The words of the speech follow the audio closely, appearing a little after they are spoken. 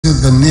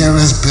visit the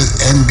nearest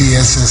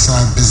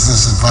NBSSI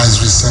Business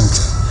Advisory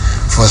Center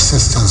for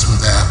assistance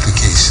with their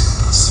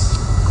applications.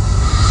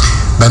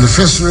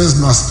 Beneficiaries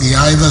must be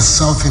either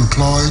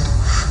self-employed,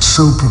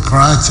 sole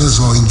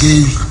proprietors, or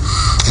engaged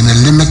in a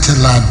limited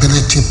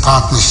liability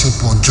partnership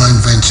or joint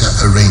venture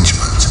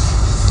arrangement.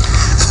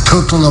 A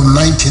total of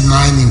 99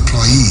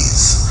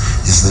 employees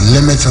is the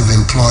limit of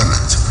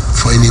employment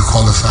for any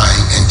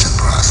qualifying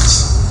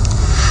enterprise.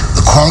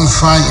 The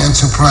qualifying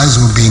enterprise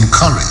will be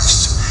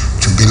encouraged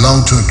to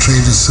belong to a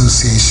trade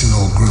association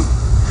or group.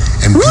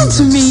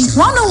 Wontumi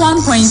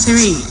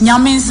 101.3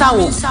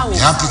 Nyaminsawo.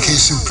 The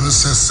application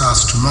process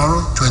starts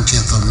tomorrow,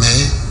 20th of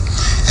May,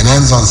 and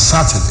ends on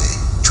Saturday,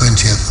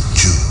 20th of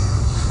June.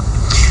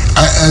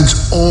 I urge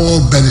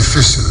all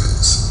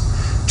beneficiaries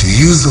to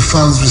use the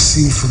funds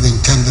received for the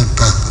intended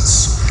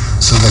purpose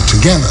so that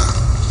together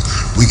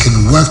we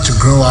can work to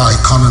grow our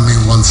economy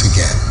once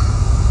again.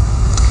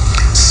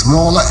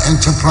 Smaller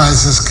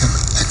enterprises can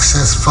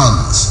access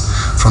funds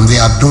from the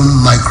ADDAI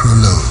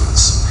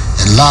microloans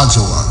and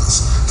larger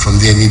ones from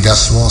the ADDAI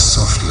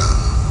soft loan.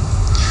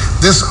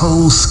 This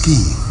whole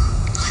scheme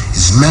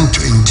is meant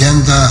to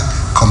engender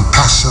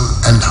compassion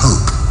and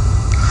hope,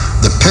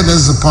 the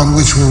pillars upon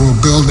which we will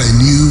build a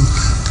new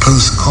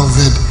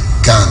post-COVID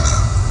Ghana.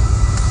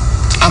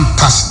 I'm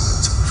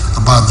passionate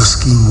about the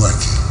scheme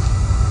working.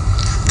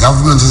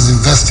 Government is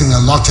investing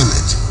a lot in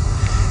it,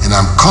 and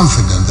I'm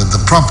confident that the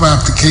proper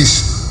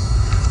application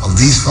of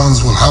these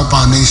funds will help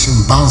our nation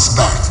bounce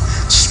back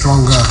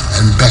stronger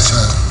and better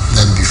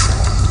than before.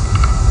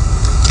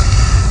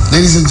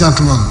 Ladies and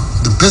gentlemen,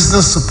 the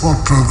Business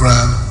Support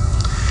Program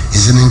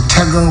is an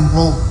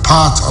integral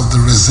part of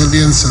the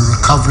Resilience and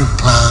Recovery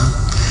Plan,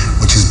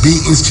 which is being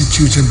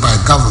instituted by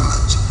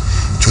government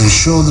to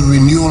ensure the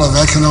renewal of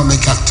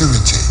economic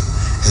activity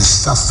and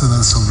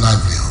sustenance of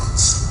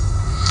livelihoods.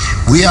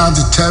 We are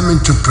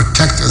determined to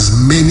protect as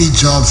many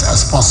jobs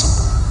as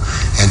possible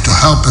and to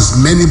help as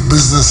many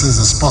businesses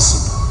as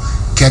possible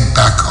get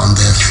back on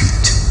their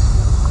feet.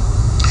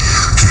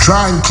 To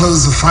try and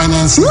close the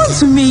financing gap,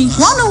 Wontumi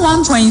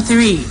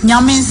 101.3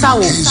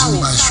 Nyaminsawo.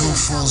 occasioned by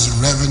shortfalls in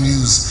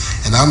revenues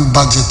and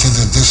unbudgeted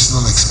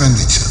additional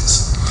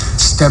expenditures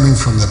stemming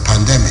from the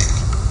pandemic,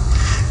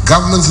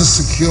 government has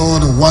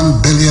secured a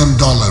 $1 billion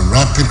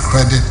rapid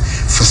credit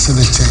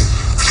facility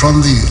from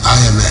the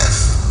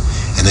IMF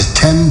and a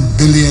 10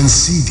 billion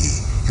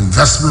CD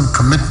investment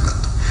commitment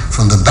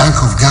from the Bank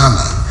of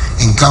Ghana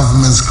in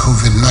government's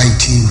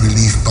COVID-19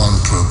 relief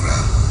bond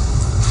program.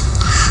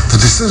 The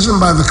decision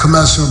by the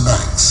commercial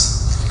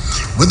banks,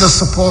 with the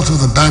support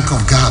of the Bank of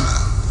Ghana,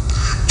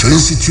 to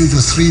institute a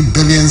 3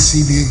 billion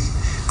CD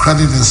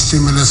credit and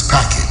stimulus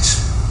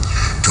package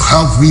to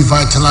help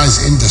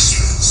revitalize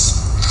industries,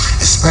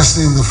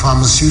 especially in the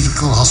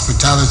pharmaceutical,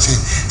 hospitality,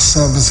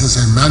 services,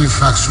 and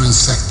manufacturing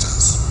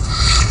sectors,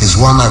 is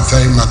one I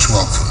very much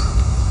welcome.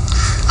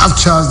 I've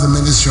charged the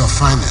Ministry of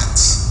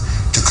Finance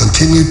to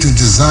continue to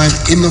design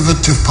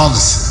innovative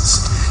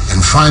policies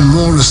and find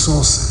more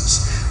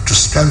resources to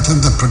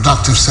strengthen the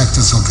productive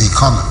sectors of the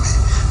economy,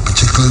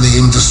 particularly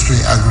industry,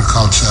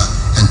 agriculture,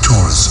 and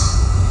tourism.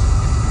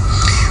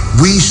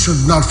 We should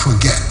not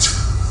forget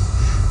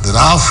that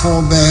our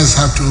forebears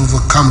had to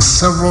overcome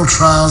several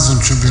trials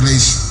and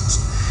tribulations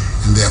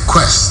in their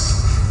quest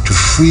to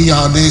free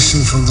our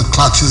nation from the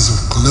clutches of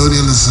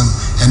colonialism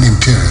and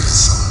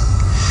imperialism,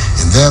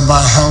 and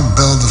thereby help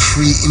build the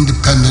free,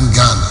 independent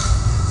Ghana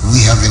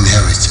we have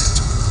inherited.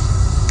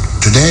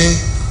 Today,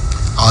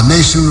 our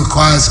nation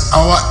requires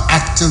our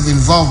active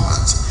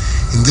involvement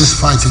in this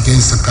fight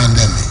against the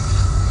pandemic,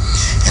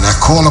 and I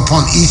call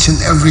upon each and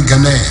every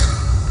Ghanaian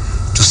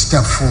to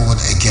step forward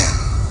again.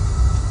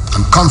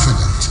 I'm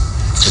confident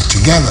that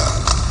together,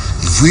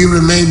 if we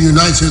remain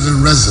united and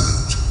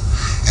resolute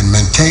and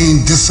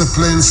maintain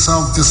discipline,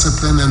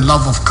 self-discipline, and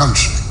love of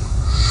country,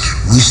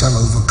 we shall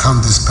overcome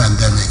this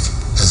pandemic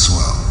as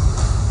well.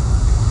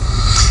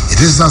 It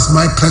is thus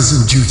my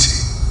pleasant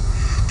duty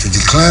to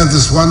declare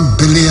this 1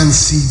 billion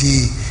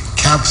CD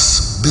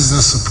CAPS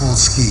business support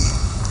scheme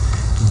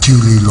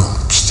duly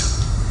launched.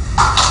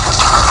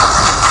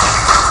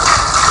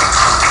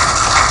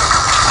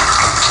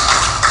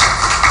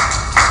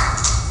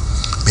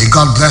 May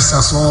God bless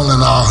us all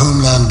in our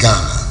homeland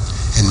Ghana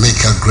and make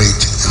her great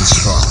and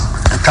strong.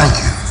 And thank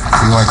you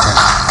for your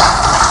attention.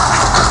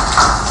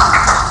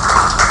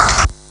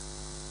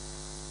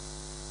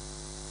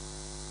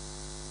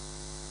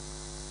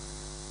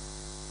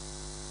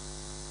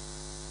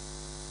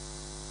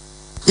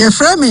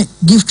 Yefremi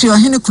gift your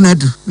hini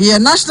kunadu. We are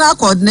national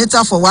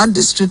coordinator for One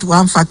District,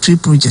 One Factory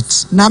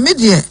project. Na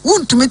media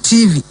Wontumi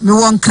TV me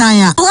won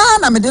kranya. Wa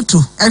na me de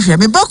to. Ehwe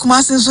me ba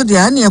kuma senso de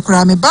ane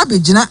ekura me ba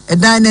begina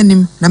edan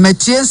nanim na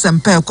matie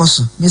nsempa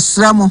ekoso. Me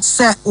sramo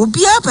se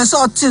obi a pese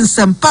ote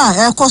nsempa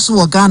ekoso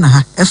wo Ghana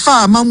ha.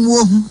 Efa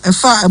amamuo hu,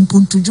 efa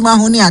ampuntudwuma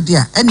ho ne ade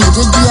a. Ene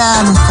de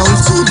bia no fa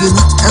TV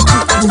no eto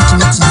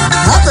Wontumi TV.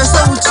 Na pese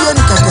wutie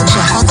ni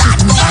kakabia hot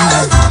news.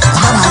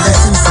 Ha na da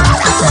nsempa.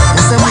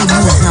 Ese mo ni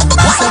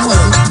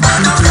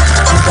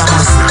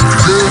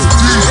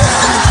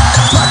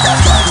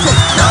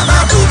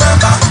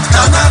na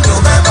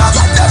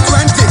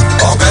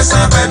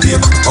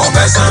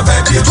Obesa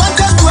baby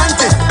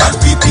 2020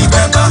 NPP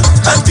beba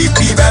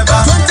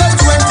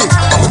 2020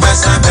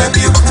 Obesa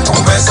baby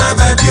 2020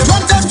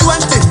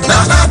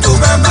 Nana do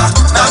beba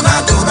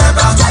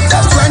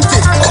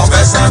 2020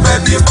 Obesa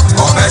baby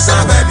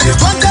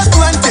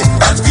 2020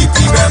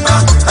 NPP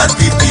beba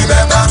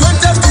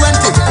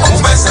 2020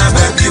 Obesa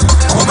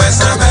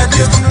baby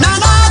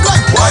Nana do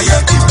why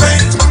you the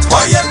pain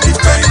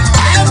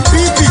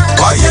NPP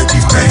why you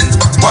the pain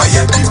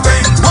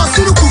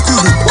Masuru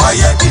kukuru why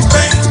you the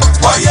pain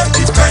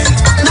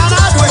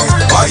Nana do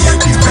why you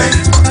the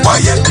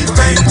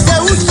pain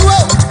Say uswe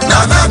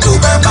Nana do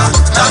beba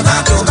Say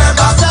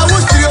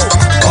uswe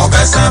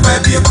Obesa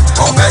baby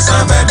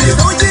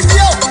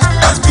Ujidio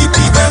NPP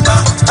beba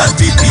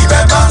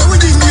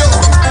Ujidio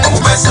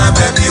Obesa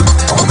baby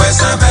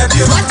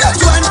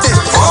 2020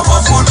 for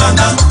more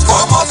nana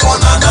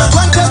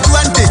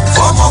 2020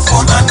 for more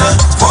nana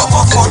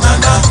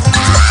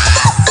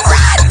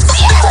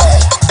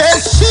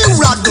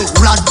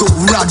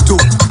Rado.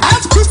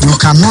 You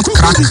cannot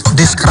crack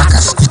these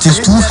crackers. It is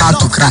too hard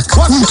to crack.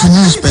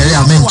 Wontumi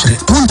experiment.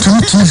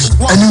 Wontumi TV.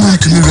 Anyone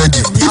to be ready.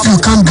 If you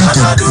can't beat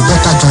them, you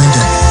better join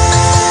them.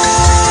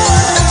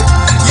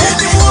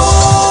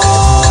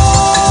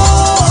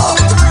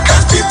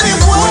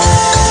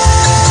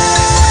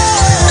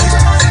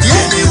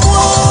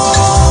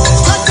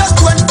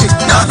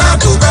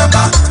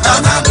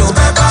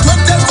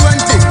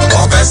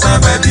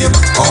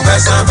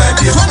 Obesa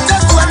baby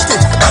 2020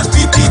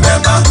 NPP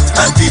beba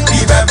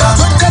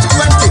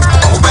 2020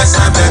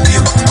 Obesa baby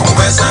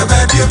Obesa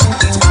baby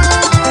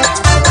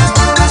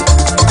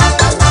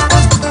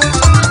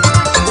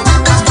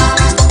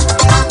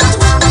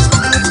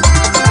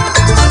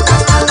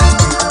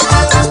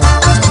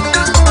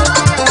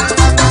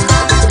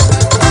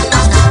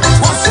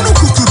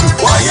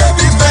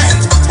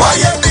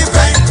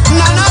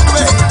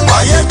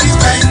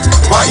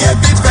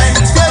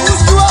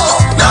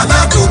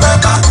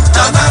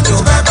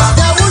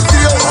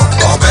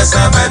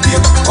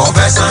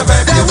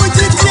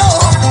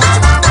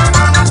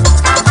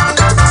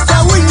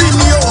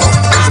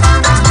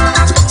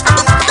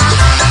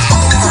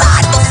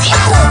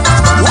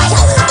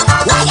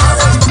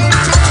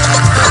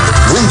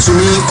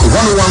Wontumi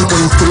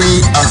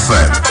 101.3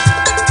 FM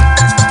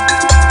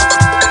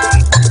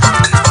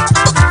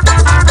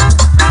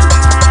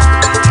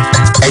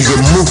as a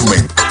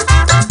movement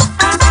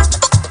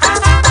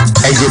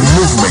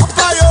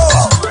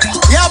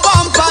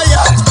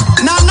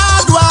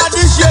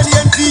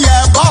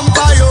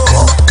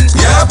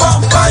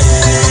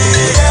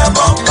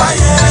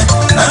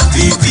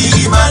NPP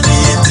money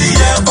into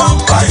your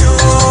bumpayo.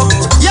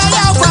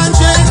 Yeah,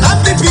 Wanche,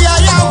 NPP,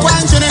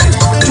 Wanche,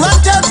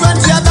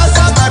 2020,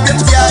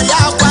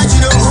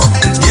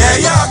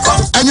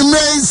 come. And you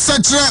may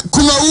SEKYERE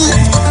KUMAWU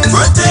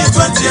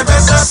 2020,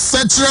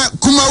 SEKYERE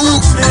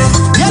KUMAWU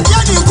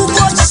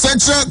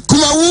SEKYERE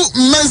KUMAWU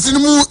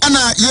Mensimu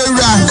Ana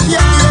Yera.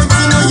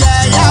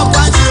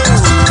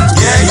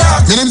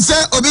 Then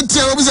say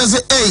Obitia Obisa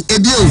say, hey,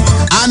 Ebio,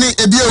 Annie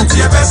Ebio.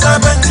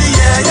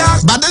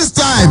 But this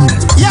time,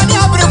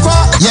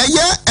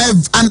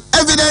 an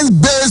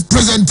evidence-based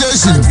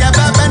presentation,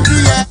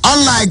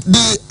 unlike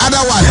the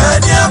other one.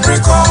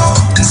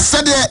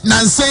 Said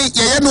Nancy,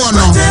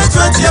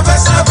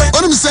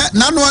 said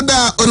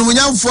Nanwada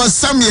Urunyam for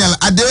Samuel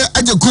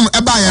Agyekum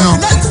Ebayano.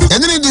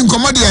 And then it didn't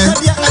come out here.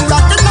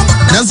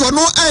 There's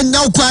no end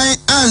now crying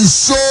and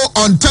show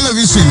on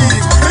television.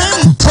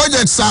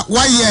 Projects are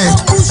why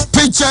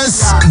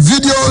pictures,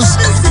 videos,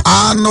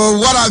 and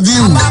what have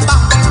you.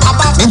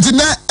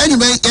 Internet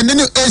anyway, and then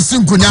you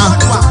assume Kuna.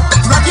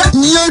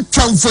 Near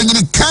Trump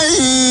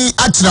Kai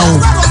Atro.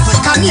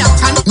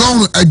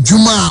 No, a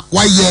Juma,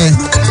 why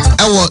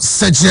I was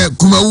SEKYERE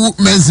KUMAWU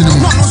Mensinu.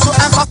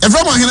 If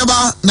I'm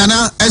Hinaba,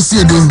 Nana,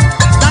 Esiedu.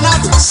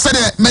 Said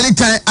many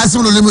times, as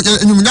you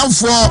know,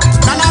 for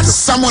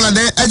Samuel and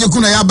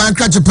Agyekum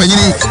Bankratch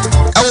Penny.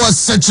 I was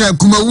SEKYERE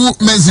KUMAWU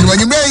Mensinu. When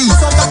you may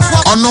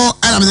or no,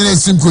 I'm the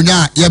same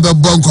Kuna, Yaba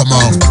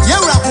Bonkomo.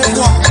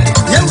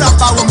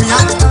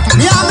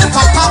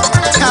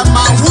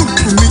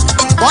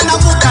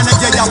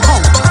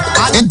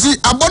 Inti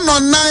abono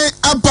 9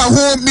 upper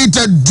home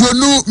meter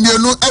Jonu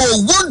Mionu ewo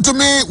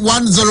Wontumi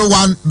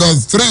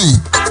 101.3.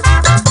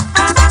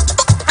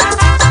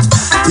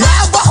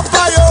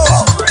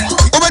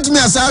 Obetumi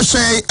asa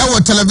share ewo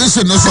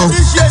television no so.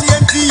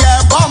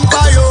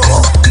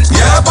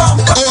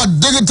 Our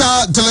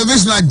digital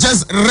television are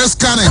just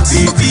rescan it.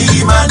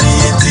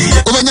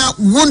 Obenya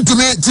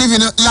Wontumi TV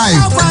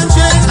live.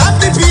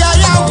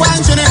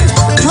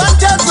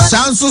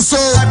 Chansu so.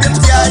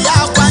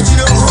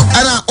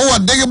 And our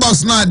diggy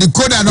box now the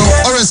code no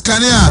or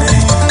scanner.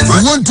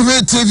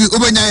 Wontumi TV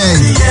Obenya.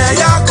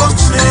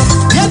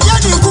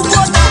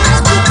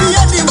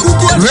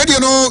 Radio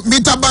no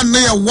meter band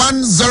near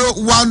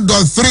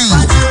 101.3.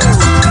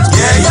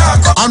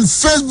 On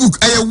Facebook,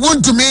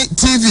 Wontumi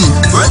TV.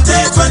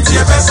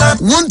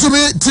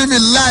 Wontumi TV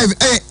live,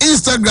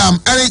 Instagram,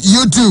 and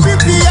YouTube.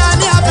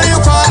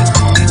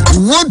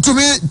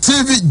 Wontumi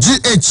TV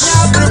GH.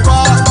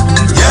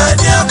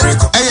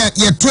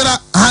 Your Twitter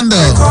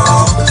handle.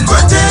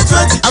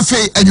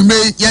 Afe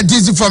enyume ya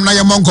DC from na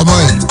yamonko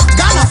boy.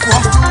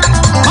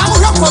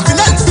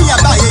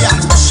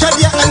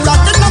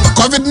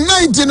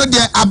 COVID-19 no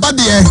de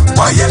abade.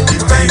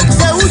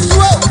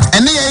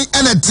 Ene ye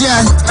ene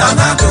tia.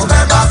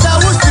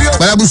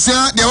 Bala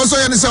busia de also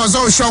ye se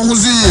so show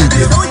huzu ye.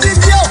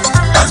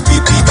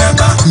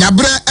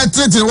 Nyabre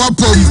etete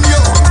wapom.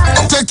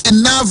 Take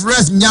enough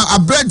rest. Nya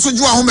abre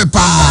tuju ahome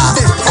pa.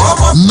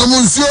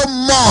 Nomunsio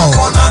more.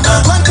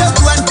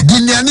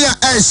 Dinyania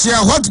share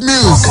hot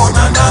meals.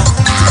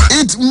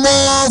 Eat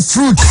more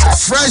fruits,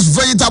 fresh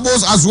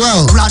vegetables as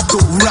well.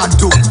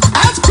 Rado.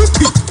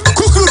 FTP.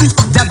 Kukuri.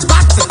 The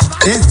battle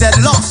is the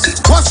loss.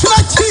 What's your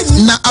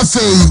Na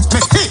afei.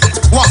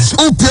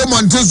 Upie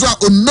montezwa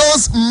o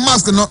nose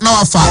mask no na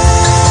wafa.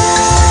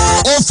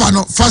 Ofa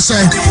no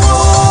fase.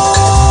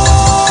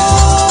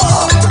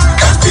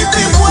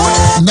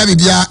 Na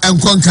bibia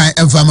enkonkan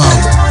enfama.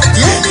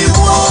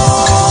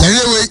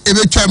 Yerewe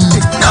ebetwam.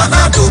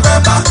 Nana do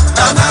beba.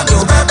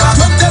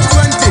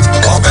 2020.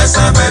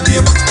 Obesa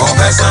baby.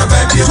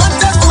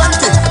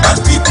 2020.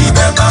 NPP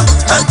beba.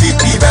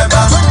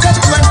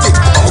 2020.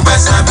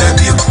 Obesa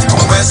baby.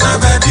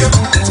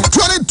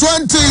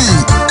 2020.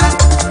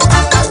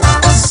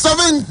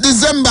 7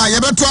 December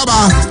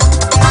yebetwaba.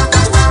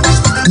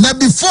 Na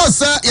before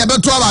sir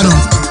yebetwaba no.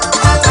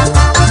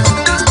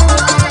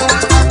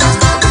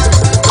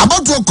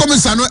 About to come in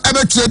no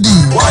ebe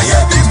trading.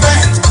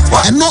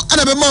 And no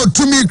other more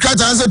to me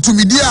crash answer to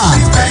me dear.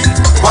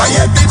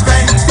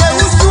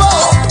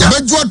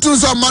 Yebetwa to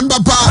some man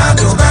papa.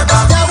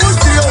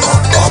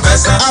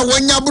 I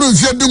when you bring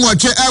if you do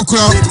what you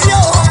aircraft.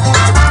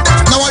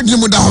 Now what you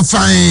would have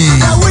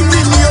fine.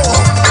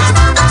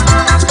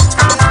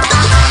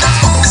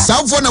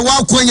 South for the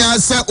walk when you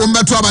say on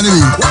the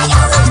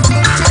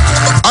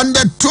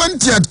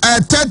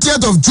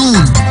 30th of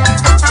June.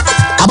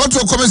 About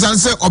to come and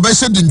say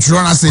Obesha didn't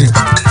say.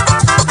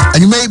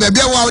 And you may be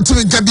a while to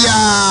Kabia.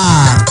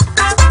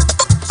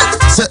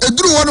 Say a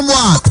drew one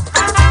more.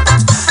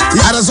 I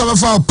had some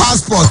for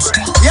passport.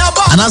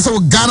 And also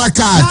Ghana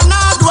card.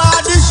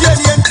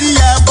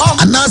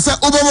 And also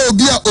Obama will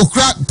be a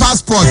Okra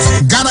passport,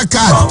 Ghana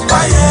card.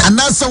 And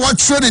that's what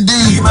should it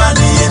be. I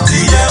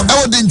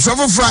would in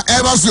trouble for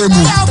ever so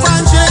move.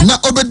 Now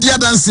Obedia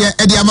dance here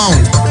at the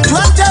amount.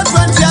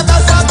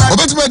 2020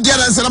 Obedia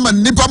dance I'm a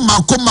nipper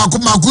Maku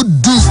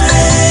do.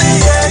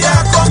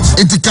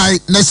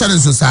 Itikai National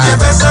Society.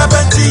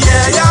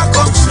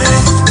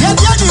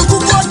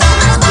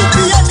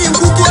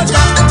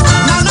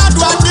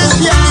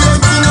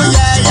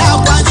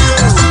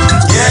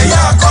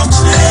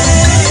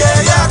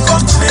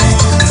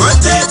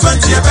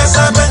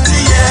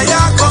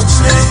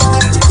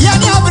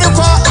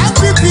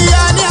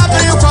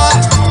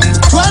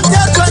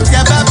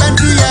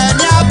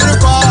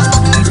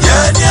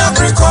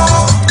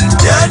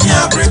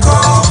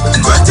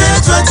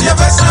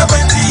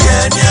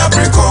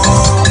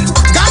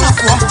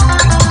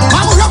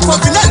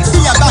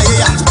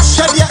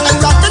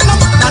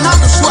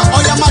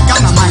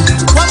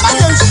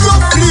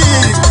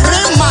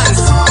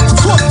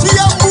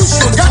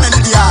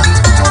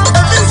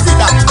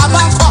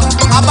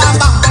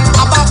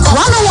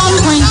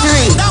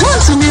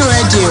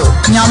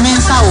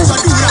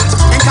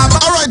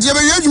 Alright, you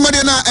have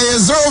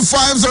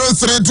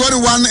 0503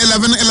 21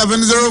 11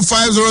 11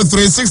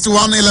 0503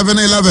 61 11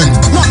 11.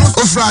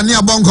 Ofra ni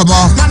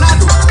abonkomo.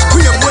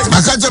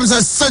 Akacham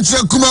say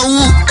SEKYERE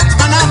KUMAWU.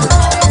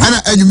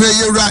 Ana enyume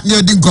yewra ni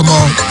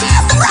odinkomo.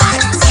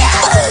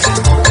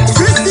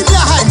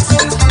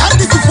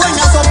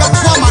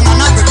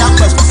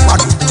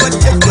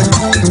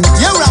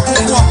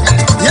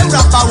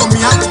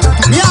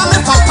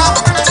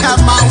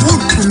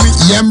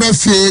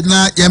 Yemefie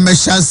na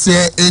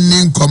yemeshase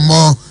eni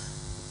nkomo.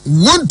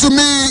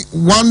 Wontumi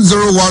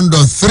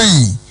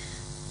 101.3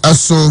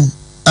 aso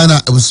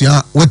ana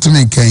abusia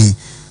wetumi kan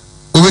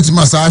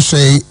obetuma sa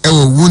hwe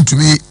ewo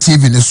Wontumi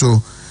TV ne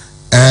so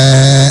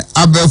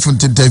abefun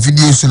tenta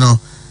videos no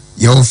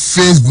your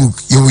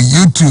Facebook, your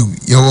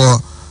YouTube,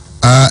 your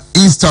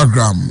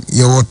Instagram,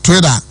 your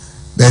Twitter,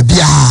 baby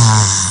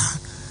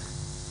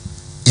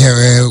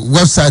your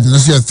website no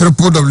so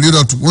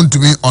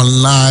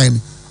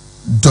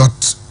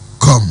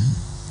www.wontumionline.com.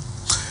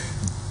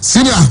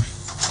 Senior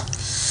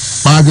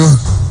Mago,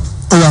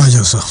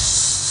 Oya so.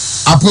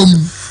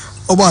 Apum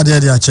Oba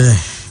de ache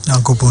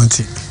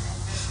Yankoponti.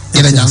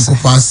 Ina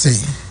Yankopa say.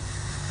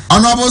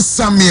 Honorable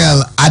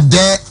Samuel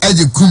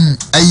Agyekum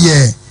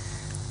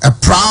a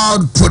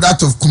proud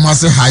product of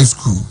Kumasi High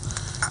School.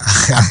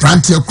 A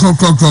branch of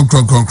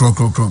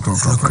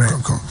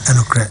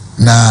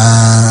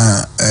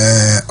na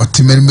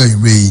otimerime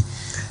we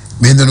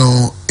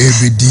mendeno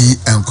ABD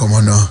and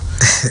Komono.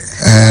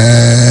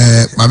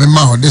 Mama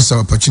ma this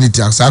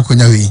opportunity as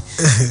akonya we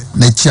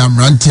na chiam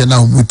rantie na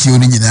umuti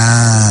oni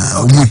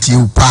nyina umuti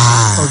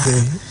upa.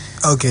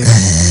 Okay.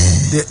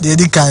 The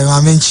dikai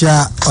ma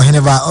menchia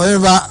oheneba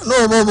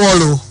no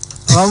bolo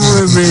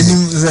Wamu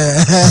brain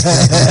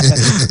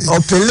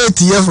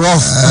opelate ye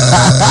rough.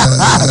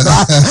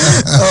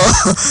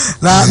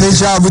 Na me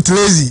cha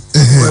butlezi.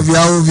 We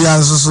bia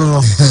nsoso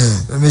no.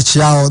 Me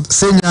cha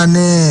senya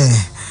ne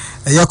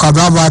ye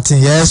kwabra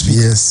batin yes.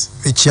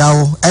 Me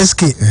cha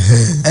SK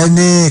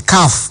any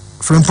calf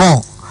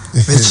frimpon.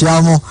 Me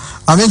cha mo.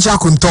 Ame cha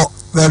kunto.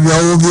 We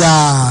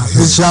bia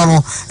me cha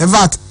mo. In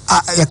fact,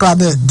 ye club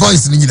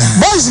boys ni nyina.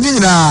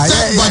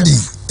 Body.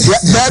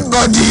 Dead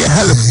body,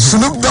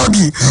 Snoop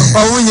Doggy.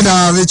 Oh, you know,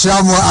 I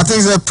think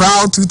it's a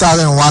proud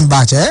 2001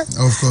 batch, eh?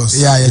 Of course.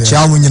 Yeah, it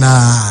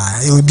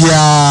will be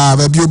a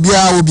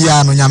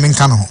no yamin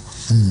cano.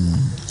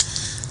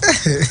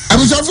 I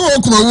was also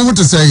what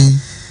to say.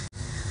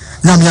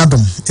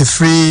 Yamiadum, a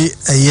free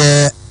a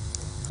year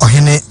or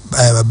hene,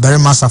 very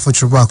master for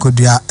Chuba could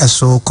be a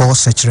so called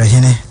SEKYERE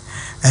hene,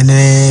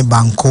 and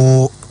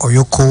banko or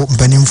yoko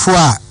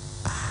benimfua,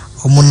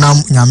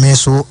 omunam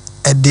yameso,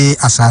 ede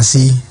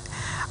asasi.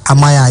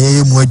 Amaya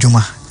ye mu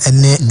adwuma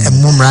ene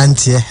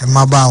emumrantie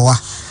mabawa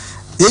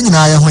ye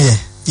nyina ye ho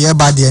ye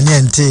ba de ne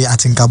ente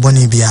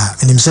atinkaboni bia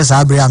enim se sa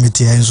abre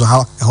amete enso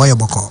ha ho ye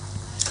boko.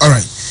 All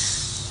right,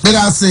 let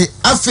us say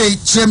afi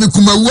cheme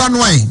kumawu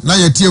anwan na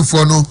ye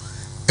tiefo no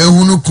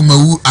ehunu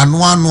kumawu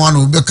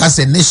anwan be ka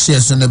se ne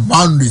share so ne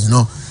boundaries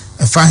no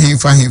fahin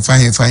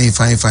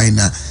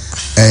na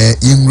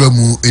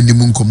yinramu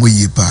enimu nkomo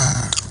yi pa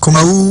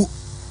kumawu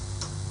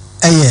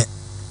eye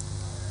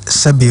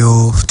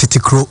sebio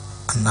titikro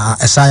na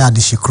esaya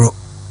dishikro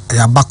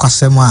ya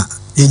bakwasem a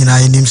yenyina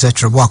yenim se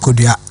twrebo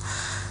akodua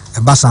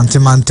eba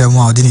santimantem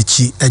a odi ne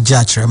chi eje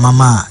akere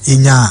mama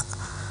yenya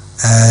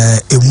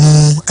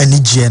emu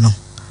anigye no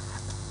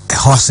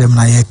ehosem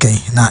na yeken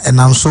na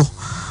enamso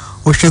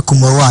ohwe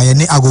kumawu a ye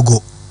ne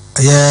agogo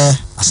ye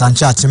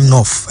asanche atim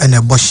north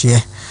ene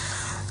bohye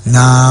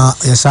na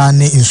yesa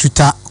ne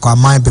insuta kwa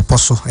man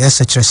beposo ye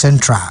SEKYERE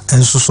central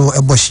ensuso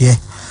ebohye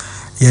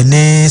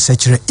yene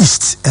SEKYERE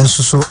east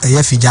ensuso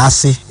eye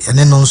fijase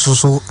yene no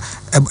nsuso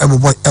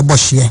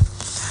ebohye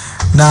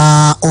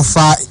na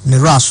ofa ne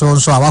raso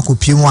nso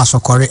awakopie mu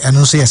asokore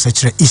eno nso ye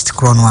SEKYERE east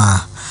krono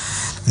a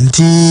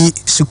nti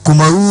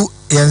sikumawu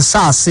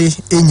yensase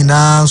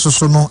enyina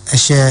nsuso no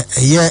ehye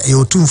eye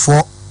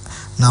otumfo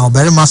na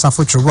obere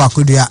masafo twrebo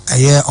akodua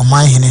eye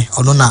omanhene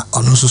ono na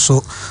ono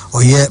nsuso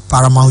oye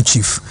paramount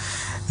chief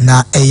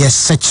na eye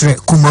SEKYERE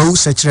kumawu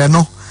SEKYERE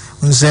no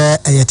nze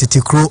eye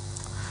titikro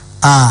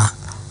a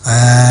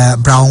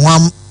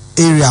Brownwam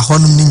area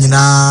honum ni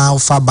nyina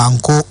ofa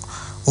banko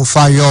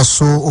ofa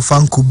yoso ofa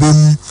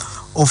nkubem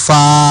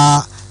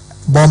ofa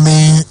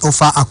bombing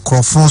ofa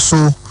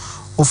akrofonso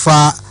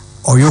ofa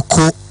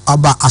oyoko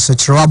aba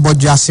SEKYERE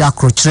abodja ase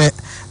akrokyere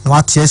na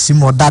watie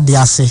sim odade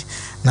ase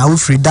na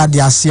ufri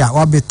dade ase a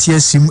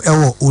wabetie sim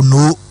ewo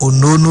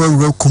ono no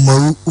awura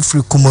kumawu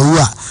ufri kumawu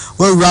a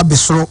wawura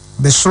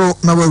besoro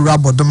na wawura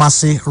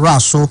bodomase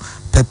raso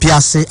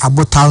pepiase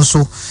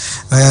abotanso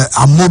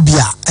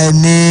amobia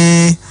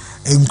ene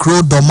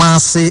nkro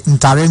domase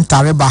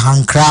ntare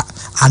bahankra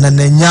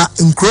anananya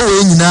nkro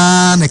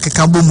enyina na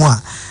kekabomu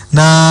a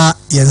na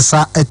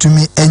yensa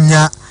atumi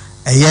enya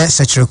eye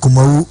SEKYERE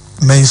kumawu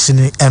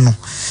mensini eno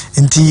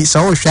nti so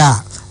wohwe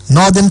a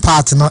northern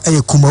part no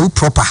eye kumawu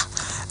proper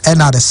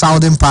and the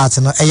southern part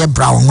no eye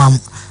Brownwam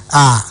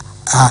a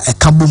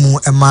ekabomu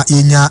ema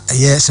yenya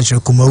eye SEKYERE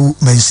kumawu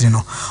mensini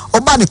no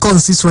oba ne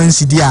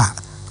constituency dia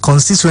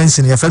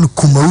constituency ne friend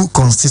kumawu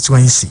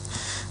constituency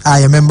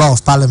I am member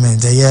of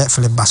parliament eye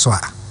Philip Baswa.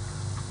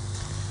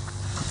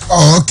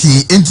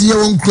 Okay, enti ye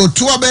won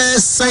kroto be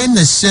sign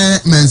na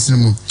share mensini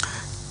mu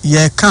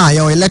ye kan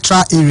your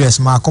electoral areas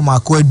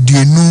mako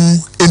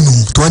aduenu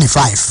enum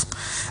 25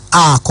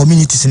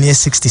 communities near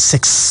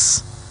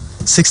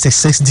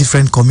 66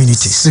 different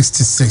communities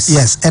 66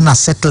 yes and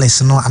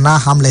settlers no and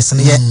hamlets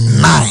near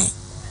 9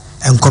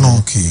 and kono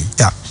okay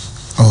yeah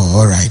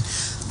all right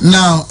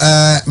now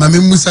mami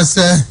musa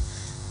say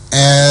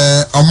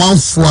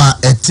omanfo a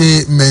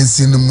ete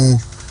mensini mu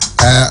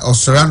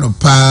osorano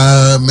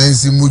pa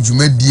mensini mu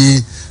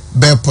dwumadie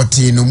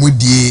Bepotin no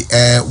mudi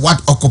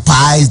what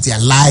occupies their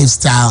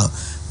lifestyle,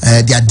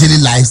 their daily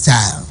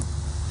lifestyle.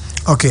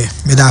 Okay,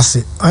 me that's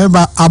it.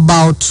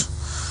 About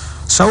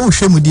so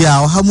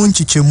shemudia how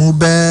much chemu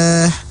be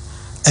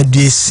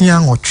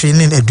education or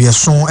training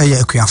education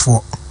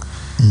ekuafo.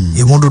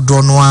 E modo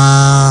do no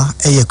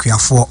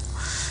ekuafo.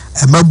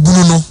 E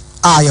mabunu no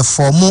a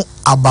form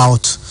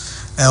about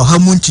how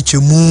much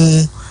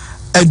chemu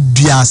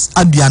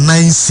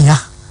aduanan sia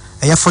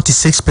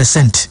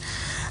 46%.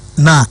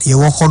 Na ye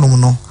wo honum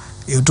no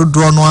e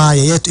dodo no a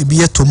ye ebi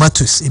ye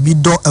tomatoes ebi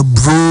do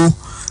abro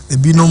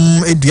ebi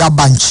nom edua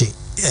banche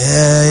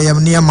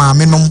ye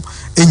maame nom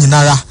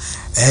enyinara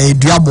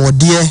edua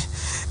bode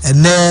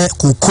ene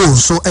cocoa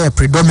so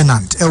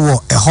predominant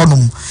wo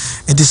honum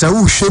it is a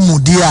wo hwemu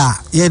di a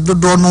ye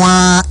dodo no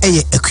a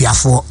ye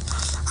akuafo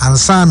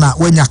ansa na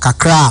wanya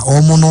kakra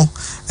omo no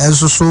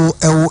enso so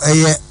ewo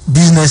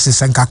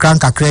businesses and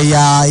kakra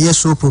ya ye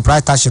so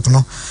proprietorship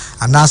no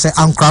anase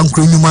ankra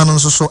nyuma no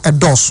so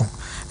edoso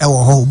ɛwɔ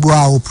hɔ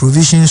obu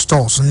provision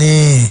stores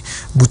ne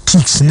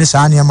boutiques ne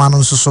saa nneɛma no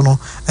nso so no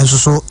nso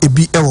so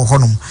ebi ɛwɔ hɔ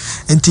nom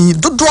nti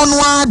dodoɔ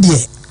no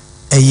adeɛ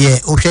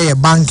ɛyɛ ohwɛ yɛ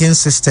banking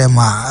system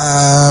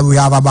we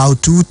have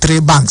about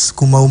 2-3 banks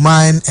KUMAWU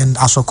Mine and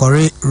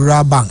SEKYERE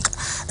Rural Bank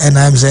and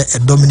I'm say a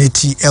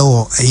dominate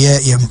ɛwɔ ɛyɛ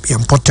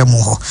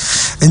yɛmpɔtɛm hɔ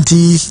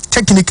nti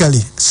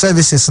technically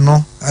services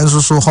no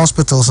nso so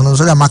hospitals no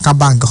so the Maka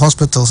Bank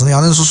hospitals no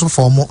nso so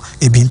form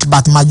ebi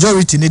but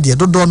majority ne deɛ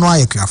dodoɔ no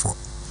ayɛ kuafo.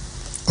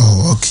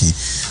 Oh, okay.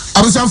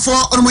 Abusanfo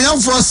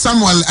onumoyanfo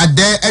Samuel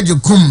ADDAI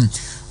Agyekum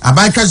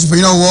abanka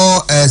jipenya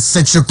wo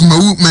SEKYERE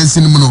KUMAWU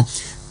mansin mu no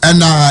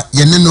na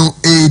yene no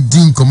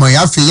din komo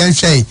ya fe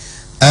yanhwe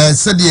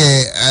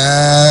sede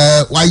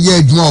waye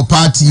adwuma o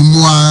party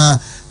mu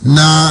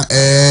na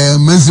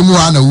manzimu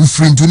na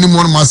wufri ntuni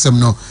mo no masem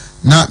no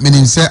na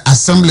menim se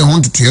assembly ho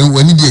ntoto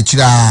wani de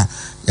akira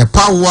e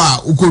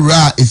pawa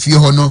ukowura efie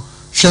ho no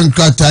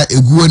hwenkrata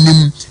egu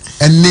anim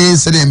enne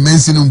sede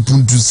mansin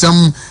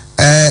mpuntusam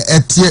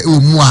etie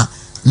omu a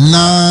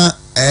na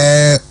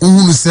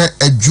uhunu se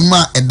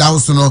adwuma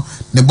edawso no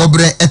ne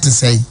bobre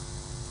etesei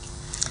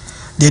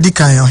dedi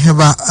kan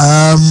oheba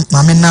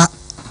mamena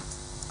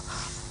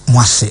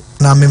mwase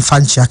na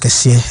memfanchi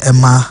akese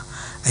ema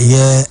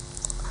eye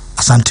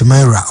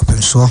asantemera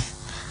openso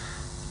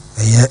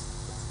eye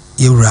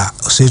yura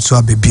osetu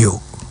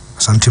abebio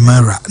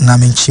asantemera na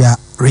menchia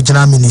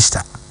regional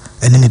minister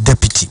ene ne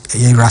deputy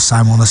eye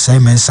Simon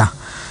Semensa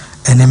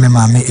ene me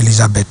mame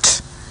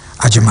Elizabeth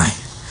Ajimai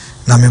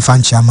na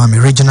memfanchi ama me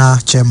regional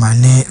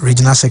chairman ne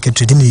regional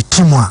secretary ni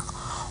team a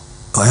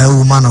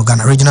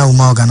regional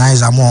woman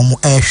organizer mo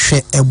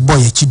ehwe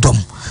eboye chidom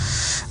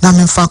na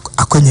memfa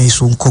akwanya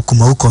iso nko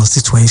KUMAWU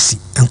constituency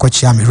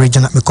enkochia me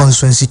regional me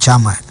constituency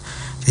chairman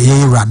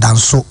yeyura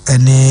danso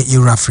ene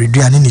yura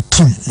Fredua ne ne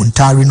team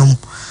muntari nom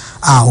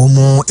a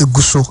omo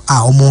eguso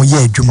a omo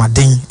ye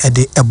adwumaden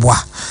ede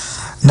eboa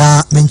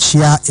na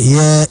menchia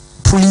ye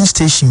polling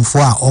station fo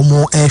a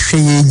omo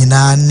ehwe ye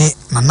nyina ne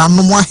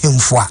nananom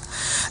ahemfo a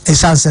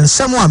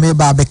esansensem a me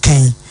ba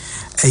beken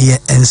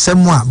eye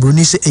ensemu a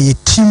broni se eye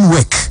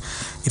teamwork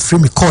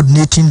iframe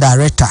coordinating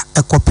director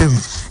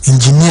ekopem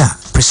engineer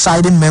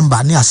presiding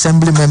member ni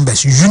assembly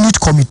members unit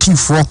committee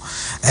for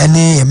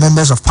any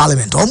members of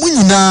parliament omu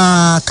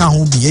nyina ka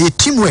ho bi eye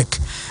teamwork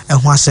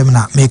ehho asem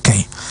na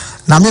meken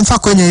na memfa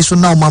kwanya iso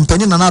na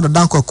omampani na nado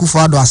danko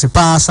Akufo-Addo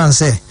asepa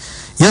sanse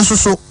yenso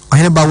so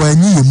ohene ba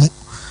wanyi yemu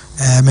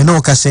me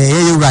no ka se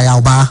ye ura ya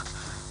oba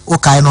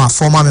okay no a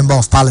former member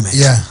of parliament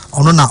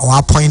ono na o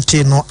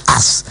appointed no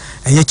as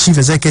a chief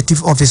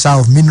executive officer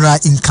of Mineral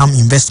Income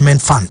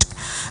Investment Fund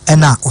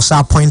and also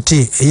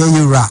appointed a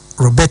yura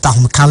Roberta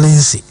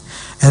Humkalensi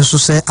and so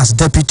say as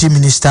deputy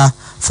minister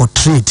for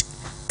trade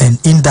and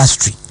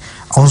industry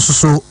also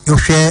so you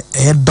share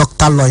a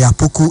doctor lawyer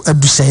Puku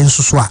Eduse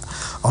Nsoswa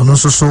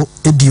also so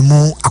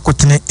edimu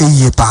akotene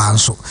eye pa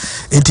so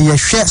enti ye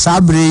hwe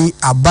sabre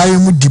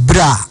abayemu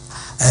dibra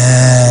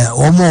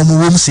omo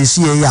wom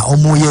sesi ya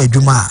omo ye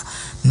adwuma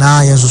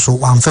na yenso so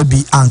wamfa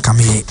bi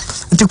ankame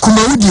nti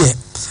KUMAWU de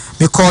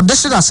me call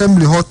district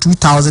assembly hall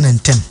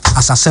 2010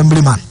 as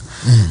assemblyman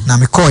na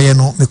me call ye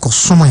no me ko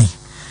somai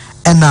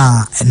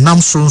ena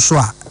enam so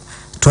a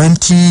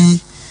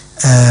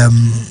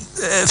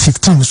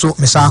 2015 so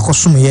me sa ko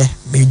somye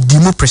me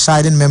dimo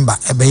presiding member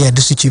ebe ye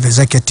district chief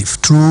executive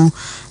through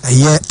a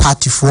year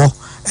party for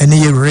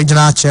any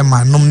regional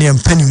chairman nom ne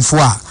mpanimfo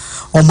a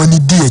omani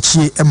di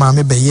achi e ma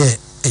me be ye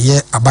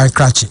eye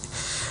abankrachi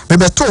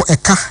bebeto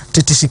eka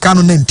tetisika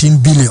no 19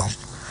 billion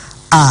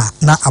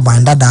na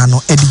abandada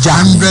no edija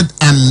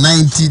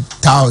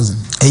 190,000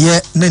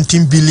 eye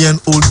 19 billion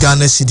old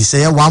Ghana cedis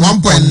eye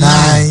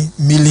 1.9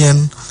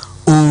 million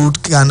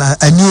old Ghana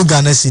a new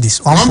Ghana cedis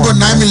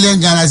 1.9 million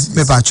Ghana cedis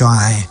pepa cho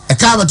ai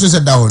eka ba to se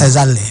dawo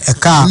exactly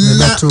eka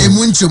bebeto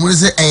emunche mu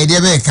se eye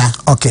de be eka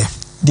okay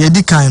de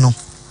edikan no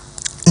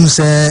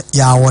nse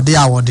ya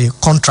awode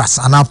contracts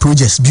and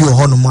projects bi o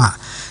hono mu a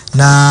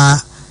na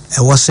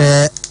was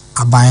a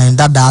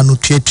abandada no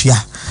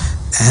tuatua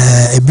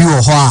ebi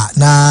wo ho a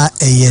na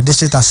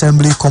district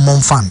assembly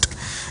common fund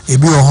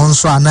ebi wo ho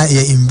nso ana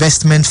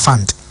investment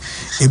fund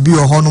ebi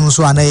wo ho no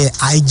nso ana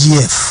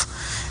IGF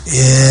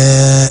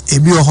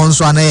ebi wo ho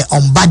nso ana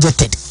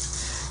unbudgeted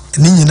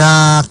ni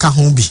nyina ka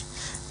ho bi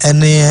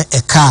ene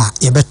eka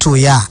ye beto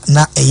ya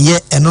na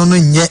eno no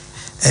nye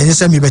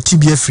se me beti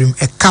bi afrim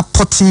eka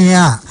potin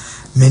a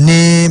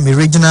me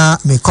regional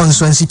me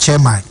constituency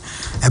chairman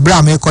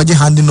ebra me koje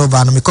handing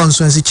over no me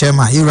constituency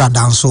chairman ira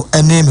danso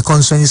ene me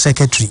constituency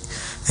secretary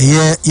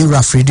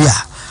ira Fredua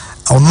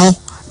ono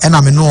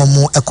ena me no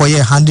omo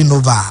ekoye handing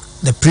over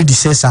the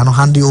predecessor no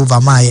handing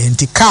over my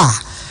entika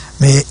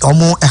me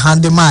omo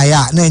handing my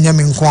ya na enya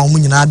me nko omo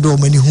nyina do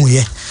omo ni hu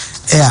ye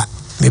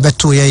me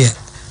beto ye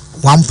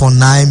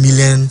 1.9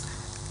 million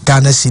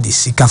Ghana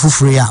cedis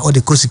ikafufure ya o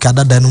de kosika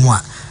dada no mu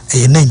a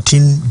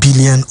 19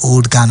 billion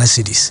old Ghana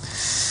cedis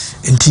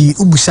enti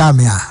ubusa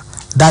me a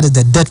that is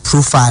the debt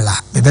profile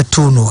me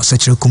beto no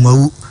SEKYERE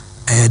KUMAWU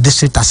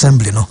district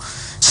assembly no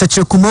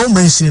SEKYERE KUMAWU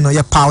mention no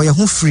ye power ye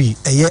hu free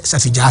ye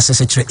safija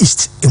SEKYERE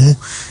East emu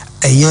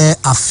ɛyɛ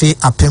afe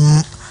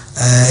apem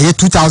ɛyɛ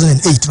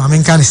 2008 ma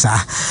menka ne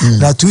saa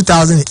na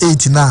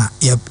 2008 na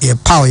yɛ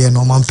power yɛ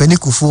no mampani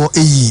kufoɔ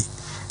ɛyi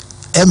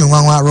ɛme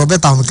nwanwa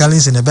Robert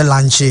Amkalins ne be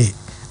lanche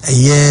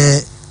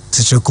ɛyɛ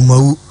Teacher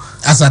KUMAWU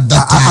as at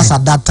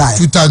that time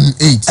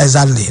 2008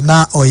 exactly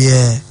na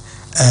ɔyɛ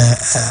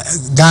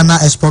Ghana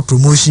Export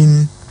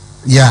Promotion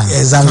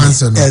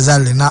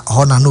exactly na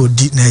hona no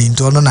di na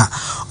into no na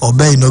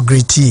obe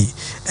inaugurate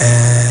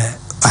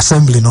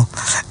assembly no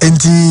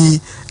enti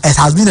it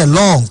has been a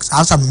long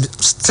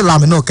still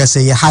am no can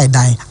say high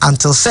dying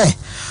until say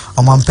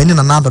omampeni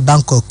na nado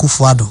danko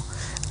Kufuado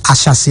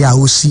ahyase a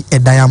osi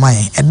edan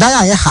amaye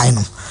edan aye high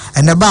no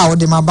ene ba wo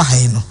de ma ba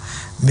high no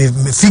me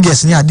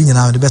figures ni adi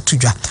nyina de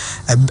betudwa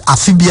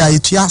afibia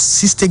etua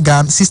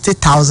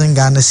 60,000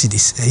 Ghana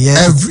cedis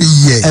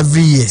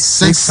every year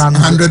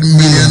 600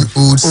 million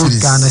old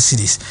Ghana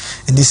cedis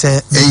and this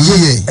a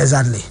year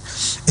exactly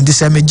and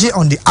this MJ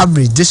on the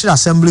average district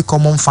assembly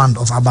common fund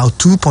of about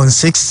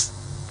 2.6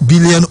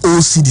 billion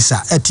old cedis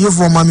etie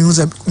for mama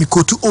me me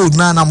ko too old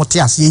na mote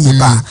ase ye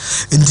ba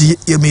and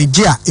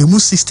MJ a emu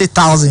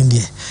 60,000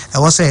 there I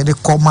was say the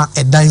comma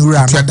edan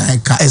wura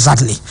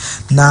exactly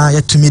na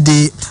yetumi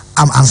de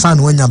am ansan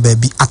wanya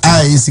baby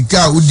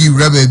sika udi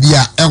wura baby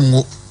a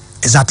enwo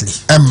exactly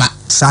emma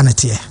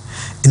sanity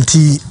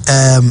nti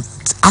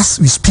as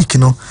we speak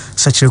no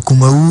SEKYERE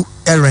KUMAWU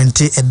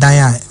rent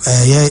edan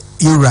a ye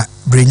yura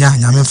brenya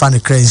nyame fa ne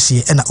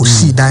currency na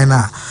osi dan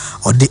na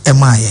ode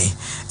ema ye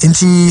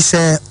nti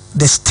say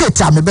the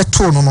state a me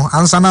beto no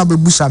ansa na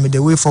bebusa me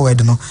the way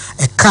forward no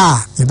e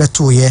car me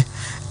beto ye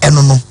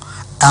eno no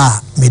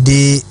me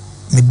de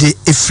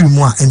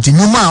efrimu a enti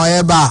nyuma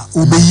a ba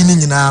obeyi ni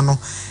nyina no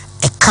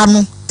eka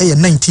no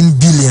 19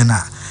 billion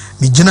a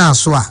me gina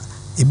so a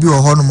ebi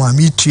wo ho no ma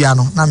me tua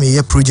no na me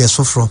ye project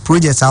so for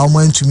project a o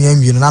man tumi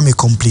anwie no na me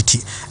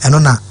complete eno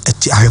na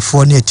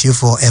ahwefo na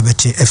atiefo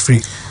ebete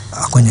efri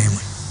akonya mu.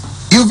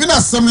 You've been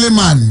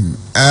assemblyman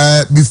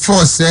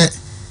before say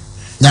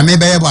nyame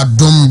be ye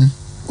badom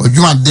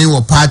odwuma den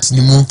wo party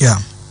ni mu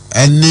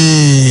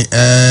any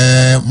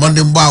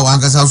Monday boy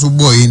wankasa so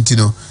boy enti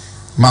no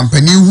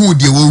mampani hu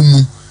de wo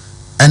mu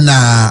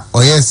na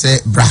oye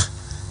se bra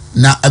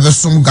na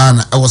ebesom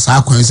Ghana e wo sa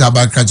akwansi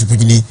abakra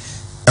chipini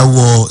e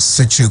wo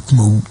SEKYERE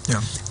KUMAWU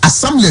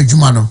assembly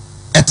adwuma no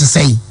ete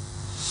say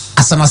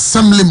as an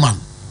assemblyman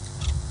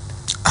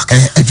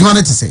adwuma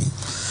no te say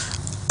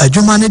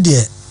adwuma no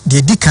de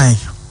dikan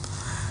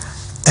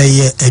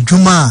eye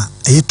adwuma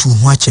eye tu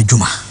ho ache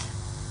adwuma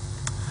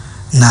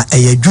na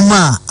eye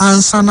adwuma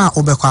ansa na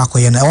obekọ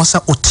akoye na e wo se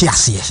ote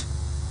ase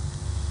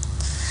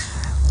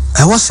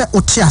I was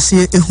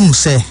otiase ehun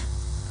se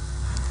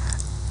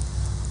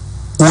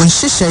won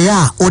hihye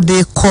ya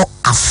ode ko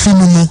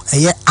afinumu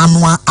eye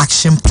annual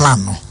action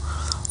plan no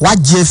wa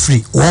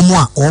Jeffrey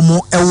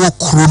omo ewo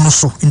kuro no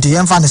so nti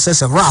yemfa ne se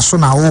raso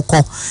na wo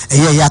ko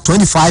eye ya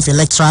 25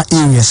 electoral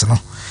areas no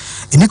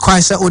eni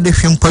kwan se ode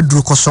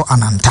hwempaduru ko so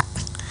ananta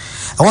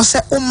I was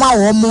oma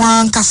omo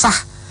ankasa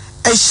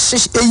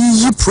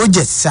eyi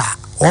projects a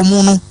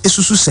omo no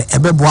esusu se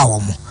ebeboa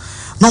omo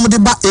no mo de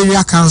ba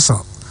area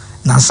council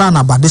na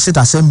sana ba district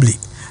assembly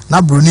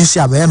na Brunisi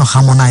abe no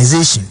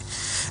harmonization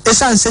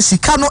esan se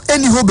sika no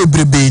eni ho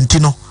bebrebe enti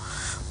no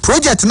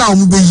project na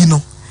omu beyi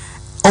no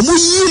omu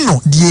yi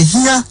no die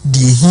hia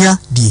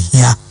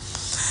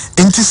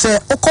enti se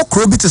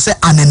okokro bi te se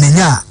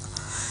anenenya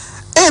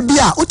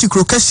bia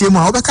otikro kasie mu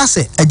a obeka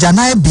se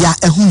agyanan bia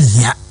ehun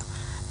hia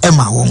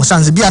ema wo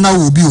sanse bia na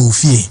wo bi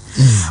ofie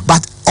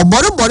but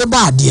obore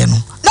ba de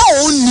no na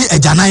onni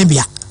agyanan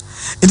bia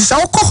enti se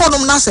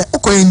okohonom na se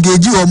okọ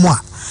engage wo mu a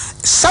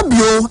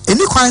sabio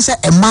eni kwan se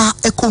ema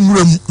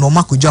ekommuram na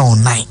omakogya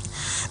online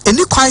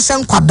eni kwan se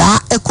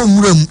nkwada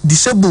ekommuram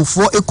disabled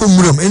for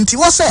ekommuram enti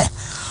wo se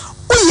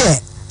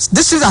oye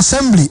this is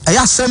assembly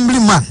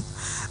assemblyman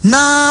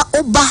na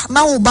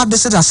oba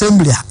this is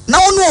assembly na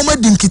onu o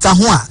madi nkita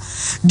ho a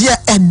de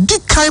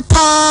edikan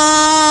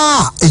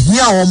pa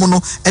ehia wo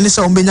no eni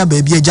se ombenya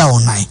ba bia gya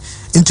online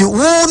enti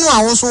wo no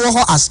a wo so wo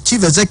ho as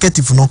chief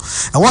executive no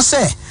wo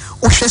se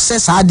o hwese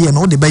saa de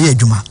no de be ya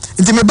adwuma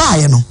enti me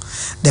baaye no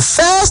the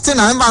first thing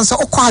I remember say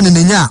okwa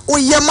nenenya o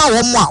yema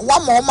wo mo a wa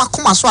ma o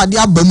makoma so ade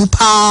abamu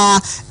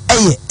pa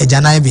eye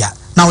agyanan bia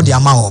na wo de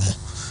ama wo mo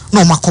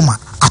na o makoma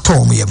ato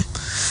wo yem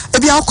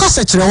ebia okwa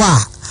SEKYERE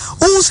wa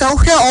o se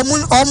hwe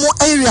omo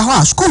area ho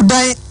a school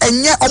dan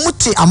enye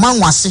omote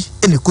amanwase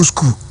ene ko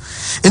school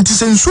enti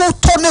se nso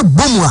to ne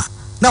bomu a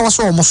na wo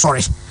so omo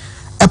sori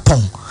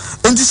epon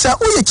enti se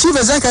o ye chief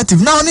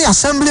executive na oni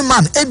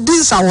assemblyman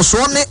edinsa wo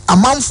so ne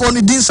amanfo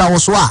ne dinsa wo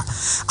so a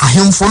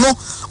ahemfo no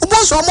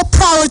oboso omo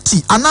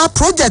priority ana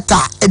project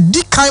a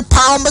edikan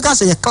pa omega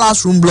say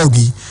classroom blog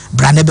yi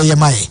brane be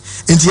yemaye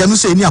enti yanu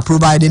say ni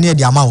provide ne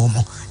de ama wo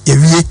mo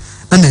yewie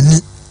na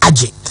nani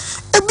age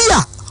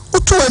ebia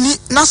oto ani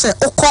na say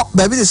okọ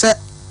baby say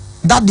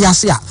that dia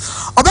say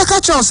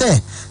obeka cho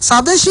say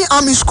Salvation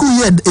Army school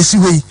here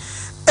esiwe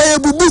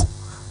bubu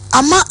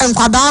ama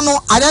enkwada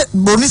no ade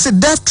boni say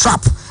death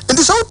trap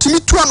enti so timi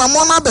tu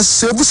anamo na be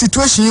save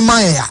situation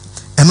ma ya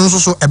ɛno nso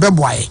so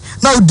ɛbɛboae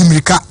na wodi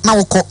mirika na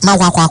wokɔ na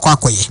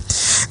wakɔ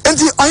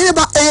enti ɔyɛ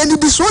ba ɛyɛ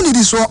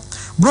nidi so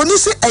broni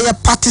se ɛyɛ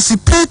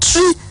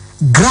participatory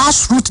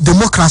grassroots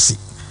democracy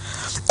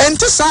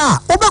enti saa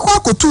wobɛkɔ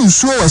akɔto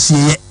nsuo wɔ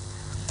asieyɛ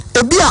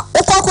ebi a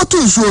wokɔ akɔto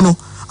nsuo no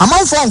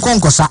amanfo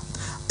nkɔnkɔsa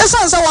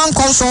ɛsan sɛ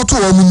wankɔnsɔɔto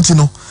wɔ mu nti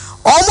no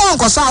ɔmo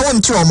nkɔsa a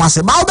wonte ɔmo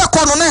ase ba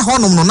wobɛkɔ no na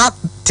ɛhɔnom no na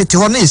tete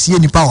hɔ na esie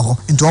nipa wɔ hɔ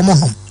enti ɔmo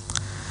nom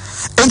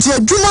enti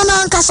adwuma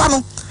na ankasa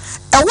no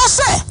ɛwɔ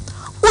sɛ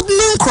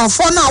wodni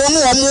nkrɔfo na wo no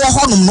ɔmo wɔ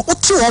hɔnom no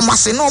wote ɔmo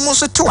ase na ɔmo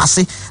nso te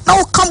wase na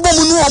woka bɔ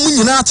mu no ɔmo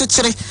nyinaa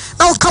kyekyere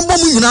na woka bɔ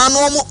mu nyinaa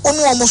no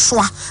ɔmo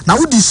soa na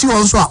wodi si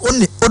hɔ nso a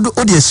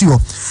wode asi hɔ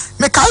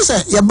mekae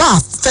sɛ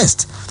yɛba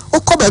first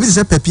wokɔ baabi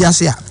sɛ papi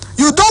ase a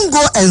you don't go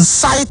and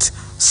cite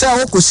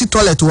sɛ wokɔsi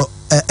toilet wɔ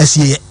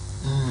asieyɛ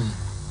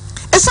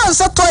esan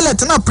sɛ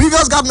toilet na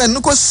previous government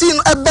no ko si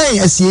no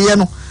ɛbɛn asieyɛ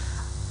no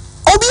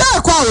obi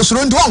a kwa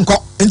osoro ndi wonkɔ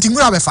enti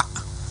ngura bɛfa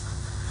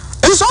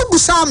enso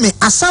obusa me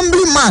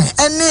assemblyman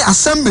ɛne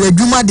assembly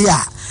adwuma de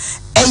a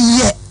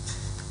ɛyɛ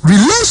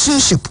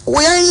relationship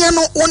woyanye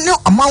no wone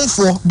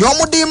amanfo de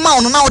ɔmode ma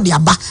wo no na wo de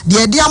aba de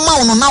ɛde ama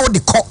wo no na wo de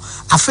kɔ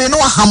afei no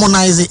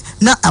harmonize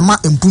na ama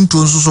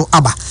empunto nso so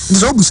aba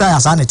enso obusa ya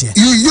sa nete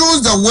you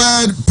use the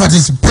word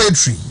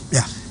participatory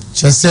yeah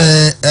just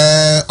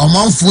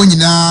omanfo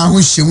nyina ho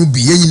hyemu bi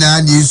ye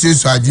nyina ne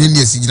yesu adwene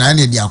ne asigina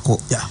ne de akọ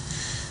yeah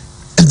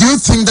do you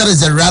think that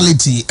is a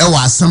reality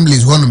our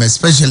assemblies one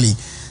especially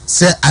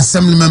say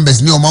assembly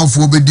members ni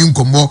omanfo obedi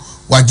nkomo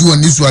waju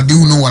oni so ade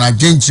hu no wona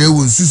adwenkyere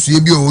wo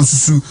susu bi o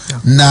susu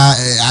na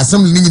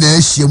assembly ni nyina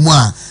ahyemu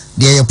a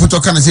de ye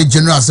potoka na say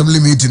general assembly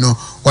meeting no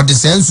or the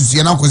say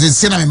susu na ko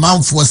say na me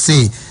manfo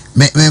say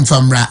me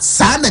famra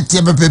sa na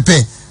tie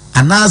pepepe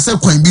ana say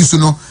kwan bi so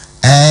no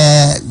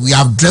we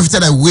have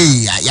drifted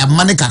away ya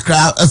mane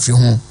kakra afri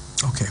ho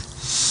okay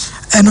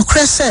eno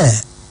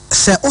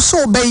se also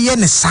obeye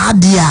ne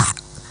sadia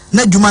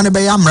na dwuma ne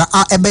be amra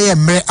ebeye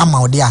mre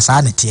ama odi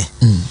asa ne tie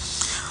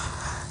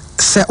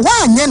se wa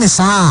anye ne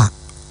saa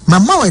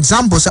mama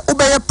example se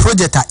obeye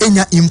project a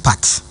enya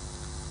impact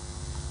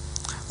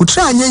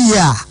utra anye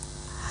ya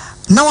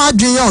na wa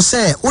dwen ye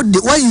se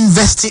wa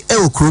invest e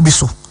okro bi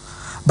so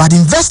but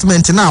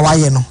investment na wa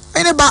ye no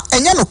ene ba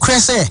enye no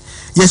krese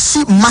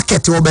yesi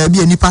market wo ba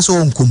bia nipa so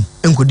onkom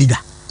enkodida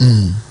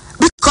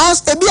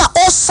because e bia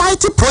all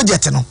site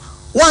project no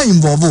wa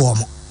involve wo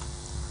mo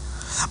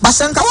but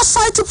senka all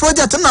site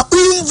project na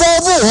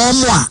involve wo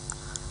mo a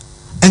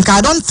enka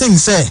I don't think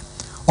say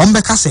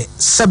ombeka say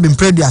sebin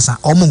preduasa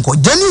omonko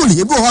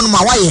genuinely ebi ho no ma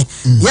waye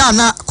ya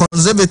na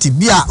conservative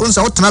bia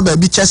unsa wotena ba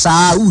bi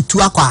chesa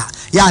utu akwa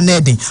ya na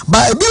eden but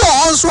ebi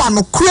ho nso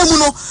anokura mu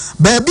no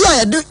ba bia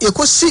ye de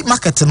ekosi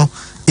market no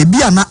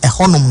ebi ana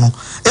ehonom no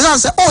esan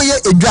se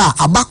oye edwa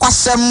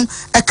abakwasem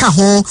eka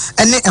ho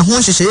ene eho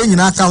hyehyeye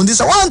nyina ka ndi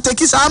se wan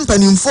take sa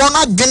ampanimfo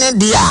na dwene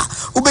dia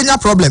ubenya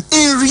problem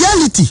in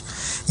reality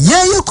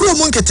ye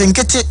kuromu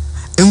nketenkete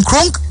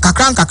nkron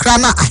kakra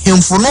na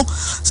ahemfo no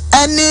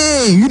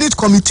ene unit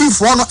committee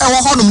for no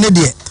ewo honom ne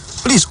de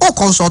please o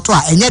consult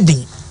a enye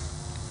den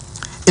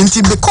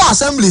enti the core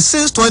assembly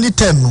since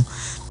 2010 no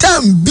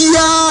term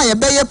bia ye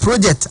beye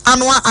project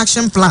annual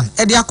action plan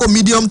e de akọ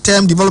medium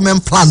term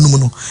development plan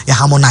no ye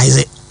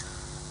harmonize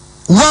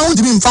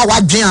want me mfa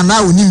wadwen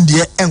ana onim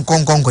de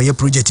enkonkonko ye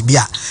project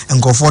bia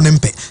enkofo ne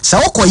mpe se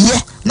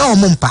wokoye na o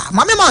mpa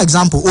ma me ma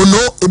example ono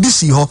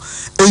ebisi ho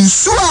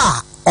ensu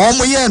a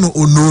omo ye no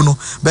ono no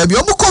ba bia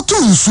omokoto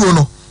nsuo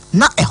no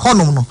na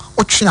ehonom no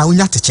otwe na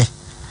onya teche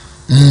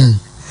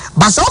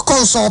ba se o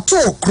consult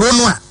kro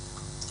no a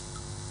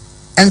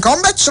enka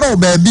ombe kire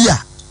ba bia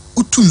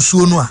utu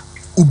nsuo no a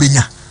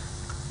ubenya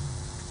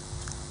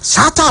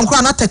satan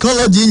kwa na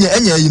technology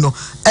enya yi no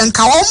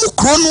enka wo mu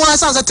kro no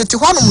asa se tete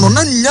hwanom no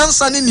na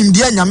nyansa ne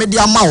nimde anyame de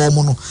ama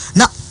wo no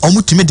na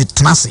omutime de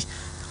tenase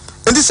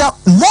enti sa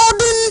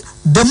modern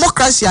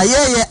democracy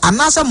ayeye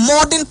anasa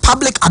modern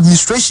public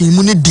administration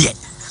mu ne de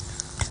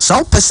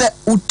so pese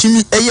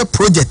utimi eye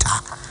project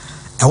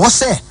a wo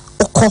se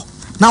okọ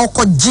na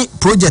okọ gi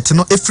project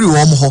no efri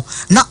wo mo ho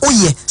na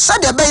oye sa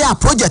de be ya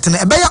project no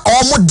ebe ya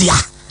omo dia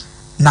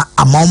na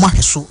amauma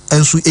heso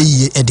ensu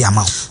eyiye ede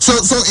amaw so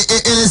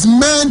it is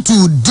meant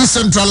to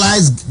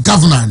decentralize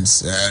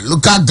governance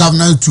local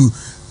governance to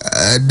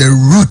the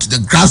root the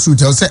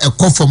grassroots I say a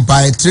call from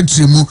by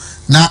tritrimu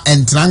na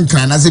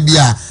entrankran na se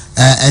bia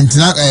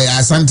entra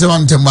asante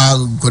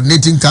wantema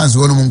coordinating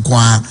council wonu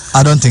nkwa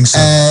I don't think so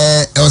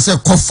I say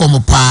call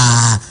from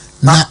pa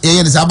na ye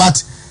is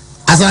about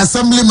as an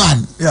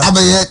assemblyman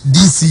abaye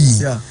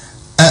DC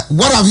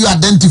what have you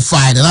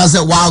identified and I say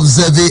wow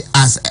observe it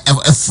as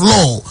a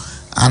flaw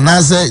and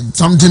I say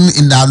something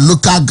in the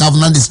local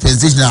government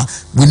dispensation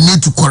we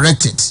need to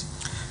correct it.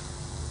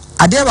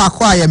 Adia ba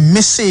kwa ya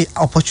missing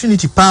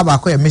opportunity pa ba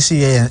kwa ya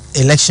missing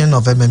election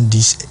of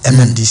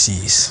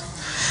MMDCs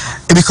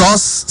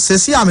because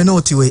sesi am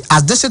no tiwe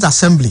as district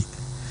assembly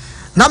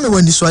na me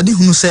when diswadi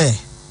hunu say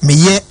me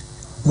ye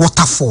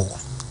waterfall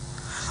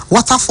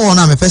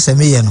na me pese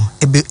me ye no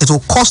it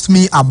will cost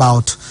me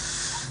about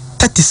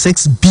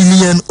 36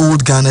 billion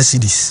old Ghana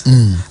cedis.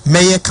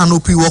 Mayor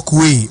canopy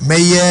walkway,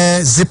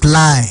 mayor zip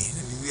line,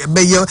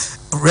 mayor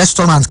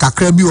restaurant,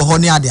 kakrebi or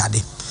honey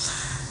ade.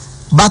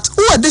 But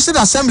who district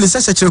assembly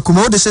says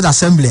KUMAWU district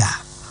assembly?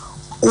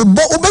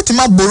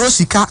 Obetima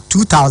Borosika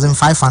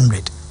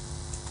 2,500.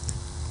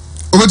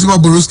 Obetima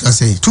Borosika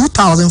say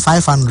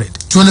 2,500.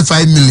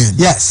 25 million.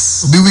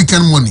 Yes. Be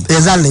weekend money.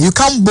 Exactly. You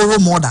can't borrow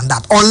more than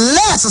that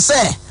unless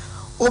say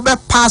Obe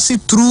pass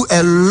it through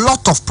a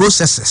lot of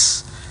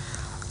processes.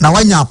 Now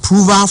when you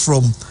approval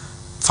from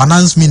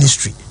finance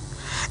ministry,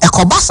 a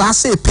kobasa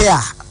say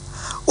pair.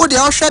 Oh, they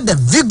all share the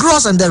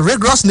vigorous and the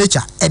rigorous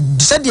nature.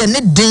 Said you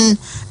need ding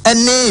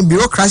any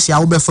bureaucracy. I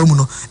will be from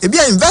no. If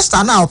you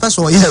investor now,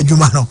 person or yeah,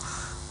 Jumano.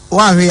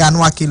 One way and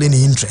one killing the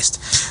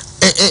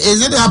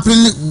is it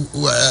happening?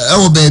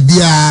 Oh, baby,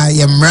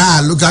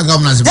 Yamra, local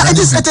governance. Yeah, it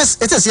is.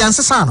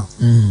 Yansasano.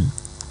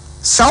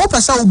 So,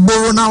 person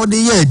borrow now the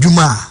year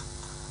Juma.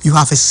 You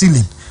have a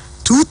ceiling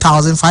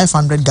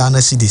 2,500 Ghana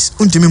cedis.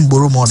 Untimin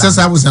borrow more than. Since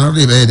I was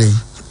another day.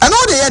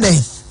 Another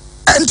day.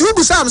 And two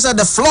besides said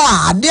the floor,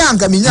 I didn't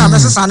come in.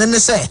 And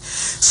say,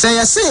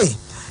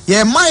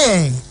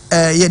 my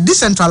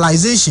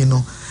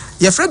decentralization,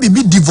 your friend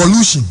be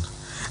devolution.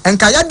 And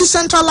kaya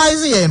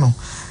decentralize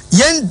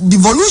yen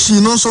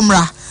devolution no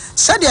somra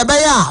said ya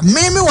baya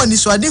me woni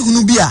so ade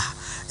hunu bia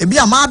e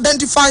bia ma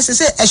identify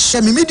say e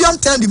hye medium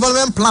term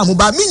development plan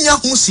ba me nya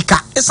hu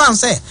sika esan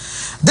say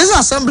this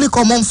assembly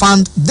common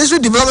fund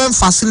district development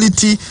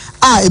facility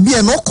e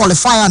bia no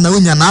qualifier na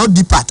onya na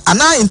depart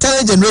ana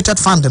internally generated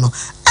fund no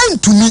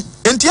entumi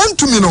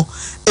no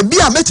e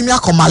bia metimi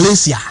akọ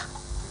Malaysia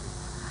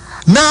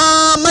na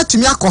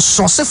metimi akọ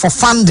source for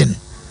funding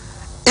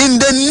in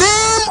the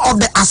name of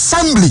the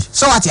assembly.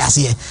 So what you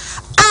say?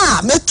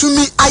 Make to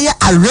me aya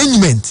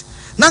arrangement.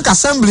 Nank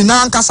assembly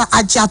na ankasa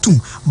achiatum.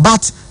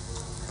 But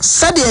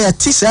said ye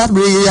tisa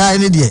ya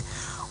any day.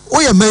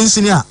 Oh you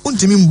mention ya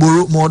untimi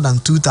borrow more than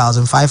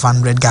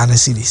 2,500 Ghana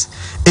cedis.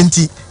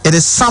 Enti it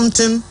is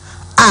something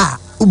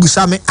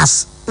ubusame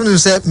as you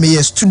say me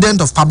a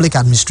student of public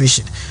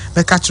administration.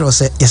 Me catch you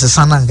say yes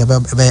sana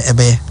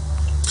ebe.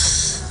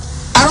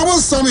 Arabo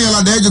Samuel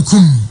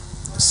Agyekum,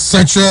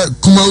 SEKYERE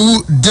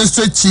KUMAWU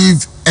District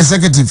Chief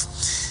Executive.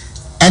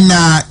 And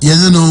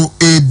you know,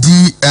 AD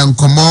and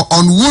Komo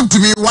on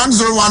Wontumi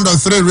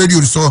 101.3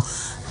 radio. So,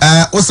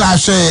 also I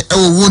share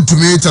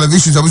Wontumi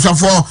television. So,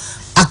 for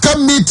I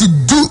come me to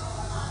do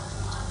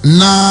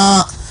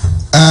na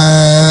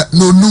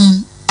no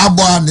num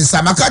abwa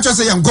nisa. Makacho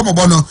say yam komo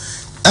bono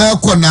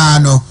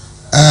konano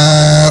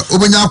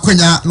ubenya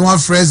kwenya no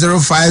afre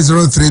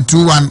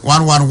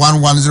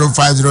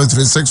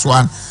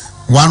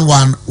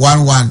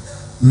 05032111110503611111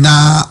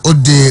 na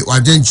ode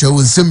wajenche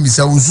wo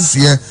sembisa wo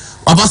susuye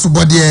abaso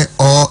body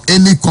or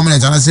any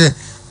comment and I say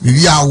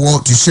maybe I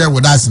want to share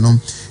with us no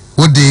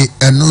what they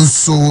no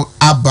so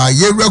aba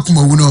yewra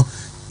KUMAWU no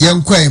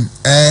yenkwem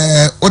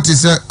what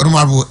is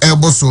honorable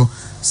elboso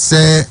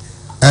say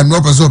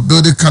no person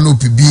build a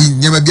canopy be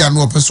never be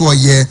no person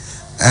ye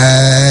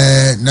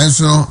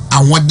nanso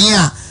awodin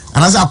a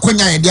anasa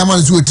akonya ye dia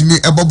man so otimi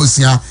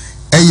ebobosia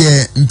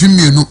eye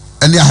mpimienu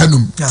and ya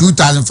hanum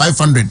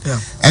 2,500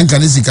 and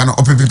can see can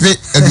opepepe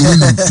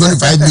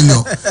 25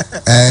 million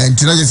and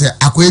to just say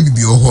akwe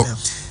bibi oho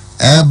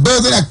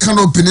but that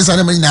canopy ni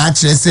sare na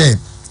actually say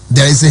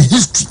there is a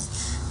history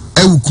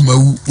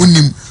KUMAWU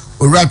unim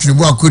oratwe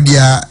bo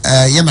akodia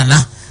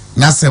yemana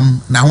nasem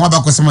na ho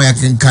abakosem ya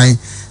kenkan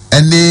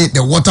and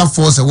the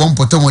waterfalls e won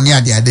potomoni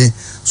ade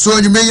so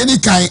you may any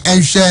kind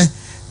and share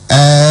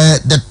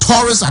the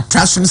tourist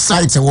attraction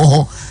sites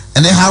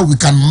and then how we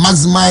can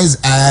maximize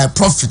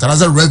profit and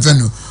as a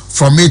revenue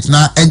from it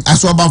now and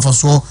as well for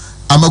so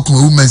I'm a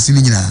KUMAWU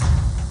sini nyina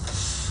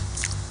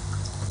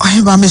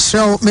Ohiba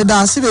Michelle me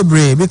da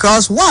sibebre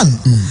because one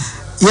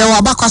ye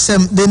wa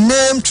bakwasem the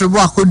name Tribu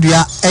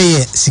Akodua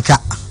eye sika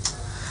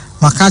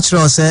maka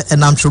kire say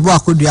enam Tribu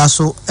Akodua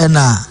so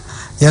na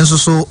yenso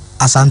so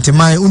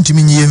asanteman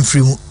untimi nyi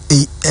mfiri mu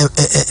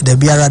da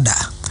biara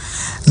da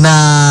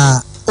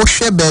na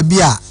ohwe ba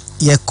bia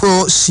ye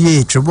ko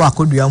sie Tribu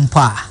Akodua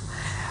mpa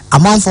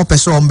amount for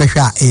person on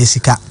behwa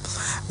sika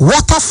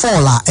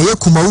waterfall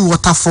KUMAWU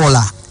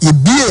waterfall ye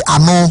bie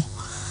ano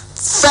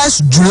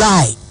 1st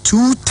July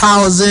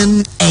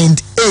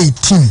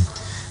 2018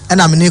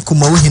 and I'm in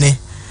KUMAWU hine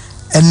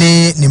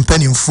any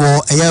nimpeni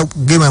for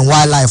game and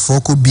wildlife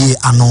for ko bie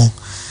ano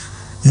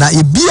na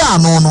ye bie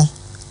ano no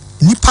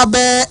nipa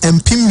be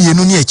empim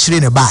mienu ne akire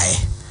ne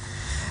bae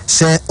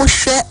se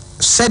ohwe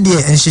sede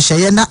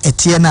enhyehyeye na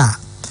etie na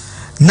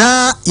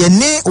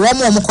yene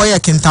womo koye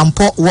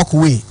kintampo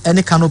walkway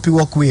any canopy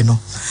walkway no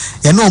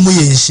yene omo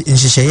ye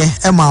enhyehyeye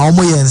ema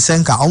omo ye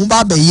nsenka omo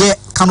ba be ye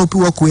canopy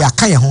walkway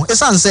aka ye ho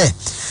esan se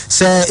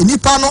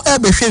nipa no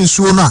ebehwe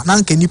nsuo no na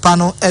nka nipa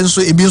no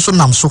enso ebi nso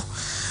nam so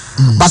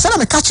basana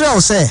me ka kire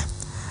o se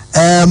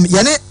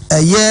yene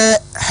ye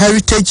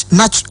heritage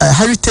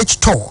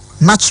tour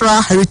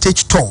natural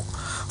heritage tour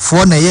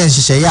for na ye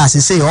enhyehyeye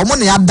asese omo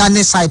na ya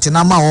dane site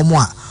na ma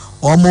omo a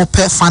omo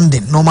pe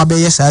funding no ma be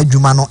yes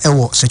adwuma no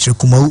ewo SEKYERE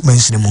KUMAWU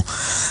mansini mu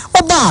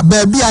oba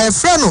baabi a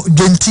friend no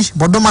dwenti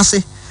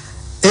bodomase.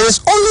 It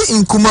is only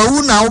in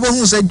KUMAWU na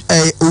obohu say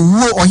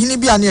owuo ohini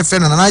bi ane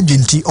friend na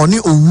dwenti oni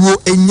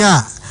owuo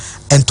enya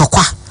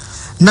entokwa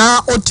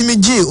na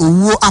otimije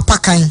owuo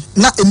apakan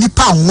na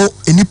enipa ngo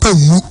enipa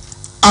nwu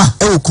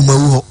ewo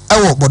KUMAWU ho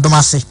ewo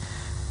bodomase.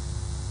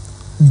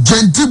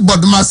 Dwenti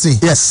bodomase.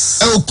 Yes.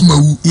 Ewo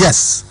KUMAWU.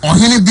 Yes.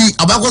 Ohini bi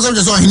abakoso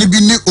je so ohini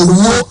bi ni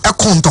owuo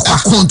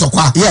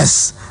ekontokwa.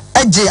 Yes.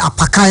 Eje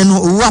apakan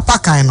no owuo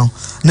apakan no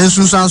na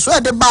nsunsanso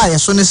e de baaye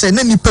so ne say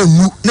na nipa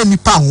nwu na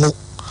nipa ngo.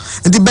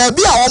 Nti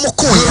baby a omo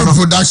kon ye no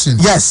production.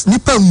 Yes,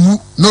 nipa nwu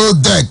no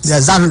death.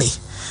 Exactly.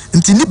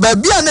 Nti ni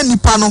baby a na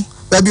nipa no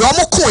baby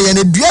omo kon ye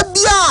na dua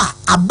bia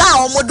aba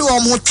omo de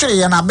omo twere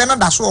ye na be no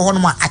da so ho no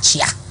ma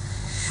achia.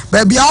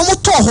 Baby a omo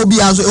to ho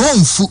bia so e ho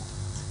mfu.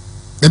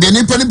 The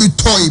nipa ni bi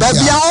toy bia.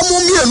 Baby a omo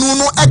mienu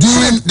no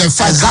during the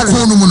fight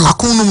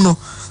akonum no.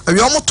 Baby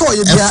omo to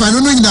ye bia. E fa no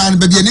nyina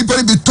baby a nipa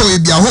ni bi toy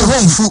bia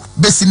ho mfu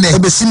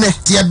besine.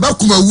 Ti e ba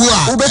KUMAWU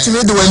a. Wo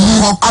betime de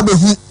wanu ho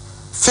abehu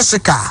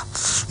physical.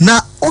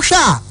 Na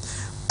ohwa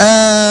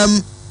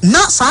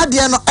na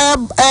saade no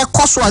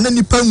koso ana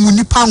nipa nwu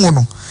nipa ngo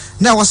no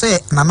na wo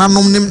se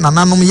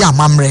nananom ya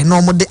amamre na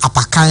omo de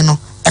apakan no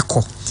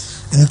eko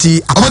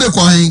nti omo de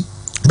ko hin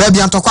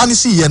baby antokwa ni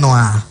si ye no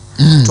a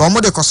to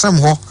omo de kosem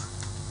ho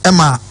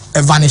ema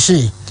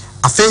evanishi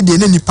afa de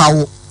na nipa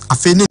wo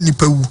afa na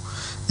nipa wu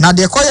na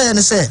de koye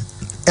ne se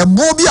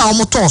ebo bi a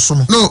omo to so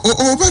no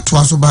o beto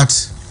aso bat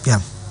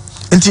yeah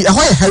nti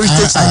ahoye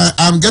heritage site.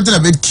 I'm getting a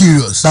bit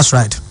curious. That's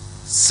right.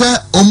 Say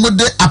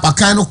omude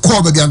apakan no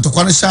call baby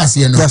antokwa no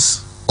shase no. Yes.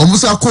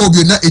 Omusa call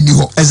bi na eni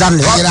ho.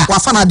 Exactly. Wa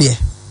fana de.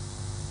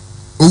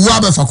 Owu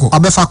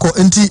abefako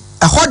nti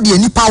eho de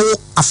nipa wo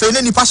afa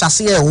ne nipa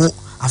shase e wo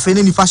afa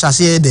ne nipa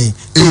shase e de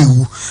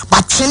ewu.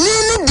 But twene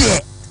ni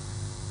de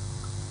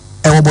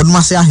e wo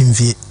bodumase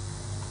ahemfie.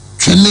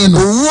 Twene no.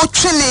 Owu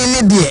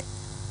twene ni de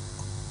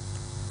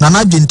na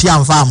na dwenti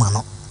amfa ama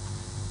no.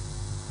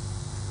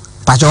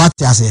 Pacho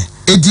wati ase.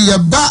 Edi ye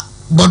ba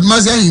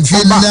bodumase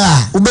ahemfie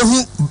na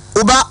obehu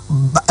oba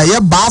ye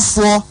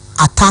baafo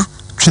ata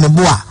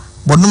twenebo a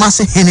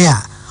bodumase hene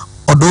a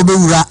odo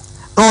bewura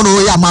no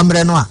no ya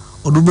mamre no a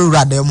odo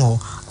bewura dem ho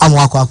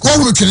anwo akwa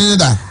ko twene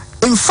da.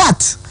 In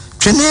fact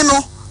twene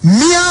no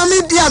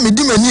miami dia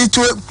medi mani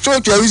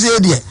twetwa wize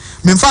de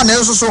me mfa na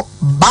enso so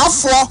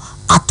baafo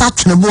ata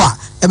twenebo a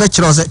ebe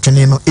kire se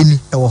twene no eni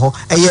ewo ho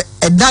eye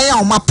edan a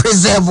o ma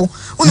preserve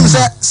unim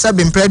se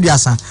be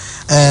mpreduasa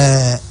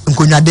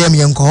nkonwa dem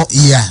ye nko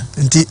yeah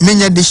nti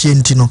menye de hye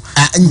nti no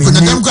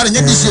nkonwa dem kwa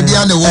nya de hye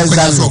bia na wo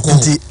kwa so ko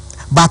nti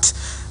but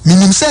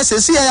minim se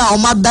ya o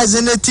ma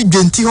designate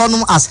dwenti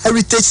honum as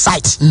heritage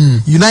site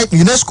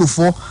UNESCO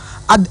for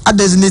a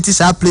designate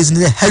sa place in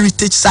the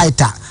heritage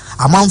site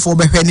amanfo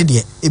behwe ne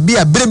de e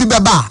bia bre bi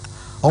beba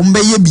o mbe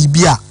ye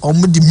bibia o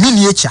mo di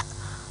miniature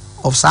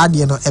of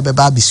saade no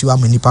ebeba bisiwa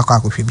manipa kwa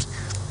akohwe bi.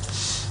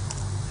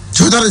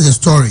 So that is a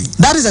story.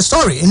 That is a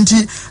story.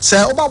 Nti se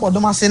oba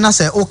bodoma se na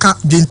se oka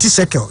dwenti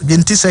circle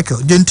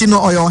dwenti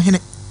no oyo hene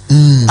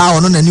a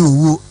ono nani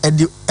owu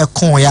ede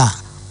ekon ya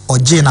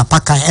oje na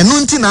pakan eno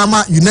nti na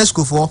ama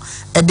UNESCO for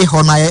ede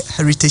ho na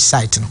heritage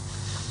site no.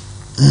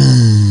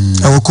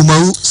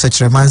 KUMAWU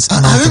SEKYERE mans.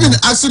 Have you been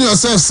asking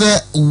yourself, say,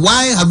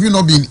 why have you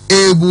not been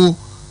able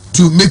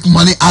to make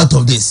money out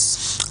of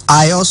this?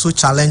 I also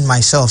challenge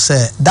myself,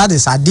 say, that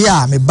is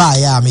idea me buy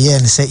ya me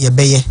and say ye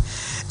beye.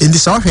 In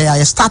this area,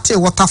 I started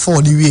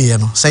waterfall the way, you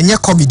know. Say nye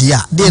COVID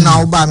ya. They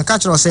now buy me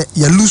catch say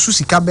ye lose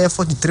sika be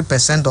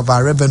 43% of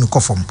our revenue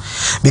come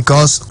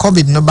because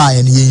COVID no buy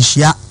and ye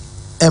nshia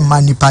e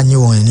mani pa nyi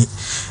won ni.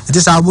 It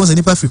is our bones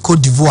nipa free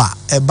Côte d'Ivoire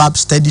e bab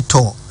steady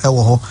tour e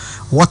wo ho.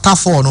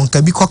 Waterfall no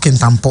nka bi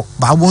kokentampo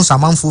ba bones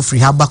amanfo free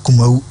haba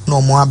KUMAWU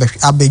no mo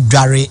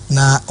abedware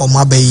na omo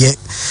abeye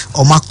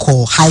omo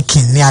call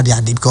hiking near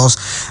the because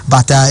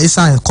but it's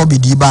an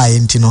COVID buy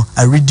ntino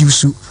I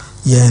reduce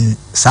yen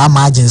sa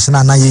margins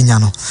na yenya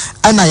no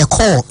ana ye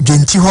call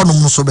dwenti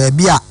honum so ba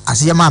bia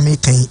ase ma me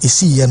kan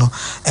esi ye no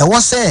e wo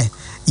se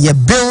ye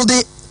build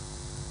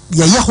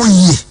ye ho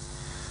yie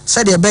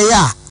said ye be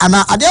ya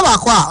ana ade ba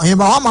ko a onye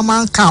ba wa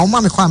mama nka o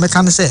ma me kwa me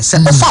kan se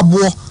ofa bo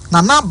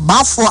na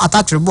baafo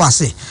atatrebo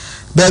ase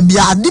ba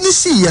bia ade ni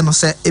si ye no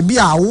se e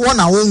bia wo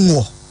na wo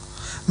nwo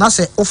na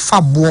se ofa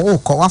bo o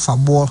ko wafa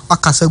bo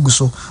akasa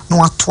guso na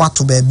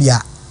wato ba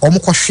bia o mo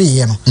ko hwe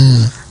ye no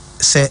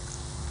se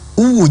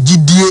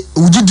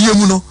ujidie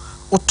mu no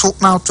oto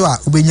na oto a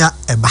ubenya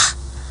eba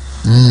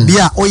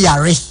bia o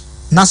yare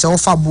na se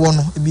ofa bo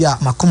no bia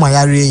makoma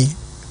yare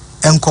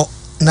enko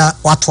na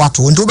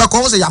wato nti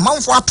ubekọ se ya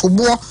manfo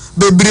atobo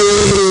bebre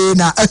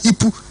na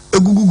ahipu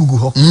egugugugu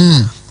ho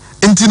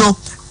nti no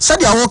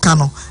said ya woka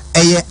no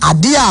eye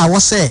ade a wo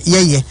se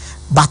yeye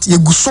but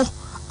yeguso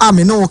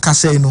ame no woka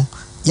se no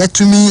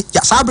yetumi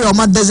ya sabre o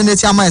ma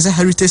designate ama as a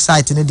heritage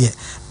site ne de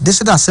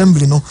this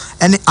assembly no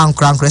any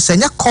ankra se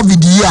nya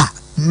COVID year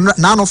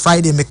na no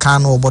Friday me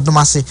kan no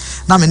Bodomase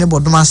na me ne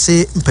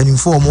Bodomase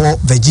mpanimfo mo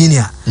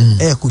Virginia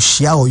ko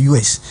hia o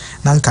US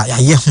na nka ya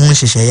ye ho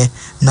hyehyeye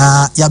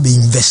na ya be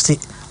invest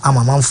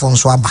ama manfo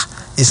nso aba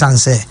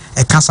esanse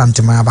e ka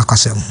santima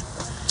abakwasem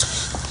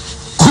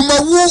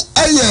Kumawu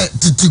aye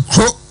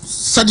titikro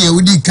sade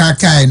wudi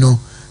kakai no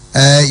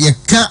ye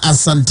ka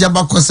asante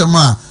abakwasem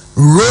a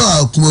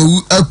role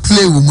Kumawu a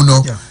play wo mu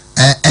no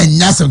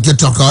enya some get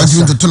talk or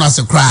even to turn us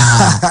a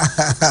cry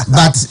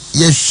but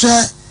ye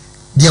share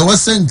there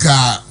wasn't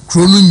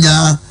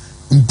kronunya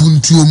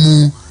mpuntuo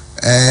mu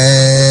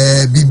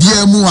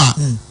bibia mu a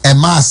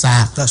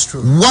emasa. That's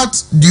true.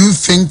 What do you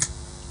think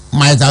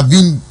might have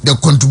been the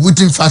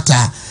contributing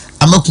factor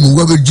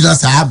amakumu we gina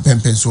sa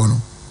pempen so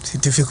no? It's a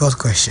difficult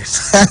question.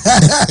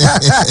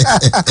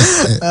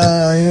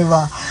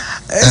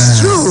 It's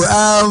true.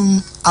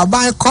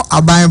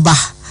 Aban ba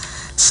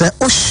se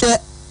o hwe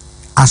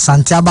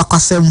asante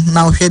abakwasem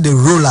na o hwe the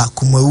role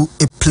Kumawu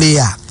a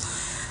player.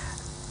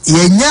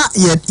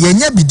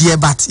 Yenya bidie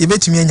but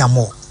yebetumi enya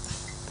more.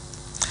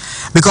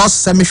 Because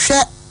se me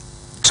hwe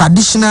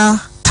traditional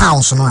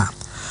towns no a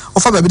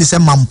ofa ba bi de se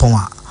mampon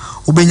a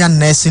ubenya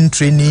nursing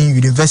training,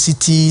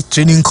 university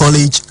training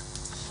college.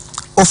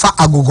 Ofa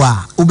agogo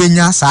a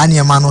ubenya saa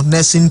niema no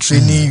nursing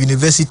training,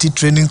 university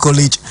training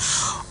college.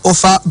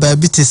 Ofa ba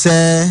bi te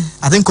se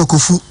I think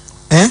Kokofu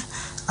I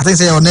think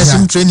say your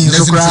nursing training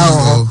so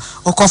kra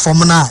o ko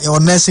form na your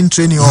nursing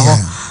training oba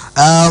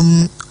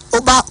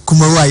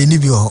Kumawu a yeni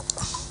bi ho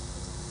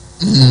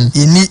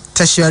yeni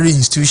tertiary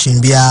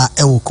institution bia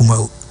ewo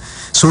Kumawu.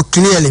 So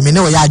clearly me ne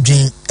we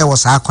adwen e wo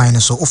saa kwan ne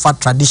so ofa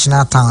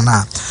traditional town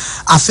na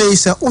afei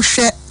se wo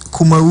hwe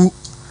Kumawu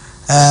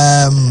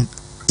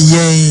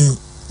yen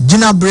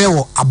gina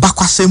brewo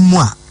abakwasem mu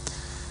a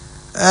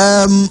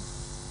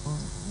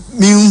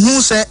mi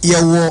hu se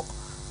ye wo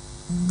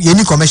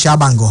yeni commercial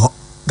bank ho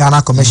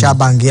Ghana commercial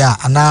bank ya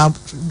ana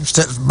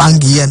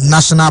bank ye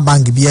national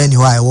bank bia ni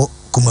ho a wo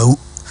Kumawu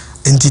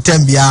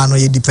entitem bia no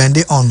ye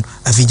depend on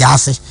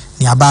afijase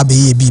ni ababe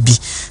ye bibi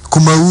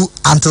Kumawu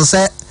until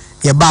say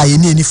ye ba ye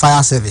ni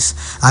fire service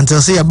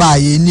until say ye ba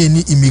ye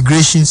ni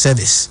immigration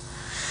service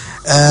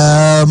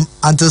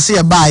until say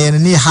ye ba ye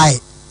ni high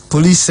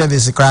police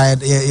service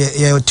cried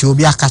ye to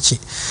obi akachi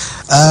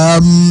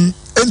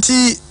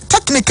enti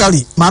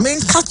technically my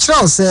main catch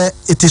say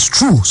it is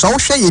true so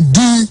hwe ye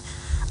din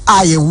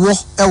aye wo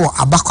ewo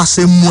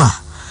abakwasem mu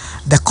a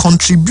the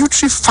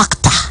contributory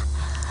factor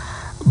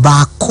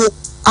baako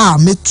a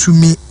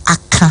metumi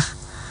aka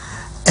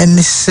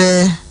ene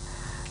se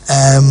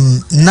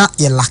na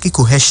ye lack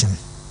cohesion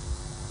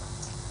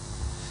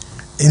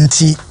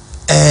enti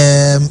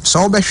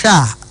so obehwe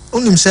a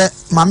unim se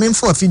mamen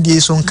for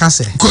afidie so nka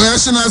se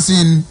cohesion as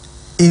in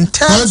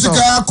terms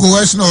political of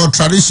cohesion or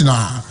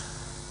traditional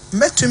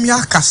metumi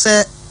aka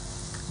se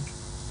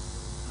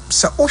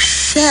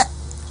ohwe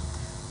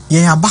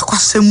ye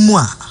abakwasem mu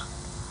a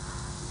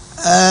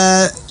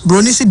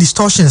bronisi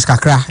distortions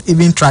kakra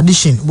even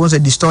tradition was a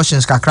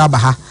distortions kakra ba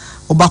ha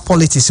oba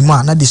politics mu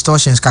a na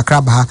distortions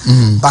kakra ba ha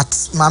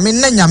but maame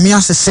na nyame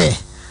asese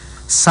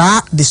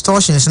sa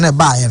distortions na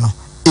ba ye no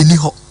eni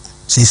ho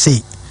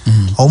say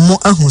omo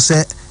ahu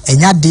se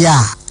enya de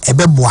a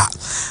ebeboa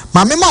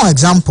maame ma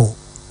example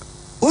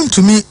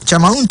untumi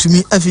chama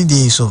untumi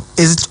everyday so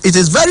it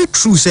is very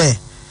true say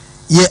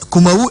ye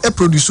Kumawu a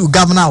producer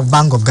governor of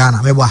Bank of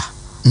Ghana meboa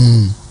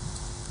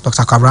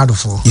Dr. Cabrado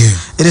for. Yeah.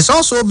 It is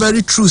also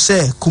very true,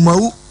 say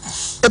Kumawu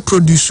a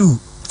producer,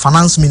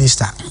 finance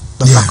minister,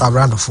 Dr.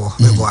 Cabrado for.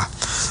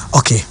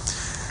 Okay.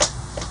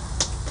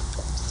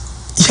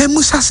 Yeah,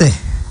 Musa say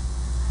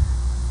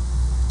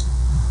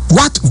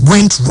what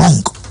went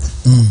wrong?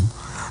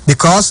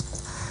 Because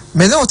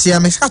me not here,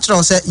 me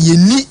say you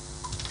need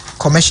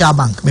commercial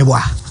bank.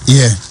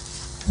 Yeah.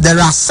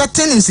 There are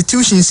certain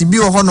institutions be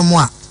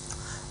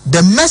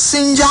the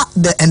messenger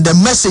and the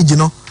message,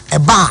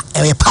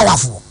 a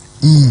powerful.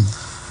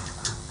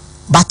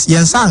 But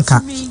yensanka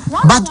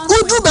but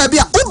udu baby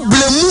a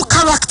ublemu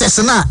characters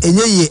na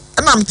enye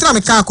na mtena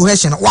me kan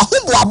cohesion wa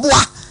humbo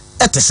aboa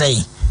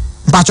etesei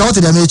but what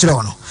the nature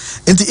no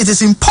it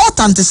is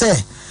important to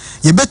say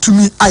ye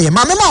betumi aye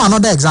mama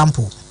another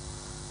example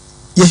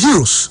ye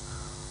heroes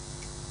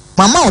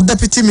mama or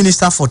deputy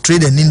minister for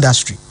trade and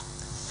industry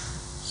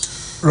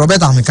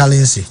Robert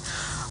Amikalensi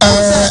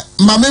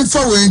mama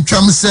for we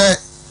twam say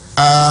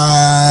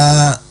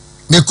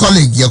your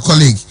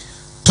colleague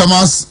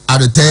Thomas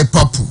ADDAI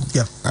Papu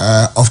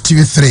of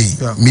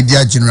TV3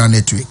 Media General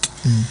Network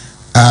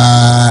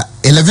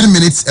 11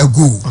 minutes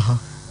ago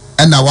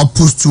and our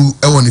post to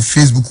on the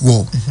Facebook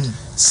wall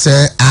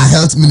say our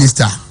health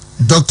minister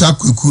Dr.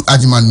 Kuku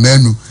Ajiman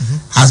Menu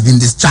has been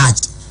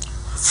discharged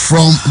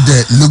from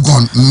the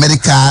Lugon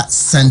Medical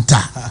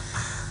Center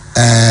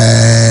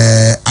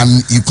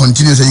and you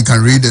continue so you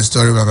can read the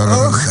story blah, blah,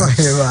 blah, blah.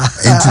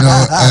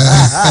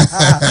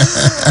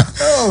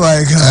 Oh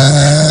my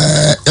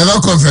God. Ever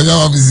confirm your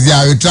office?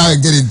 Yeah, we try to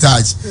get in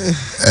touch.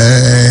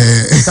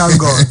 Thank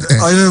God.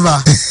 I remember.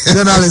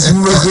 Journalists, you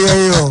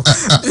know,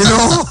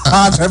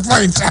 at a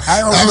point.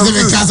 I was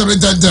a cast of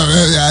retention.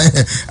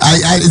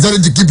 I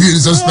decided to keep you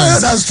in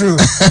suspense. That's true.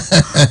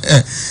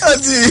 I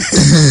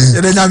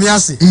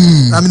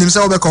mean,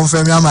 himself will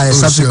confirm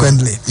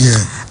subsequently. Yeah.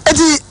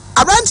 Eddie,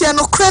 Abrantia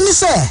no cranny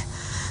say.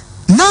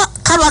 Na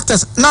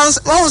characters. Now,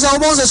 one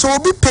was so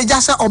be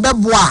pejasa or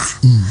bebois.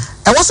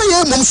 I was a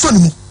young mum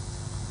son.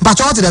 But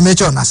what did I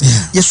mention us?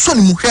 Yes, son,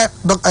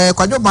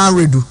 Quadro Ban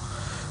Redu.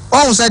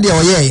 All said,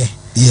 oh,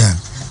 yeah.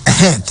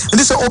 And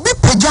this obi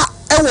peja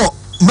ewo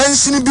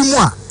mensini bi mu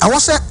a I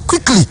was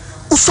quickly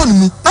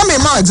usonimu na me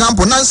ma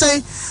example na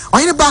say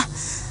oyene ba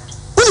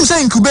unim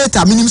say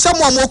incubator minim say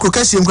mo amwo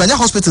krokasi enkranya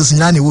hospitals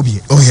nyina na ewo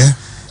bi. Oh yeah.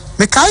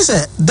 Me kai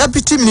say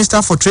Deputy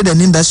Minister for Trade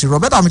and Industry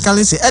Robert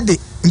Amikali say e de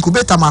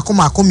incubator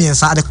mako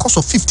miensa at the cost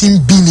of 15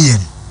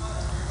 billion.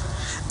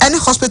 Any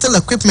hospital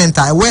equipment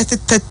are worth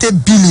 30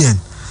 billion.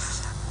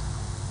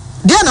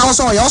 Then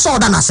also you also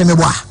order na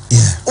semeboa.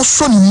 Yeah.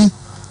 Usonimu.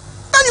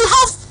 Then you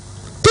have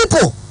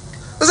people.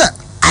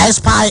 I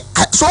spy.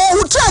 So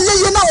we try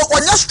you know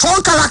on your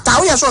strong character.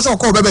 We are so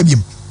called baby.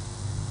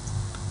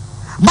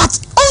 But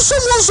also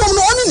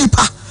no only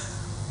nipa.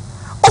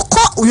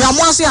 Oko we are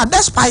more say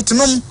despite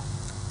no.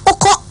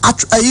 Oko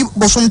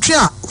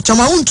bosomtria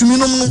chama Wontumi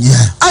no.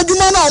 Yeah.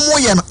 Adwuma na omo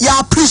ye no. Ya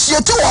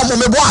appreciate wo mo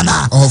mebo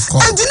ana. Of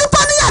course. And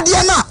nipa ne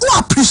ade na wo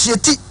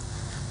appreciate.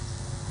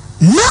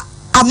 Na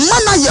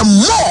amana ye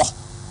more.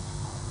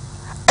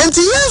 And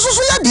yesu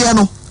so ye de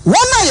no.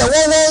 One ye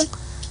won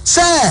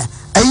say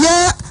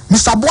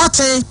Mr.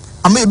 Boateng,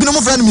 I may be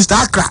no friend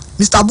Mr. Accra,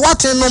 Mr.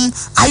 Boateng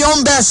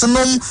Iron Bears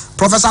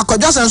Professor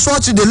Kwadwas and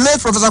Swatch, the late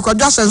Professor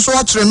Kwadwas and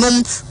Swatch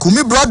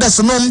Kumi Brothers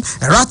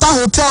Rata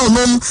Hotel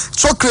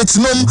Socrates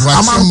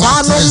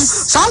Amankwa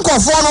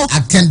Sankofono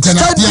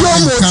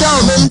Stadium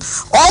Hotel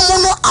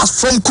Omono as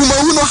from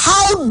KUMAWU.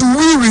 How do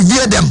we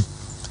revere them?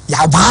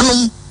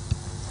 Yabanum.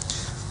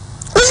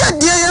 We are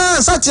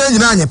dear such a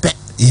nyepe.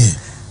 Yeah.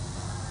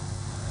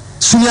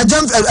 Senior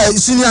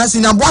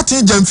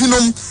Boateng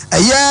Jamfinum,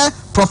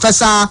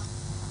 Professor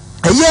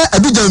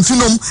Abi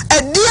Jamfinum,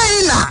 a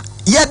dear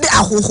yet the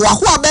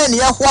Ahua Ben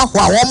Yahua,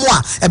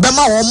 a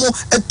Bema Homo,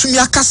 a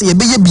Tumiakasi, a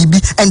baby,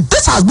 and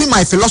this has been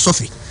my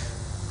philosophy.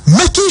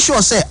 Making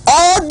sure, say,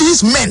 all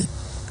these men,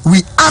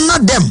 we honor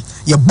them.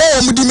 Your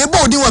bomb, the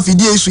body of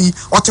Idiasi,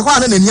 or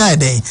Tijuana and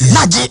Yade,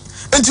 Naji,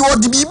 and to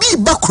what the BB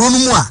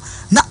Bakronua,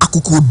 na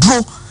Akuku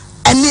draw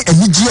any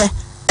Nigia.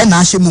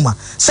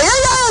 Say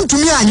to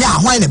me,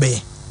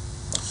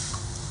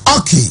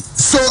 okay,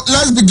 so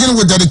let's begin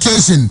with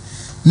dedication.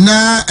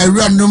 Na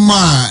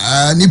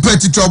Ranuma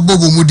Nipeti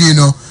Bobo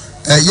Mudino,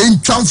 Yen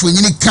Trump for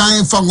any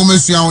kind of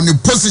on the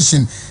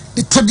position.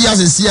 The Tabias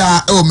is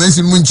here, oh,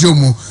 mention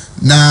Munchomo.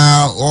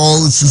 Now,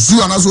 or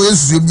Susu and as well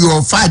as you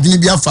 5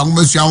 Nibia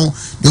Fangomesion,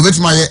 the which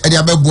my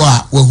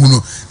Ediabeboa were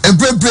Huno. And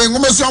praying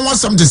Gomesion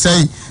wants something to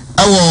say,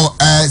 I will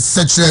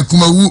such a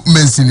KUMAWU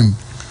mention.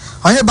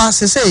 I hear about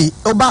say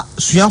Oba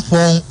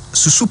Suyampon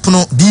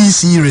Susupuno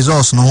DC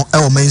resource no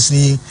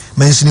mentioning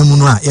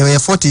Munua. You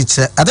 40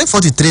 I think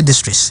 43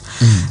 districts.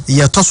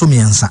 You tosso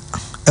miensa.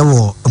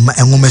 Ewo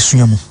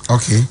Engomesuyam.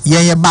 Okay.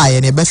 Yeah, buy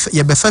and you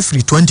be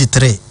free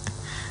 23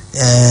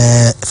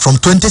 from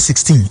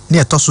 2016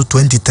 near Tosso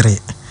 23.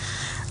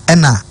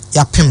 And now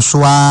ya pim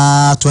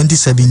swa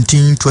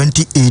 2017,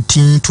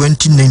 2018,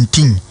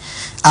 2019.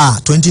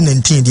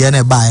 2019 the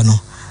ene buy no.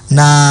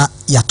 Na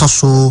ya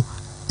tosso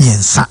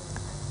miensa.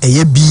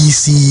 A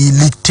BC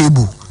league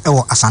table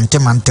or Asante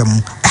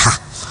Mantem.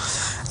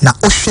 Na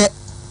Oshe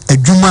a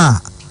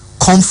Juma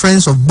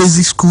Conference of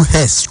Basic School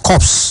Heads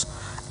Corps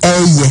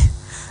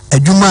a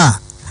Juma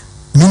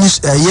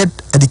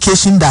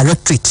Education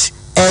Directorate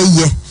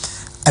a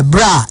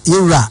bra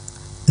yera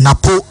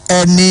napo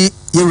any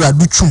yera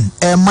duchum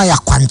maya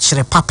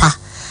kwanchere papa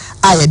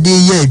a de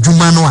ye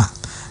Juma noa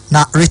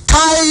na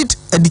retired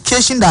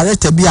education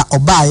director bia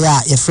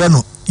obaya ye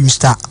friend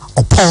Mr.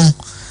 Opon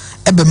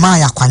ebe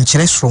maya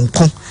kwanchere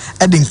sronko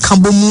ede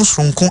nkambo mu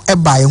sronko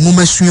eba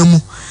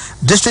enwomasuamu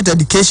District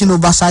Education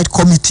Oversight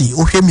Committee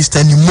ohwe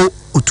Mr. Nimo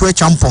Otue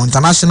Champon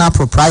International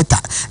Proprietor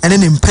ene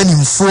ne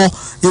mpanimfo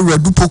ye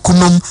redupo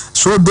kunom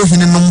so do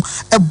hinenom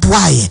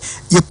eboaye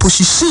ye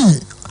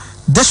position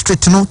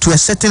district no to a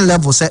certain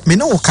level say me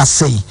no ka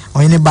say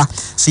oyene ba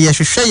se ye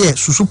hwehwe ye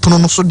susupuno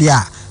no so de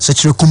a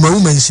SEKYERE KUMAWU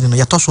mansin no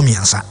ye to so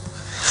miansa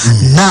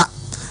na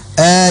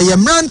ye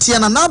mrantie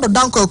na nado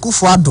danko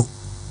akufo ado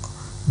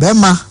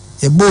bema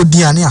ye bo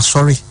di ane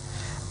asori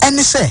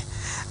ene say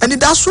ene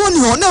da so ni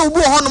ho na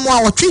obo ho no mo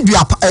a wotwe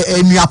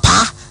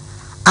anuapa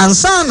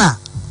ansana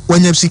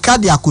wanyapsika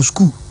de akọ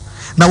school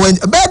na when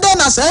beda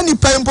na say ni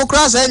pempo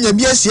class anya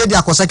bi asie de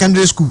akọ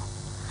secondary school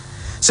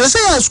say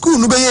ya school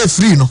no be ye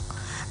free no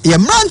ye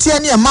mrantie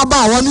ne maba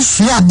a wonu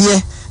sua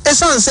de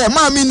esan say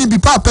ma mi ni bi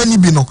papa ni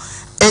bi no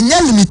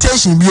enya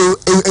limitation bi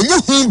enya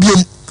hu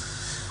bi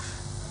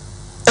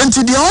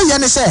enti de o ye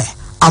ne say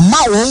ama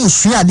wɔn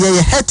sua adeɛ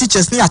yɛ head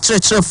teachers ne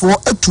akyerɛkyerɛfoɔ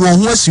etu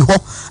wɔn ho asi hɔ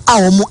a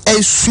wɔn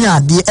esua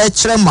adeɛ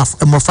ɛkyerɛ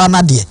mmɔfra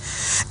n'adeɛ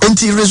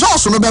nti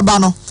results no bɛba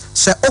no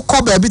sɛ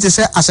okɔ baabi te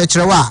sɛ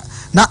asɛkyerɛwa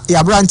na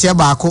yabranteɛ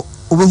baako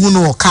obehu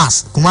no wɔ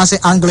cars Kumasi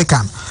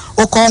Anglican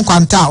okɔ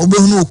nkwanta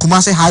obehu no wɔ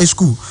Kumasi High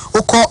School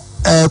okɔ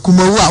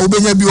KUMAWU a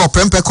obenya bi wɔ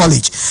Prempeh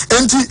College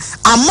enti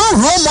ama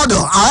role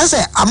model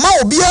ayɛ ama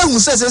obi ehu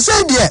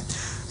sɛ deɛ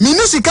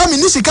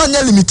minisika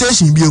nya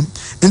limitation biom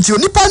enti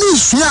onipa ne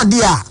sua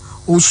adeɛ a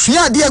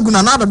osua adeɛ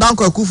aguna na ADDAI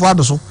Akufo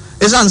Addo so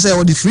esan sɛ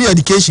o the free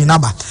education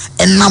naba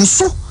enam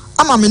so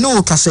ama me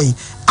no kasai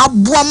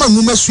aboa ma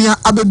nwuma sua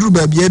abeduru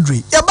baabi adure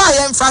ye ba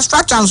ye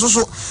infrastructure nso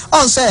so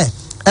on sɛ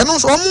eno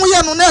so omu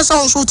ye no na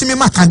ɛsa nso timi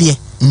makadeɛ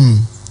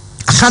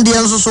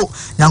akadeɛ nso so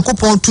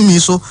Nyankopɔn tumi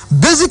so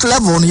basic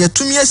level no ye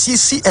tumi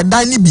asisi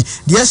ɛdan ne bi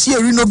de asi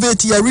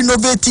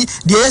renovate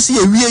de asi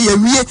wie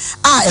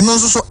a eno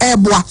nso so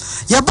ɛboa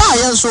ye ba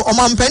ye nso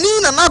omampani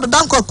na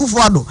ADDAI Akufo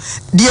Addo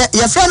de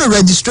ye fra no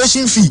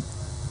registration fee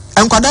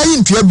enkwada yi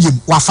ntua biem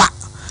wafa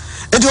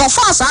enti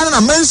wafa saa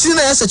na mansi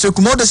na SEKYERE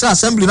KUMAWU de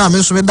assembly na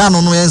menso me da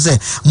no no yense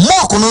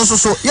mock no nso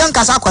so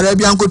yenkasa kwada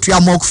bia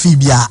nkotua mock fee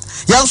bia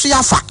yenso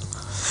yafa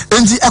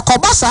enti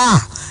ekoba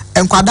saa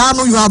enkwada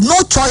no you have no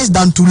choice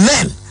than to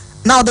learn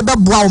now the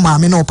beboa wo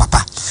maame no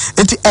papa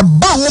enti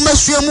eba ho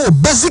masua mu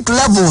basic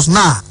levels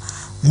na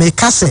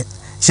make say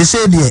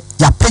de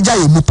ya pagya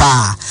ye mu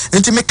pa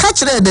enti me ka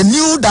kire the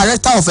new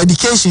director of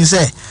education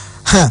say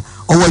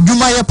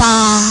owadwuma ye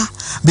pa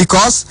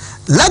because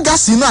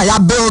legacy no ya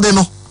build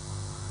no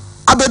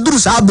abeduru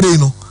sa abre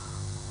no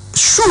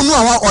shoe no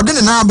a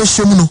odene na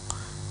abehwem no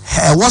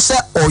wo se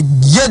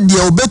oye de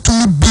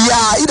obetumi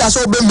bia ida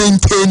so obe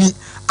maintain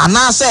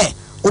ana se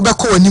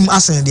obekọ anim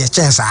asen de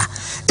chance a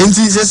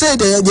enti say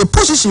the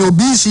position of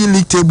BC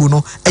league table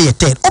no e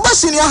 10 oba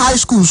senior high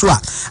school so a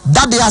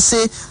that they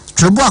say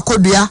Trebu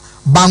Akodua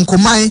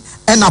Bankoman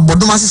and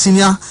Abodomasi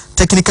senior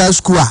technical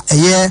school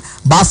a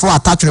Bafo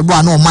Atachebo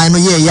and no mine no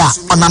yeah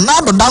on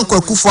another danko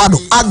Akufo Addo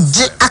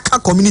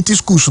Agyekum community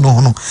schools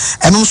no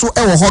and also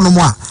ewo hono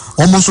mo a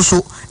omonso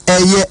so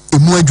eye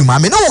emu adwuma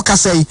me no ka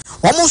say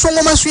omonso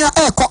ngomasua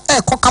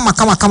eko kama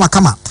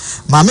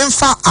ma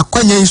memfa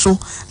akwanya yi so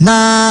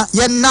na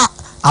ye na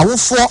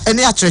awofo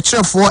ene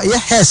akyerɛkyerɛfoɔ ye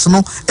heads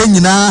no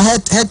enyina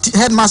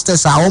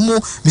headmasters a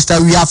wɔn Mr.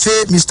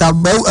 Wiafe Mr.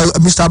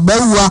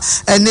 Bawua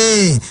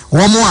ene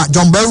wɔn a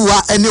John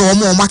Bawua ene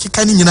wɔn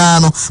makeka ni nyina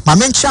no ma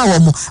menkyia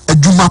wɔn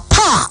adwuma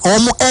pa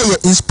wɔn ɛyɛ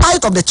in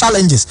spite of the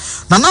challenges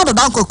na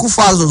ADDAI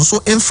Akufo Addo so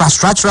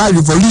infrastructural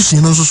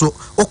revolution no so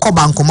okɔ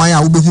bankoman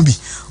a wobehu bi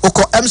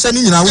okɔ emse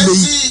ni nyina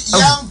wobeyi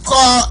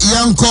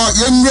yanko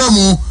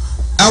yenwemu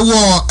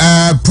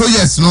our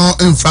projects no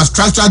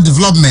infrastructural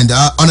development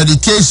on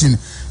education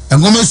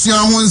and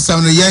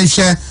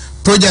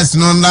projects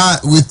no na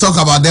we talk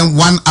about them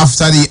one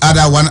after the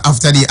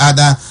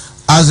other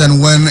as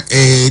and when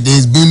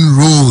there's been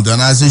rolled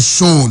and as it's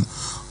shown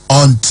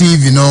on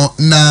TV no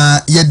na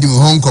yedim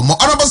Hong Kong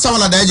honorable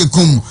Samuel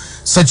Agyekum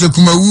SEKYERE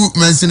KUMAWU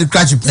mention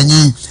crash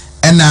penny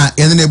and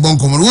yene bon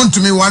komo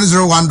Wontumi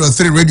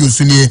 101.3 radio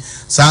sunie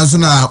sanso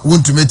na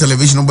Wontumi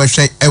television no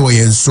share ewo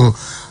yen so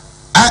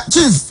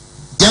chief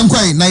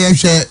yankwai na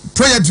yehwe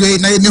project we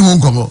na yene Hong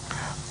Kong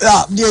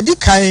the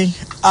dikai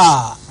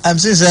I'm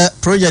saying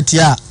project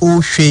ya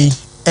o hwe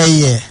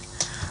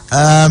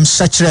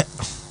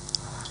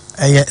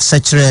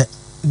SEKYERE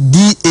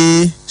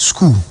DA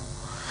school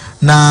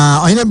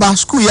na oyine ba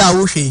school ya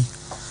o hwe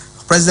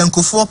President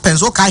Kufuor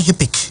penso kai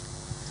hipik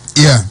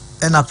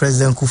na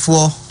President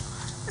Kufuor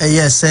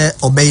se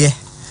obeye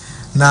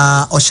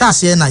na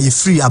ohyase na ye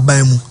free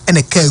aban mu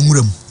ene ka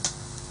nwuram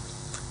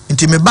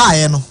nti me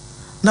baaye no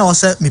na wo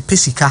se me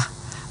pesika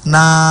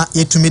na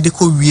yetumi de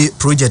ko wie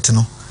project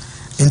no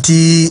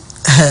nti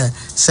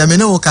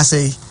semene wo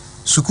kasei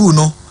school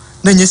no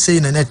na nye sei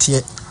na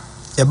netie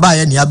e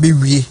baaye ne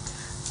abewie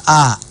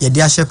a ye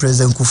de ahye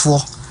President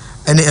Kufuor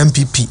ene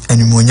MPP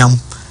animonyam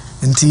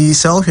nti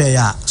se wo hwe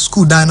ya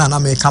school dan na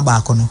me ka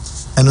baako no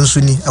eno nso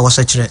ni e wo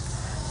SEKYERE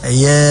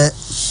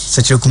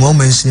SEKYERE KUMAWU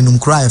mention num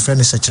kura e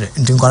friend SEKYERE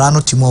nti nkora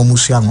no timo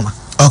omusu angoma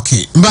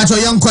okay mbacho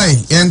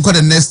yanko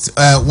the next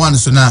one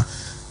so na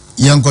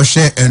yanko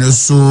share and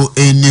so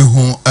eni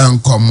ho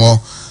enkomo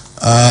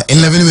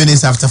 11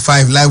 minutes after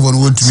 5 live on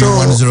Wontumi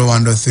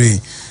 101.3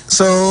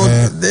 so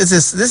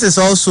this is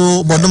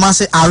also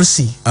Bodomase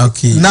RC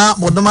okay na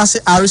Bodomase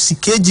RC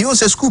KG on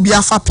say school bi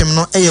afapem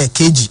no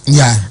KG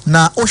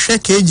na o hwe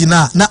KG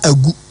na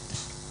agu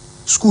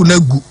school na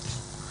agu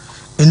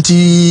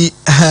nti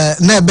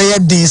na ebe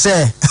din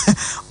say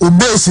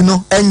obesi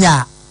no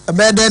enya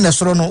ebe den na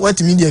soro no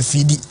what media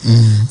feed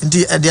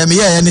nti de me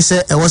ye ne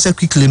say e was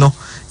quickly no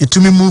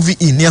itumi movie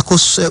in eco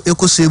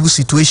save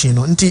situation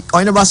no nti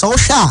oyne ba sa wo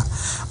hwa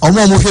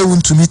omo hwe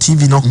Wontumi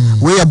TV no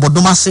we ye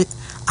Bodomase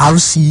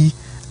RC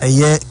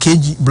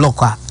KG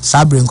block a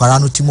sabre nkwara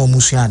no timo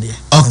musu ade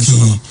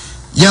okay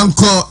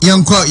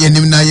yanko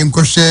yenim na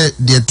yanko hwe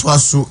de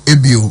toaso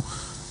ebio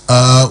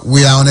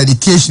we are on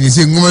education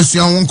say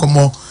ngomasua won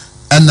komo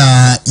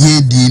na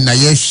yedi na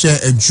ye hwe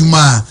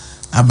adwuma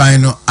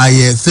Abino a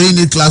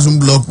 3-unit classroom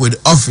block with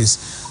office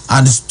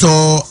and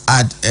store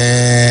at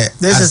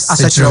this is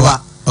SEKYERE.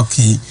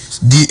 Okay,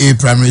 DA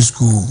primary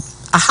school.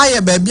 A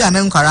higher baby and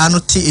Nkarano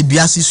tea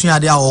eduasi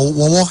suade a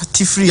wo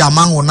ti free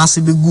among wo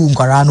nase begu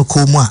Nkarano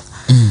komu a.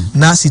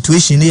 Na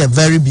situation here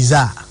very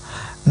bizarre.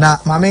 Na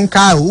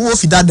mamenka wo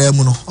fida da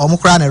mu no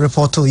omukra na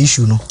report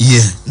issue no.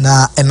 Yeah.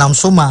 Na enam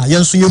so ma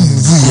yenso ye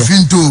move ye.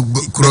 Finto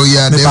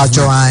kroya de. Me ba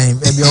join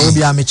e bi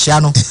obi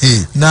amechia no.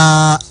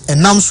 Na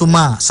enam so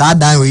ma sa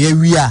dan we ye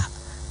wi a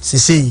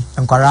sesei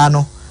Nkwara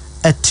no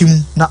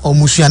etim na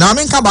omusua. Na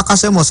mamenka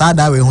bakase mo sa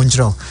dan we ho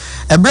nkyerɛ.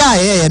 Ebra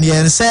ye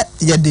ye nse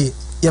ye de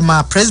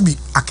yema presby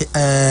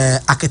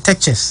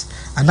architectures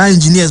and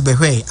engineers be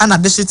way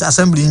and district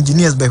assembly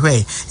engineers be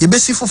way ye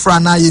besi fofra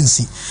na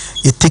yensi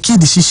ye take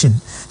decision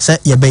say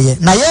ye beye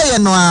na ye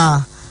no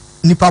a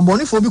nipa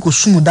bonifo bi ko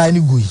sumu dai ni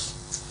gui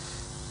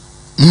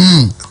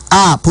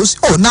post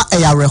na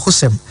e ya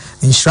rehosem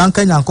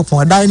inshranka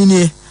nyankopon dai ni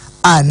ne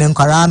a ne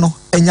Nkwara no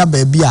enya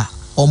ba bia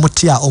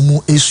omote a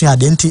omu esua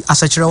de nti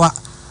asekyerewa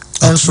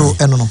enso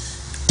eno no.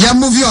 Yeah,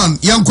 move on.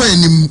 Young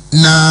Queen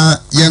na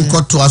young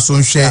to us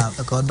on share.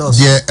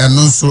 Yeah, and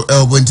also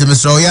Wontumi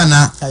Mr.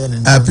 Oyana.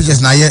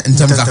 Pictures na ye in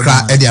terms of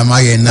crack Eddie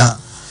Maya na.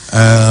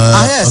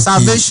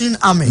 Salvation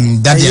Army.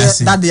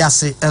 That they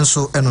say and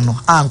so eno.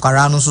 I'm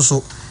Nkwara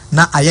so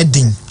na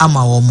ayedin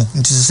ama womu.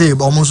 Nti say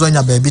omu so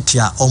nya baby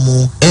tia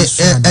omu.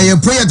 A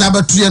project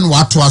about 3 and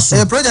what was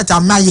a project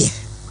amaye.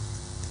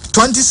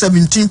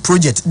 2017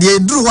 project. They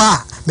drew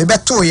ha me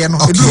beto ye no.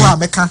 Drew ha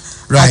meka.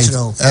 Right.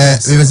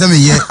 We were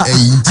saying yeah.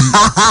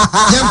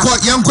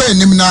 Yanko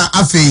enimna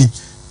afei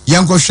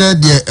yanko share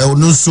the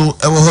no so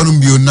ewo honum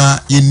biona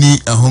yeni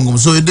hongum.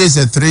 So it is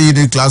a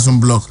 3-unit classroom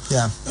block.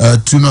 Yeah.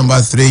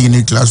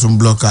 3-unit classroom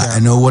block. I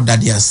know what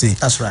that they say.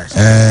 That's right.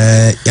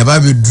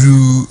 Yababe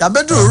drew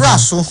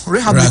Raso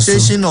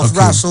rehabilitation of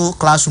Raso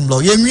classroom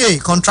block. Yemwe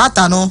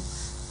contractor no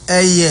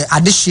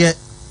ADDAI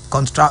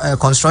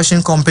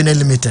construction company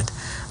limited.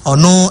 Or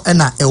no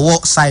ena a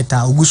work site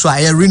oguso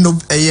a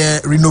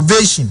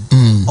renovation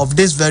of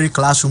this very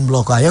classroom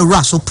block a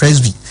Raso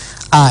presby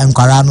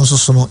Nkwara no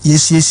so no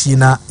yes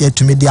na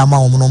yetumi di ama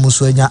omo no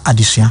so anya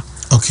adesua.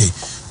 Okay,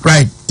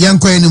 right.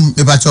 Yanko enum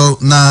ebacho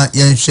na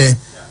yenhwe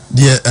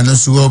de eno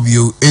so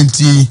obio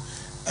enti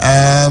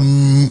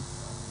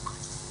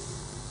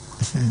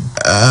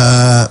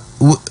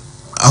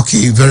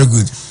okay, very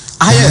good.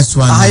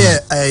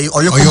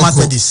 Oyoko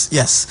Methodist,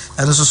 yes.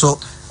 And so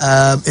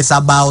it's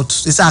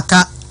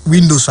a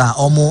Windows are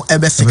almost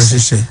ever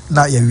fixed.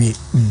 Not yet.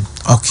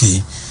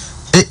 Okay.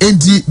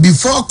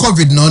 Before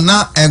COVID, no,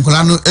 na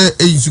Nkwara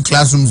use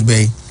classrooms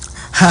bay.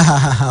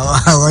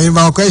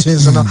 My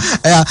questions, no.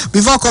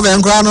 Before COVID,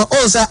 Nkwara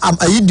also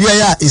you do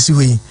is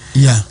way.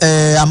 Yeah.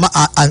 I'm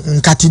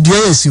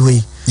Katidua is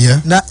way.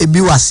 Yeah. Na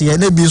ebi wasi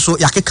na ebi so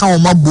yakeka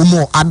oma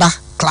bomo other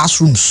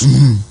classrooms.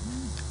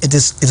 It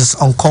is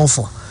uncalled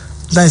for.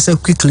 Then say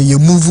quickly you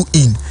move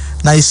in.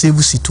 Now you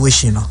save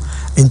situation.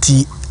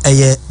 Inti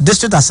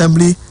district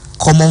assembly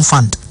common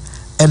fund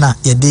ena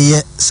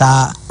ye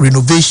sa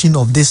renovation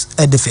of this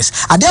edifice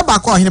adia ba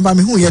ko ahine ba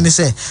me hu ye ne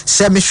say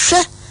me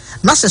hwe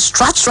na say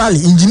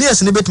structurally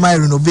engineers ne bet my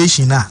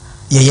renovation na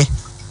ye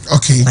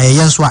okay na ye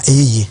nso a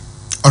ye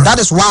that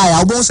is why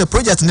I won't say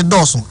project ne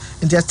doors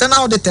in the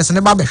external auditors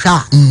ne ba be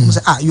hwa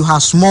say you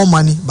have small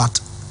money but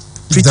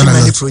pretty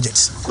many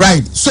projects,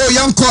 right? So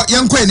yanko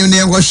enu ne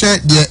yanko share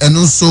the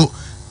eno so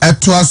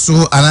eto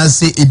so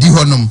anase edi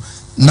honom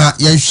na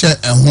yenhwe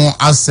eho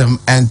asem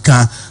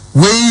enka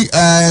we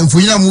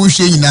mfunyina mu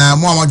hwe nyina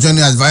mo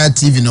amajourney as via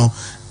TV no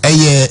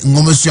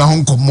ngomesua ho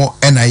nkomo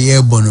na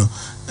ye bono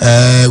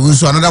we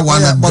so another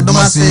one but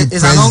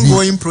it's an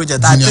ongoing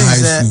project. I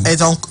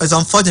think it's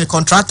unfortunate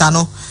contractor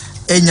no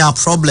enya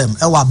problem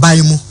e wa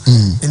ban mu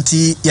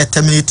nti ye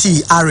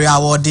terminate area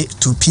award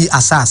to P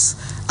Asas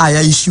I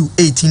issue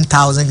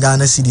 18,000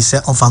 Ghana cedis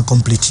of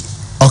incomplete.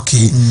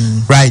 Okay,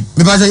 right.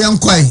 Me ba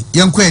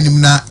yanko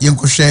enim na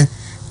yanko hwe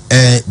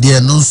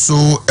the no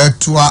so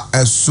etwa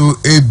so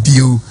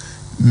ebio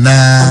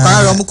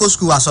na Muko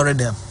school asore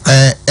them.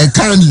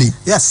 Currently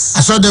yes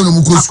asore them no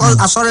Muko school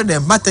asore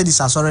them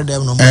Methodist asore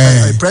them no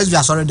presby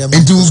asore them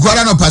into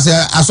Nkwara no pass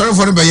asore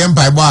for be yem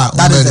pai ba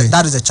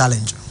that is a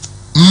challenge.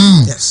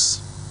 Yes.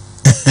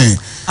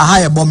 A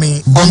higher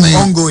bombing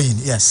ongoing.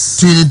 Yes.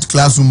 3-unit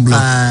classroom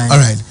block. All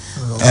right.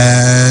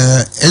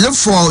 Is it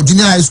for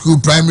junior high school,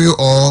 primary,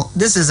 or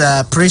this is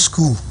a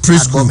preschool?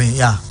 Preschool,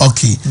 yeah.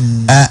 Okay.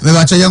 Me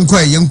bacha young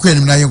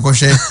na young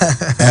share.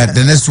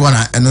 The next one,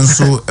 and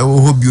also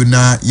hope you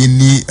na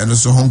yeni and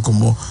also Hong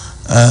Kong.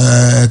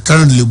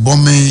 Currently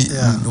bombing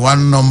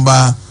one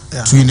number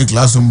 2-unit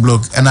classroom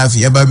block, and I've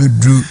ever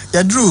drew.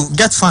 Yeah, Drew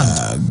get fund.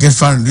 Get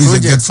fund. This is a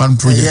get fund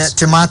project. Yeah,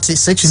 thematic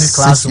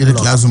 6-unit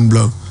classroom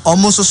block.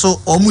 Almost also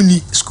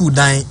omuni school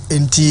dying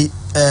into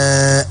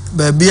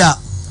baby.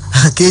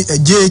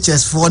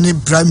 JHS for any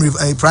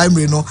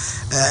primary no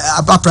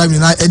upper primary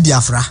na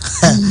Ediafra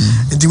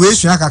the way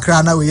you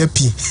kakra na we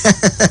happy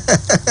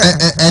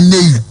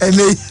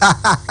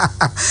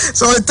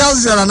so it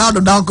tells you now the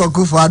down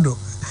Kokufado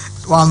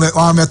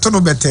wa me to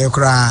no better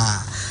kra.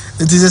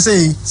 It is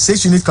say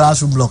 6 unit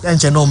classroom block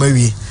enche no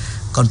mawi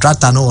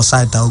contractor no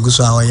site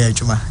oguso awoye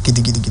adwuma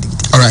gidi.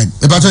 All right,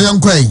 about young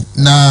kwai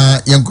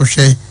na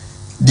yankoshe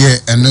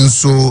de eno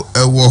so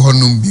ewo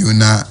honum biu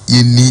na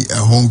yeni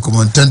hon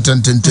common ten.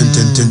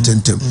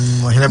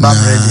 Ohene ba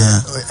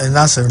bread and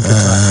that's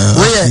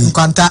we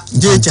nkwanta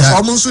JHS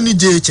omunso ni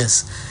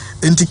JHS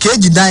enti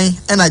keji dan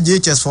na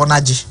JHS for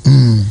naji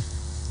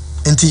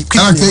enti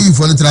kana keji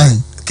for no try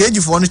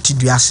keji for no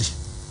tiduase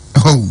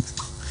oh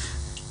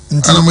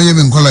ana mo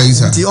yemi nkola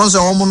isa enti onse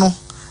omo no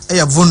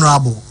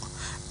vulnerable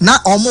na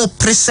omo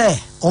prese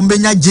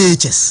ombenya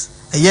JHS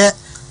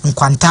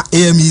nkwanta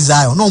AME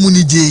Zion no omo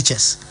ni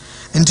JHS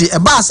enti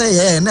eba say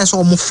ye na so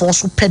omo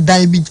force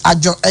pedan bi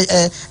ajo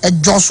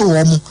so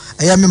omo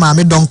me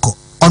maame donko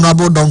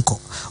honorable donko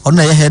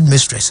ono ye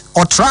headmistress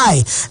or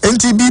try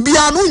enti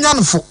bibia no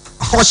nyanfo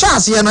o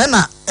chance ye no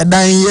na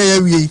edan ye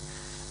wie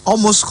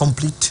almost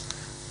complete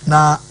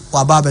na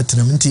waba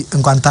betrem enti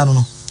nkwanta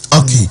no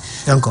okay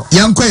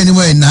yanko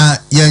anyway na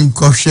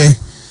yanko hwe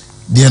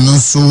de no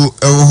so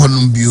ewo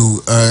honum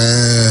bio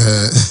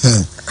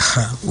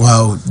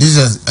wow, this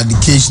is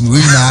education. We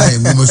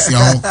now must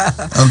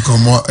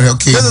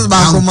okay. This is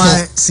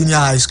Bankoma Senior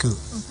High School.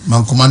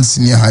 Bankoma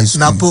Senior High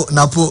School.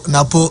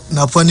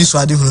 Napo ni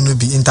swadi hunu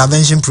bi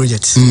intervention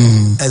project.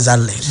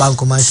 Exactly.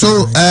 Bankoma.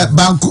 So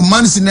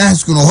Bankoma Senior High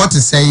School what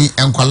to say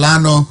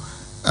enkwalano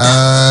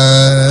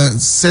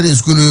said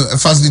school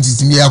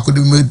facilities me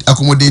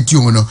accommodate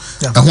you no.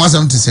 And what's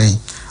something to say?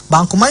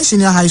 Bankoma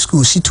Senior High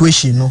School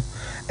situation no.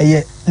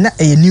 A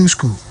new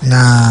school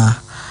na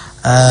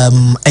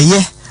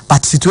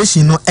but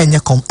situation no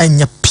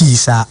enye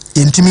peace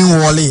intimi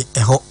wole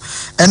eho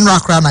enra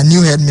kra na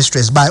new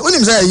headmistress by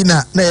onim say yi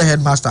na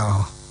headmaster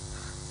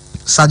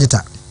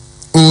Sagita.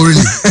 Oh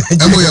really?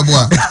 Emo ya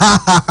boa.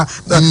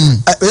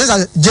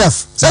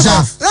 Jeff. No,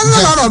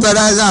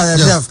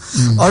 Jeff.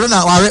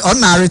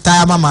 On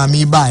retire mama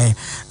mi by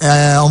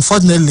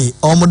unfortunately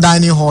omo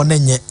dining hall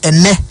nenye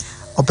ene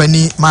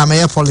openi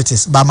mama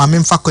politics ba mama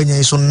mfa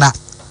kwenye so na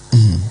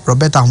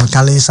Roberta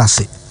Mkalin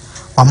sase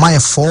my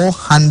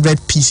 400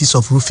 pieces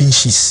of roofing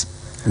sheets.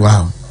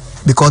 Wow.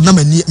 Because na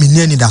me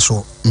ni da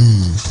so.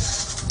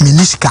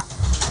 Minisika.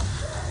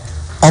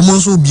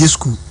 Almost so be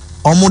school.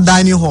 Almost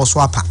dining hall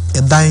swapa.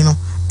 E dine no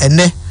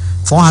ene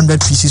 400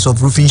 pieces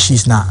of roofing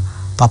sheets na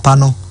papa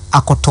no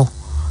akoto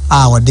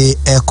wade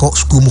eko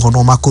school mo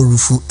no mako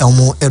roofu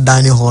elmo e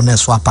dining hall na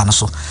swapa na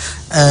so.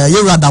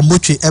 Ye rather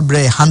moche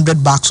ebre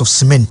 100 bags of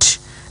cement.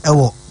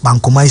 Ewo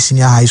Bankoma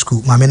Senior High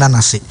School mamena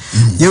na se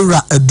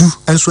yewura adu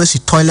enso asi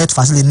toilet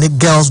facility ne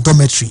girls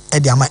dormitory e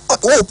dia mai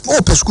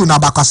pe school na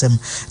bakasem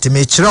te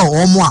me kire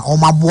omo a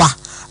omaboa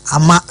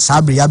ama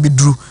sabri ya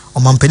bidru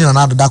omampeni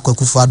na ADDAI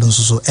kwakufu adon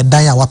so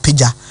edan ya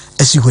wapeja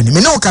asi honi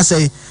me no ka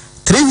say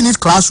 3-unit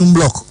classroom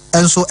block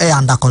enso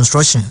under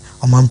construction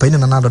omampeni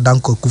na ADDAI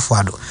kwakufu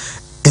ado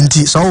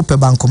enti so pe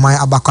Bankoma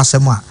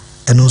abakasem a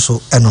eno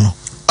so eno no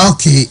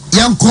okay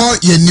yanko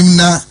yenim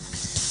na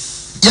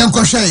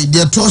yanko hwai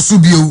de to so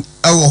bio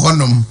ewo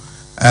honum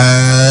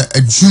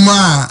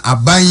adwuma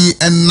aban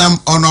enam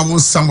honorable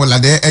Samuel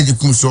ade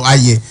Agyekum so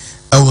aye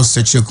ewo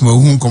SEKYERE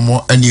KUMAWU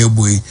nkomo ane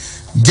eboy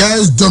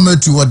girls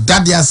dormitory what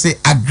dadia say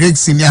Agyekum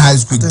Senior High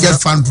School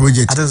get fund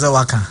project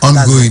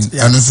ongoing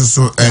and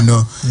so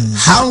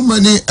how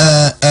many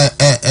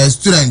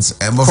students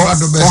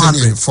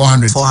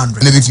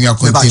 400 let me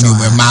continue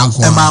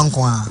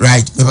manko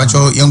right me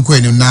bacho yanko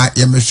enu na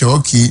yemhwe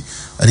okay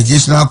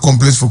educational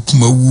complex for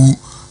KUMAWU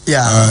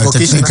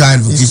technical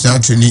and vocational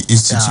training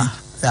institute.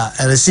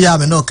 And see I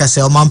no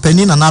kase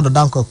omampeni na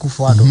ADDAI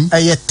kwakufu ado.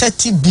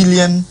 30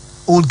 billion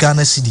old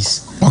Ghana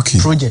cedis. Okay.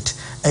 Project.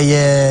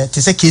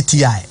 To say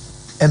KTI.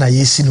 And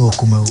I see no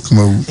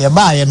KUMAWU.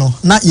 Ba ye no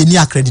na ye ni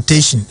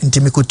accreditation. Nti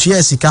me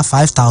kotua sika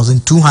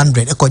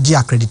 5,200 ekoji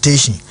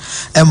accreditation.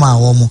 Ema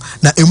womo.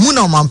 Na emu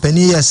na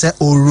omampeni ye se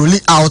o roll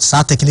out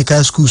sa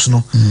technical schools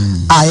no.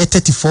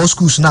 34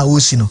 schools na o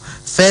si no.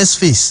 First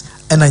phase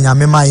ena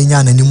nyamema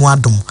yenya na nimu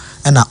adom.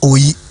 Ena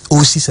oyi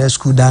OC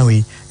school down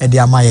way e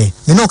dia maye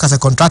me no kase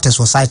contractors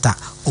for site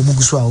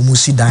omugusu a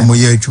omusi dan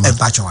e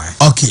bacho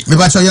okay me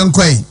bacho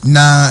yankoi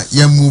na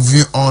ya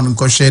moving on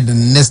ko share the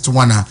next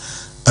one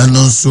and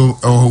also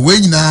we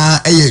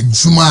nyina eye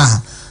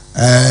juma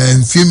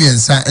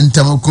mfiemiensa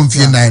entamo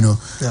konfie nine no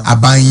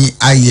aban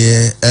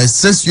aye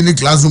 6-unit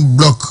classroom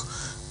block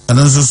and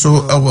also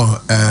so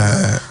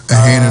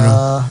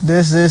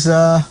this is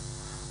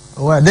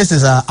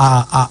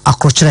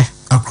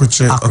Akrochre.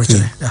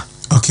 Okay. Yeah.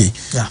 Okay.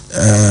 Yeah.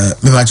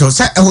 Me bacho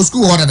say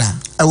school order that.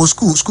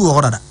 School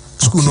order that.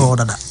 School no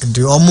order that. And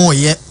the more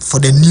yet for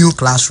the new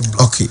classroom.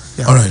 Okay.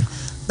 Yeah. All right.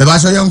 Me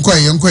bacho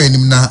yanko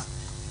enim na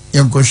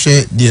yanko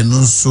share the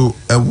no so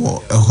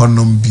ewo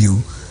honum bio.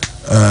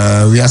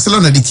 We are still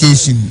on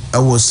education. I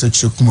was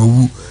SEKYERE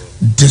KUMAWU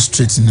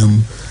district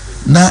num.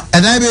 Na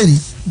ADDAI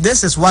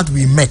this is what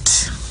we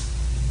met.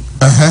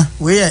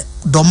 We are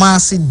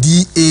Domasi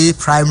DA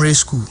Primary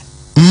School.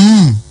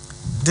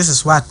 This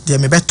is what they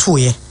me beto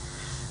ye.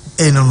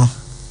 No.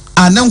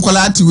 Anam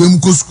kwala ati we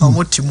mko school.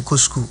 Omo ti mko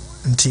school.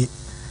 nti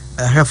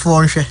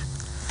hwefo nhwe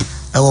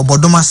ewo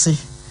bodomase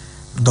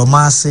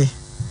domase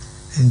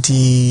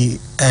nti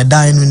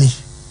dan no ni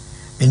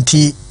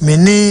nti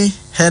many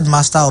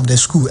headmaster of the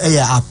school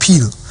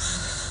appeal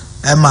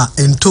Emma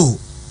ento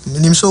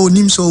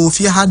nim so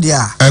fi ha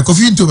dia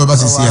kofi into baba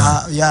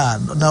sisia yeah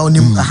na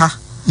onim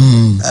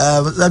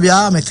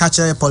labia me catch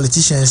a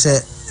politician say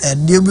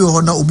dey bi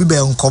ho na obi be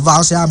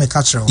nkova say me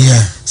catch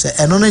yeah say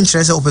eno no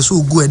nkyere say opeso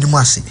ogu anim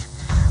ase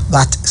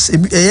but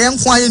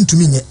nko aye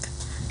ntumi nye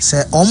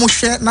say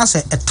omohwe na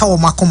say etawo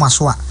makoma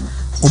so a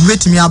obi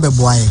betimi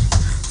abeboa ye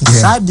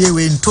say dey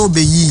we nto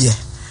be yiye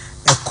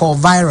e call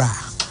viral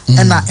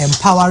and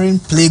empowering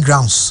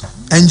playgrounds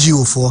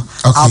NGO for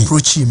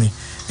approach me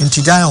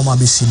into die on my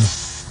besini.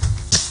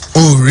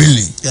 Oh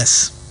really?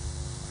 Yes.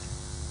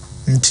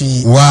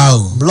 Nti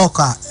wow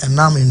blocker and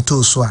nam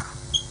into so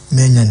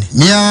menyani.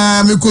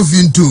 Mia me kofi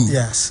into.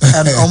 Yes.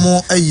 And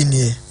omo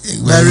ayini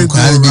very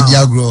good.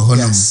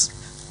 Yes.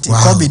 Ti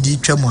kobe di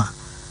twam a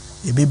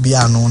e be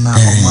bia no na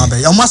omo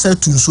abe. Omo say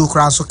tu nso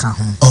kra so ka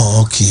ho.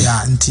 Oh okay.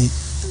 Yeah, nti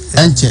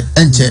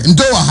enche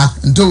ndo wa ha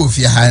ndo wo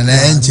fi ha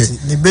na enche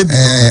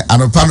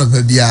anopa no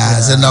pa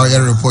bia say now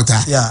your reporter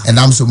and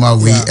I'm so my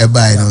way e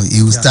buy no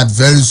you will start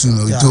very soon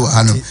to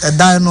ha no e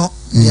dan no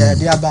yeah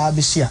dia ba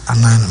be sia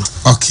anan no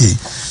okay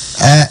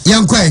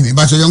yankwa mi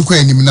ba so yankwa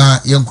enim na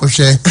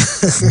yankohwe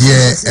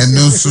de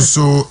eno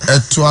so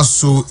eto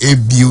aso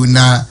ebiu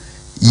na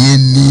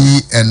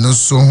yeni eno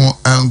so ho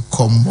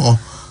ankomo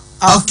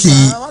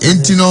okay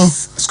entino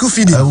school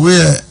feeding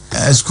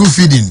school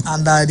feeding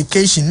and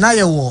education now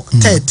you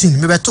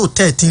 13 maybe to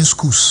 13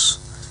 schools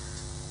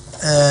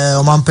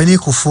omampani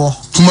kofo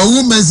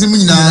kumawu menzimu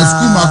nyina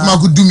school makoma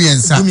ko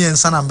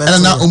dumiensa na beto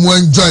na omo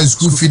enjoy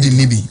school feeding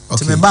nibi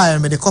okay me buy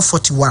me dey call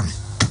 41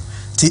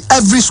 to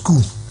every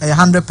school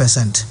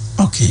 100%.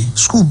 Okay.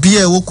 School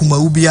bia wo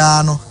kumawu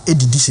bia no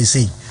edidi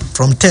sese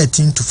from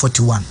 13 to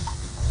 41.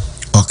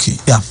 Okay.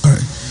 Yeah. All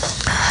right.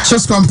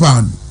 Just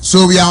compound.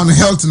 So we are on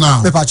health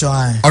now.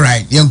 All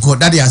right. Yanko,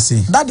 Daddy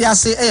Ase. Daddy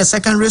Ase a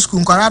secondary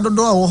school Nkwara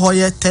do wo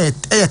hoye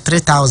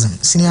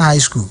 3000 senior high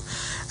school.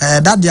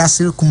 Daddy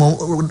Ase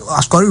kumawu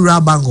askori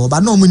rural bango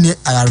but no muni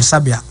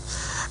ayarisabia.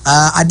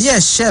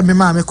 Ade share me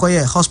ma me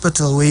koye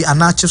hospital we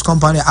anachis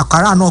company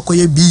akwara no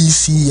koye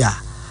BC ya.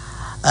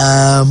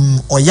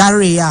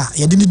 Oyare ya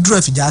yedini dru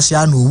afijase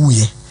ya no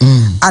wuye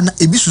and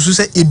ebi susu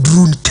se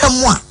edru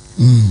ntemu a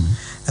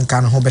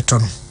nka no ho beto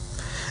no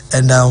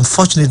and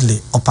unfortunately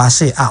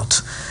opase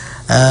out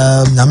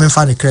na me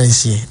fa the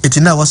currency it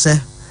na was say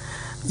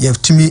you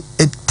have to me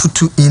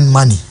put in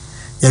money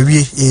ya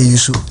wie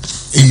yusu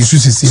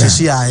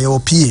sisi ya your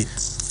PA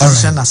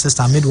physician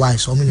assistant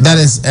midwives that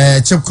is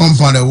chip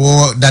compound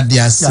war that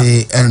they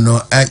say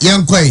no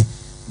yankwai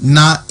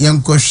na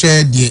yanko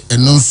share the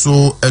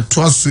enonso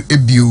etoaso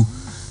ebiu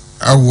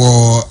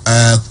awo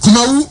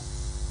kumawu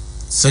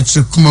such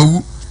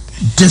kumawu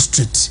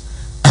district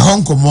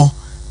ahonkomo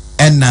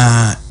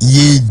ena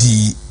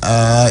yedi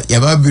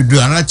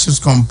yababedu anachis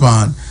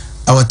compound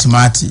our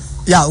tomati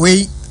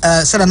we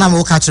said na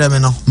me catch me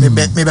no me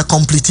be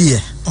complete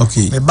here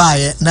okay me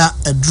buy na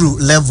a drew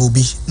level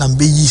bi na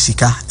be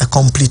yisika a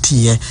complete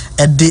here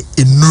e de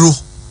enuro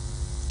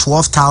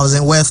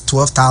 12,000 worth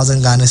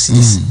 12,000 Ghana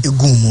cedis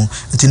egumu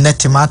until net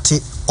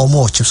tomati or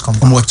more chips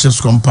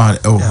compound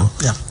oh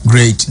yeah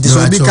great this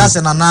will be because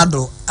an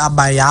anado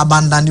by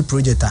abandon the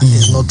project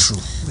is not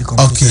true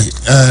okay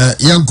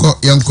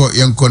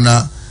yanko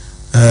na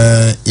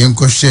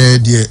yanko share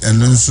the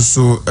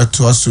enonso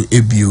etoaso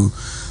ebiu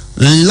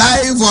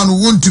live on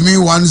Wontumi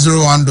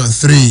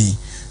 101.3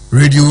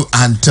 radio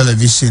and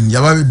television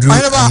yababe drew in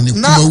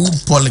Kumawu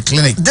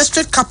polyclinic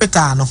district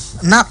capital no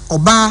na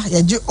oba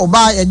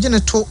yaje ne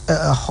to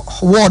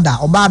warder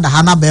oba da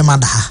hana be ma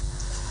da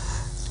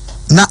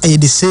na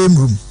the same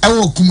room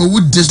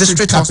Kumawu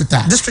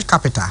district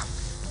capital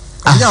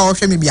yeah o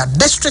me be a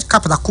district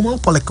capital Kumawu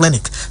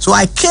polyclinic so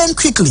I came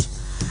quickly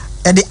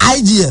at the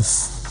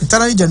IGF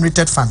internally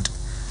generated fund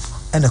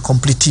and a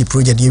complete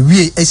project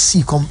we SC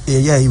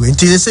you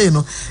until they say you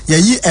know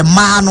yi e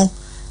ma no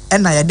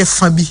and I had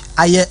fabi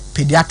aye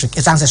pediatric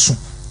esanse so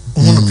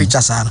no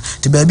pictures are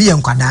to baby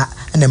enkwada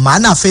and the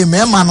man afa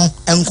me ma no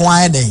enko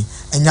aye den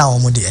enya wo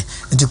mo de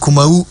nti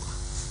Kumawu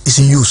is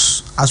in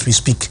use as we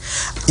speak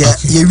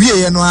ye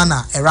wie no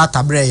ana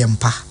erata bre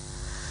yempa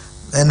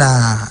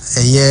na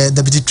ye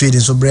deputy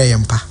trading so bre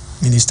yempa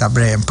minister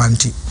bre yempa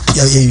nti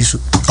ye use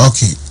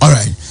okay all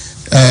right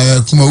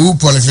Kumawu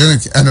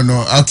polyclinic I don't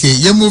know okay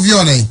ye move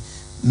on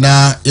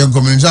na ye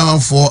community man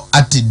for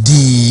at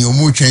the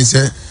omo twen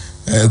say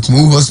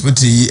Kumawu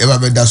hospital ever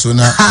be da so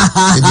na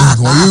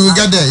you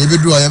get there you be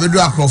do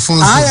acrophone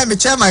I am a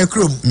chairman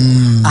room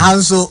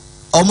and so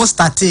almost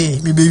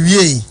 30 me be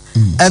wie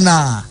and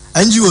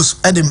NGOs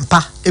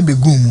edimpa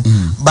ebegumu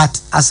but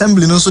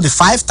assembly no so the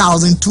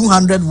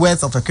 5,200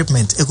 worth of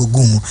equipment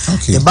ekogumu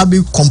the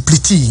baby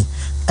complete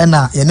and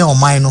ye ne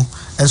oman no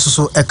enso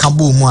so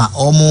ekabo mu a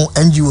omo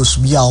NGOs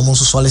bi a omo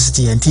so solicit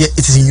and it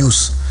is in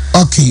use.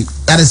 Okay,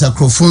 that is a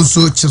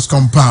Crofonso chips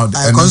compound.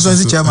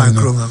 Constituency chairman.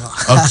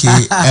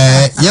 Okay,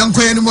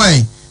 yanko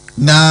anymore.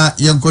 na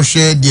yenko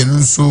share the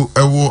nso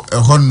ewo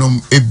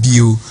ehonnom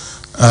ebio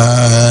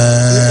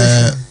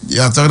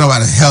you are talking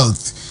about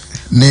health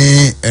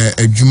ne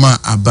adwuma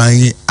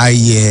aban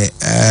aye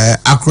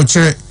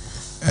akrochere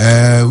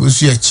we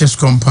see a chips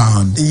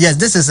compound. Yes,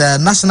 this is a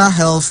National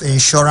Health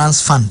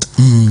Insurance Fund.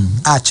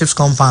 Chips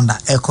compound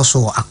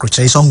ekoso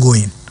akrochere is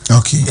ongoing.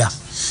 Okay. Yeah.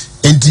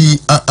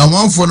 Enti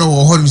amanfo no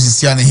wo hɔ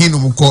sisia ne henu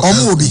mko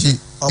omo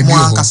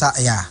ankasa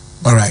yeah.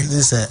 All right.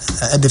 This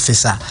is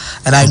edifice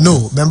and I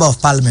know member of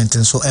parliament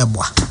and so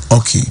ebwa.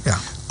 Okay. Yeah.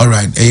 All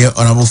right.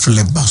 Honorable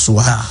Philip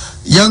Baswa.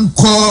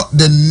 Yanko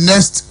the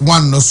next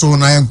one no so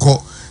na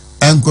yanko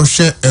enko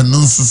share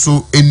eno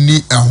so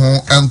eni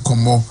ehon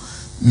enkomo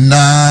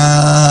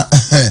na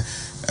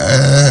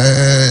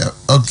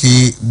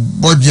okay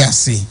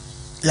Bojasi.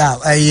 Yeah,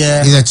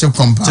 is a chip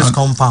compound. Chip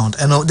compound.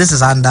 And this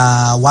is under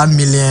 1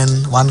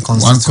 million one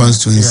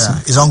constituency. Yeah,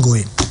 it's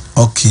ongoing.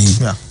 Okay.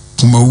 Yeah.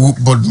 KUMAWU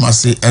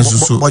Bodmasi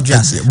ensuso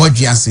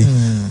Bojasi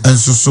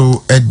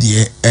ensuso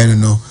edie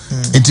eno.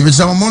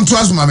 Intibisa monto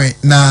asumame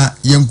na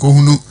yenko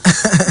hunu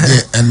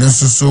de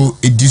ensuso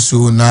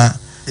ediso na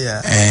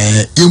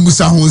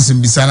yemusa ho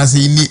nsimbisa na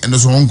se ni eno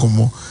so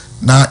honkomo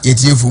na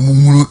yetiefo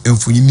mumuru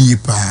emfuyini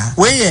pa.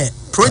 We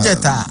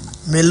project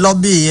me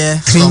lobby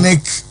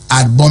clinic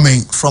at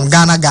bombing from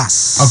Ghana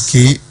Gas.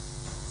 Okay.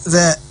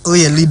 The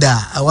leader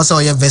I was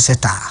a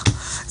visitor.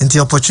 Into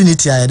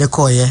opportunity I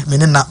call ye me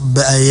na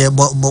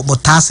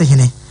botase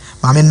hene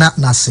ma me na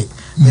nase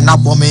me na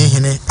bombing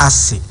hene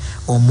ase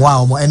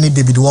omo any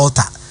David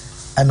Walter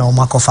and o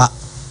makofa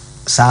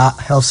sa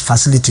health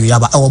facility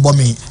yaba e wo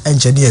bombing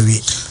engineer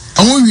we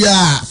awon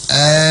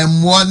wi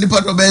mo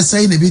nipa do be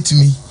say na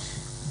betimi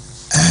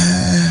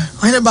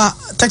ba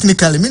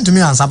technically mean to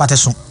me answer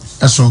bateso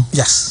eso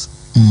yes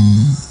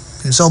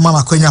so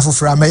mama kwenya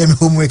fufura me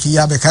homework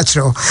ya be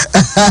kachiro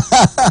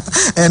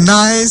a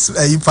nice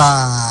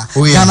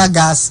Ghana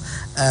Gas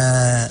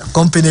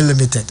company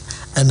limited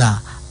and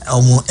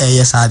omo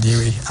yes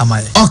ade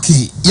amaye.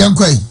 Okay,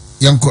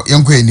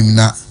 yanko enim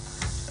na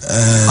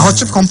our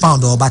chip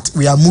compound but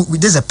we are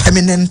this is a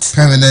permanent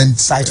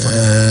site for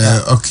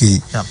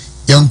okay. Yeah.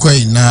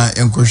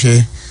 Yanko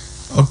she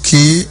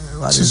okay.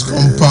 Chips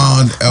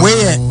compound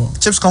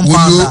chips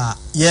compound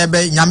yeah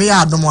be nyame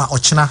ya adom a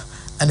ochina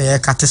and a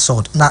cat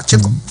sword. Now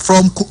chip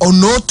from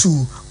Ono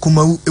to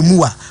KUMAWU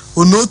Emua,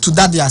 Ono to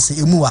Dadiasi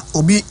Emua,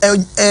 Obi a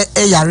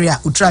Yaria,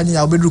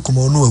 Utrania Obedru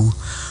KUMAWU,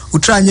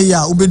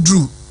 Utrania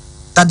Obedru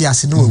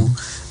Dadiasi no,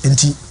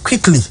 and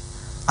quickly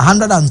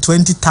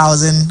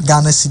 120,000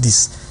 Ghana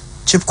cedis.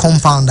 Chip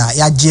compounder,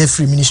 ya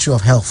Jeffrey Ministry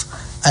of Health,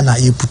 and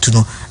I put to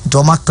know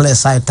Doma clear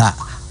site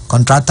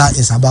contractor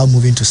is about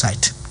moving to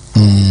site.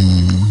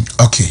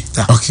 Okay,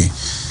 okay.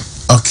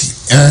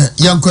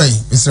 Young Quay,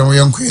 Mr.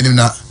 Young Quay,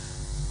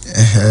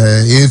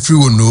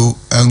 everyone know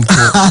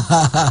uncle.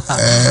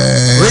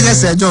 When you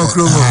say John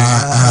Crow,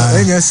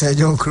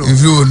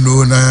 everyone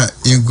know na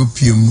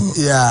Yangupim.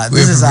 Yeah,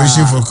 this is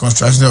preparation for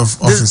construction of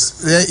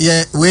office.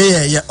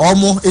 Yeah,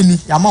 almost any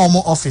Yama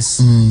office.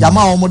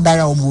 Yama almost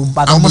die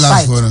but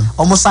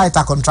almost site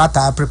a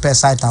contractor prepare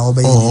site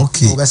over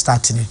over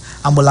starting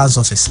ambulance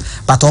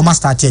office. But almost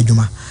started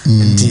Juma.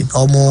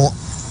 Almost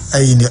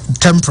in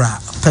temporary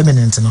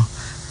permanent no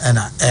and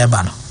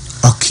urban.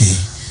 Okay.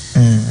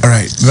 All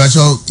right,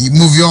 so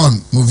move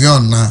on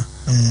now.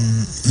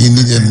 You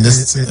need the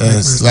next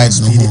slide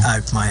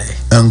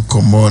no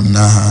come on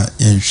na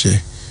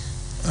yenhwe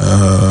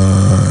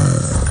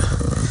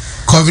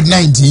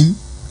COVID-19.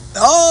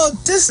 Oh,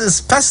 this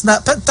is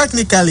personal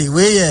technically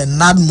we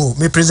NADMO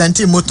me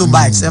presenting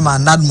motorbikes and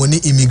NADMO ni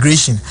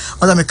immigration.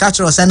 What me catch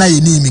us na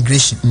you need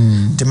immigration.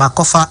 The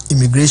makofa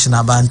immigration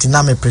abantu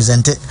na me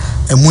present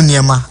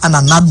emuniema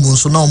ana NADMO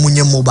so na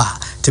omunyemo ba.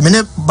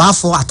 Temene ba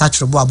for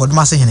attachable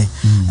aboduma se hene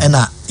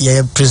na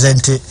ye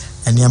present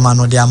eniema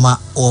no de ama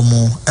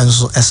omo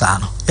enso esa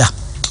no. Yeah.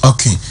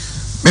 Okay.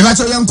 Me ba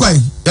to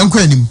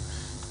yankwa nim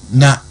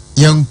na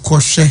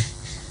yankohwe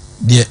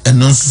de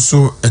enonso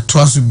so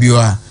etoaso bio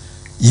a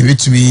you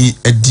bet me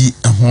a D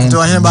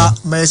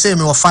may say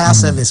me fire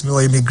service,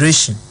 me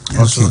immigration.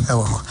 Okay.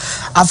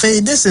 I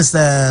think this is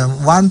the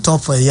one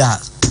top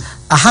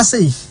I have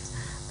say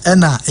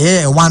and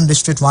one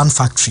district, one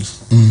factory.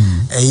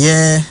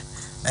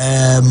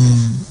 A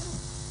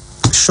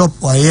shop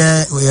or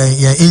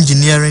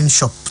engineering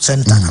shop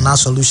center and our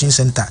solution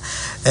center.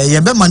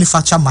 Be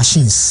manufacture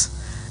machines.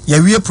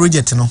 We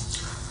project no.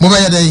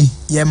 Mobile day.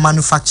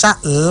 Manufacture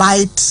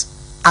light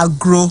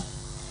agro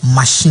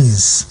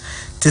machines.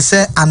 To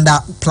say under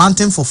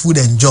planting for food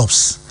and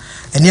jobs.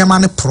 And near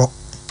man pro.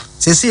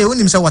 Say when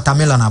him say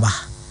watermelon aba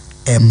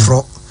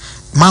pro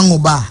mango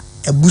ba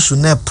a busu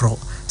ne pro.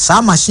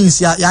 Some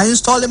machines ya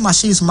installing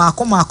machines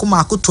mako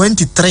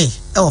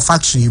 23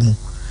 factory mu.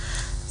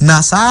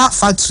 Na sa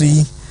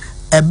factory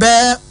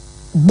ebe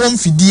bom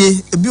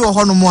fidie ebi o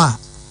hono mo a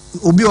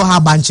obi o ha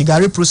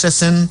banchigari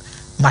processing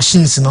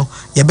machines no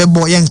ye be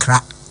bo ye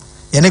nkra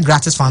ye ne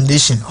gratis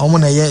foundation omo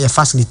na ye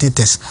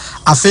facilitators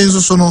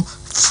afenzo so no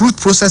fruit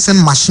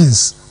processing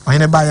machines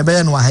when ba ye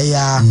be no ha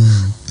ya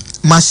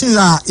machines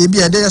a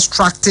ebi e dey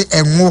extract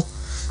enwo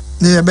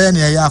ne be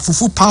ne ya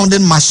fufu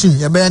pounding machine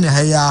ye be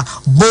ne ya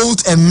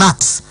bolt and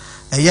nuts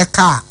ye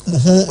car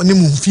ho ne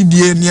mu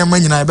fidie ne ma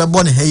nyina ye be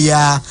bo ne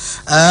ya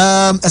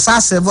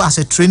esa serve as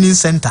a training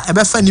center e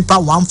be fa nipa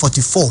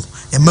 144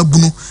 e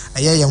mabunu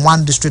ye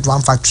one district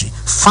one factory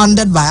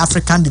funded by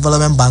African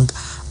Development Bank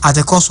at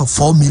a cost of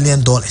 $4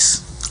 million.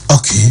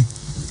 Okay,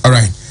 all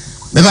right.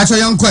 Me ba cho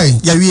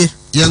yankoi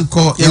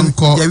yanko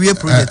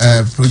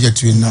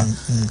project we na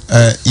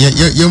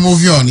you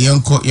move on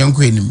yanko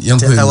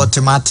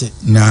automatic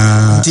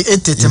na the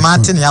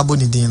automatic na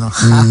aboni din no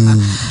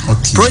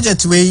okay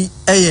project we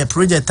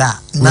project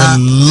na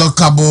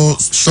lockable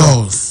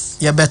stores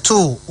you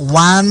beto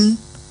one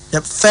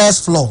the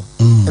first floor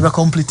you be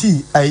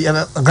complete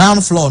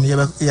ground floor you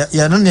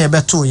no na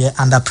beto ye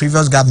under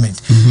previous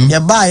government you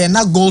buy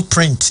na gold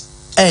print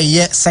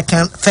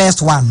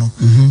first one no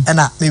and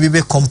maybe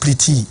be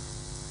complete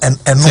and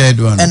third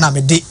one and I'm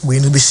a day we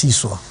no be see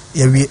so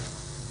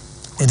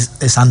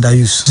it's under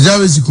use did I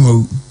was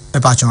KUMAWU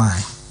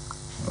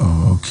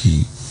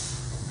okay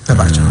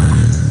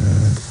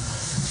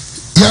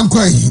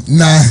yankoi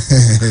na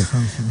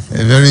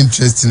very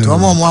interesting to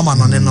mo ama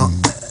no ne no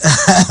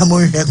mo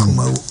hwe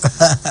KUMAWU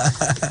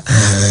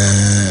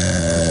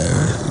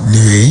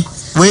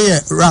we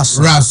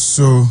ras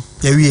so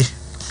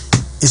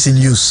it's in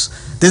use.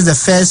 This is the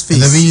first phase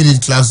 11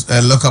 unit class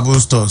lockable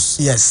stores.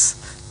 Yes.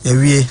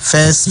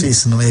 First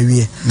phase no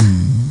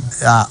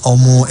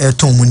omo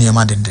eton mu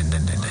niam den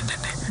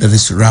that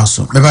is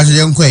raso me ba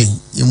yankoi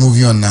you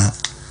move on na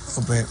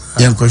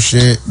yanko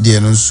hwe de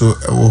no so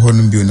wo ho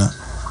no bi na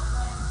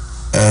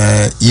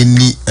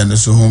yeni and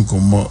so hon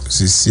komo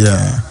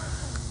sisia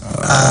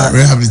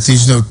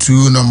rehabilitation of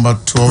 2 number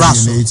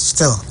 12 units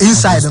still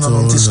inside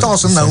no the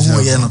stores na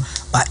hu ye no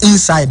but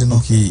inside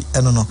no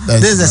no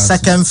this is the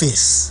second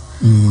phase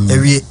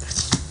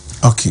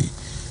okay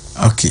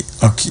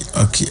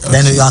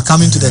then you are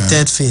coming to the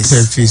third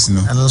phase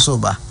no and also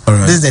right.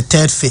 This is the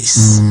third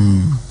phase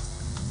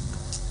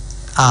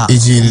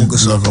 18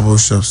 lockable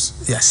shops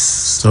yes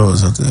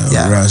stores at the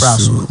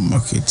Rasu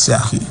market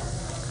okay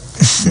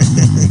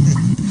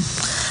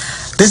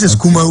this is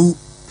KUMAWU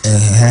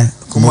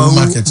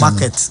KUMAWU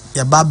market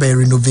ya baba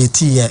renovate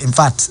here in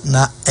fact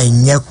na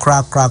enye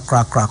kra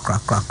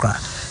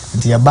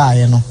nti ya ba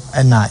ye no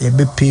na ye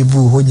be pave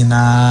ho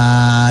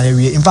nyina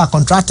in fact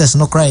contractors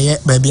no kra ye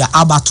ba bia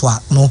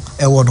abattoir no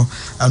ewo no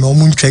na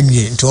omu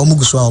ntwanwie nti omu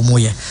guso a omu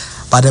ye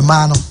but the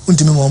man no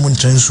untimi mo omu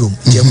ntransuom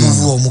ye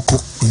move omu ko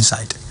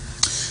inside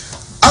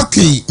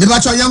okay me ba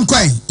cho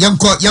yankoi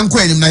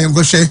nim na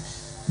yankohwe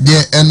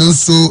de eno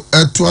so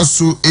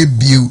etoaso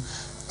ebiu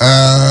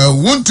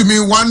Wontumi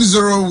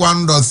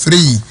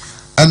 101.3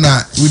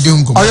 ana wudi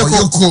nko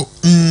oyoko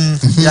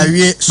ya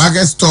wie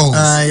market stores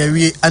ya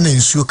wie ana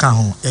nsuo ka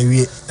ho ya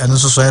wie eno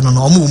so so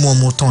no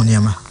omu ton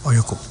niam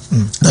oyoko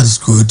that is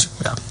good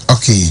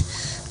okay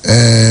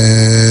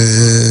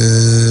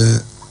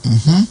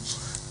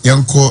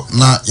yanko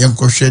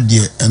hwe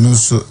de eno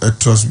so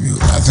etoas view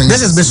I think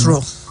this is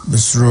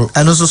Besro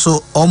eno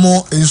so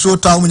omu nsuo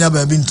ta omu nya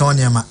ba bi ton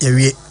niam ya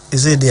wie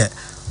is it there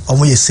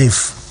omu ye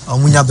safe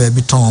omunya ba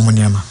bi ton omu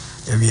niam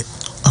ewie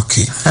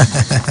okay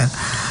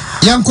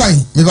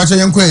yankwai me ba cha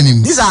yankwai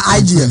nim these are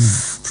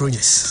IGF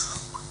projects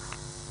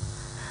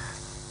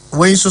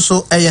when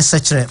so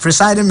SEKYERE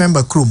presiding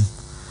member Krum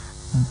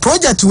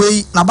project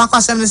way na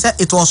bakwasem say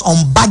it was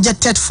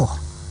unbudgeted for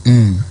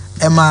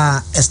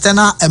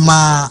external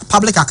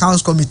public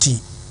accounts committee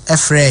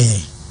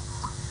efrey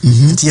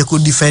nti ye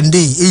could defend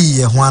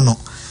ye ho ano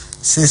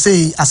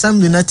say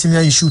assembly na team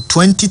issue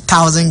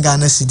 20,000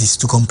 Ghana cedis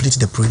to complete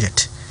the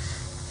project.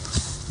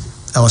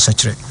 I was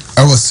SEKYERE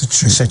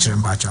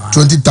mbacho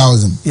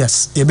 20,000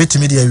 yes e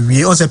betimi dey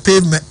we also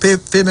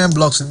payment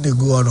blocks dey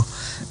go on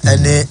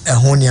and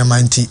ho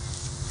niamanti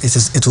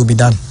it will be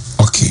done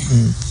okay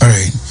all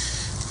right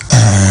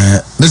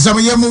the some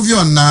year movie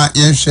on na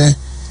yenhwe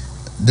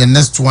the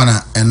next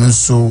one and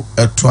also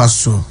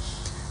etoaso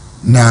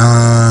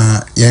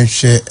na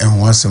yenhwe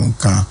enho asem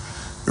kan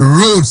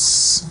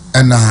roads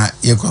na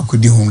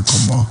yekwakudi ho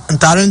nkomo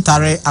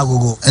ntare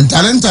agogo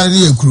ntare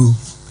yekru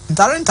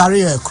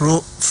Ntare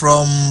crew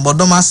from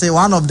Bodomasi,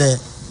 one of the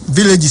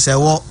villages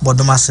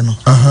Bodomasi no.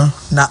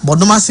 Na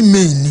Bodomasi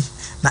main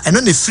na eno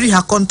ne free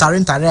ha kon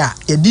ntare a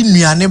yedi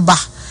nuane ba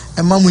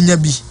ema munya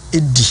bi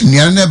edi.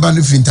 Nuane ba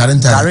no fi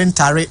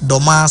ntare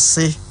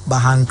Domasi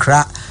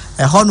Bahankra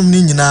honum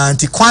ni nyina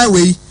nti kwan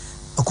wei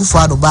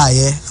Akufo-Addo ba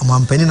ye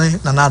amampani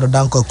na na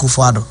adodanko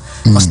Akufo-Addo.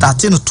 Was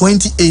starting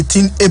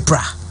 2018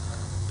 April.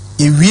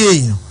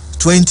 Ewie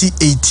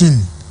 2018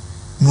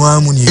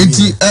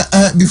 enti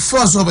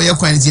before so ba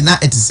yakwanti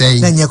na etisay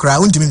na nyekra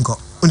untimi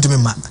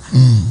ma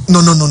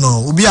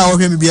no obi a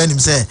wohwe bibia nim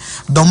say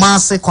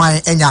Domase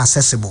kwan enya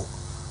accessible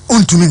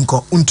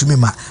untimi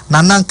ma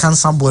na nan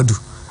kansa boadu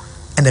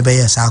ene be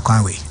yes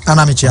akwan we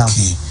ana me chia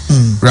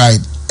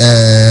right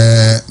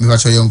me ba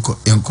cho yonko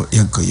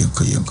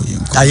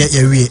aye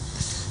yewie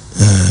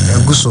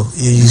Guso,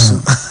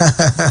 Yesu.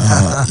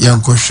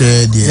 Yanko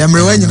share the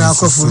Yamrewen in our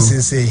coffee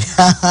say.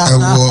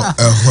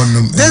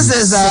 This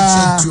is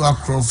to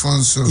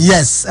Acrofonso.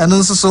 Yes, and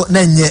also so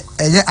then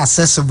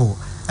accessible.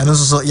 And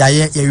also so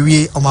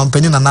ye o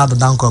mampeni na nado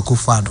danko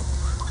akufado.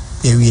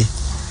 Ye.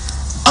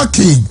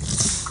 Okay.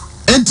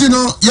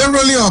 Entino, you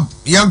rolling up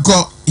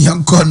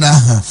yanko na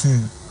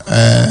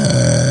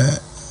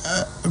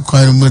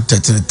kwani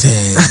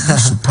mutetete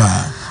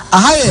super.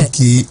 Ahaye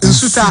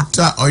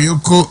insuta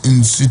oyoko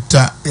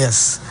insuta.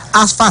 Yes.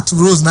 Asphalt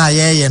roads na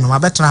ye no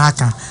mabetra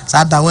haka.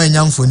 Sa da wan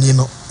nyamfoni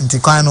no nti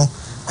kwan no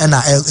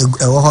na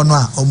ewo ho no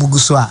a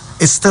omuguso a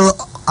it's still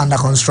under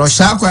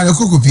construction. Sa kwan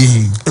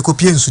ekopie.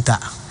 Ekopie insuta.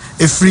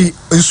 Efri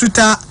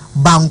insuta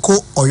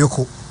banko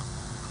oyoko.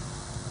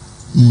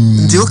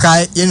 Nti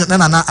okay ye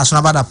na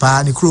asonabada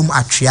pa ni krom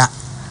atwea.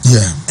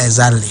 Yeah.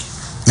 Exactly.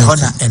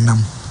 Hona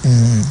enam.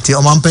 Nti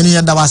o mampani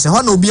ya da wase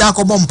hona obi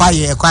akobọ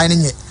mpaye kwan ne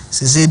nye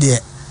sese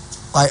de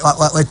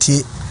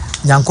wati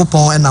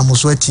nyankopon enam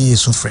so ati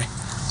sufre.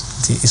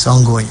 It's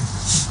ongoing.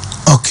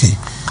 Okay.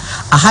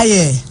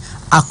 Ahaye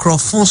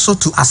Acrofonso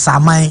to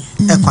Asamai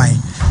ekwan.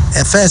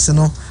 First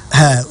no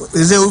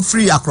is a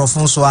free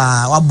Acrofonso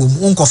a wabom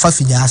unkofa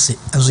finyase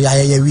enso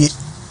ya wie.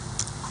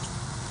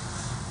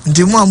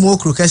 Ndi mo amu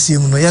okro kase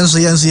mu no yenso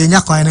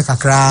yenya kwan ne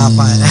kakra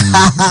pa.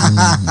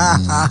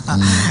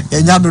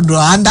 Yenya dodo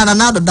anda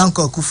na dodo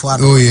danko akufo.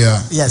 Oh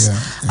yeah. Yes.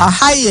 Yeah.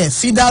 Ahaye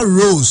feeder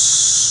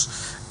roads.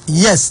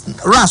 Yes,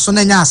 raso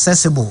na nya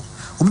accessible.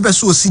 Obi be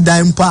so osi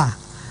dan pa.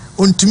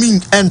 Wontumi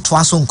ento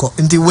asonko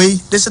in the way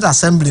this is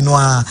assembly no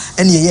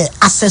any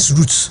access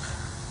routes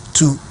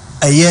to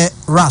a year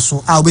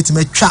raso a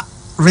obetime twa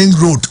ring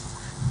road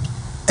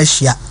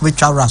ehia we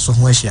twa raso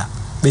ho ehia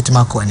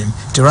betima ko anim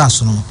the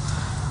raso no.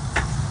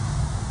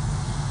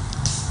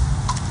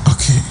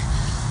 Okay,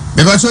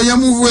 beba so ya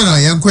move we na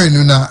yanko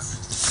enu na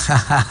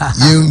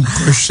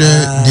yanko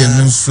share the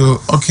nso.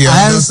 Okay,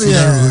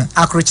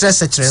 akrochire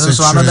sekere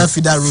so another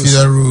feeder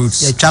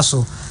roads ya twa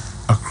so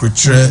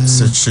akrochire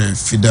sekere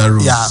feeder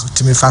roads. Yeah,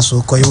 timi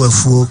faso koyi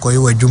wafuo koyi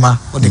wadwuma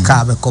odi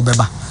ka be ko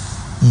beba.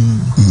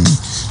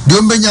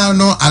 Dombenya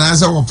no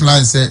anasa wo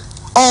plan say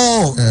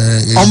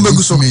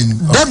ombeguso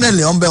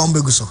definitely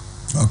ombeguso.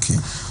 Okay.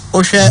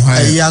 Ohwe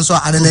ayanso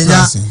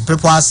anenenya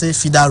people say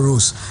feeder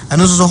roads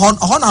and so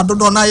hon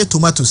adodo na ye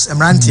tomatoes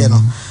emrantie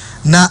no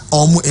na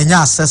omu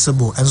enya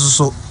accessible and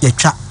so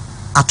yetwa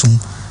atom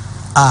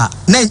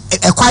na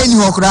ekwai ni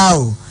hokra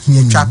o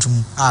yetwa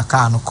atom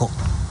aka no ko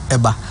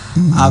eba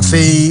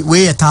afei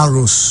we town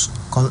roads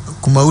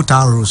KUMAWU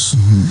town roads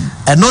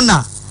eno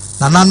na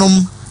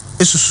nanom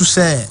esusu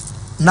se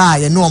na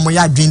ye no omo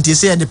ya dwinti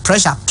se the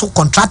pressure to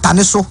contractor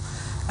ne so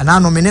na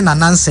no me ne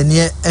nananse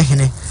ne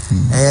ehene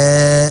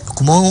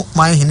KUMAWU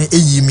man hene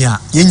eyimi a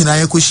ye nyina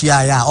ye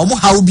kohia ya omo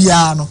hawo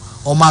bia no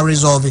omo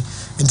resolve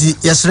nti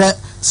yesre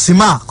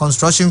Sima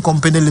Construction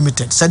Company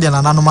Limited said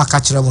na nanom aka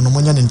kire wo no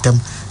monye ne ntem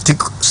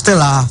still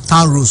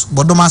town roads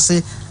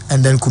bodomase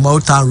and then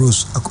KUMAWU town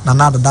roads na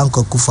nado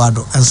danko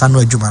kufado ensa no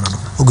adwuma no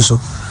oguso.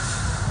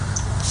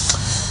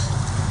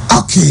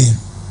 Okay.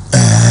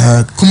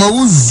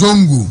 KUMAWU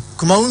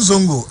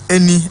zongo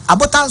eni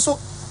abotanso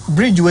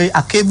bridge way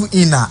akebu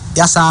ina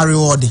yasa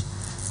reward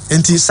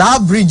enti sa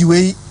bridge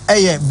way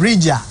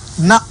bridge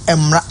na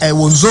emra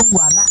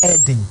wonzongo na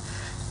eden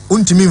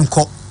untimi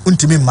nko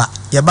untimi ma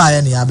ye ba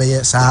ye ne ya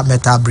be sa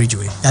metal bridge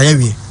way ya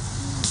ye.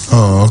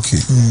 Oh, okay.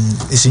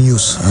 It's in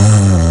use.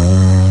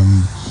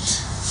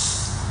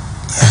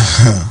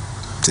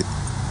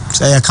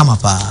 Say come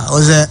up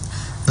oze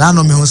na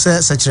no me hu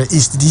say SEKYERE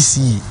East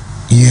DC.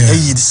 Yeah.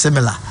 It's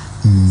similar.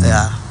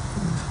 Yeah.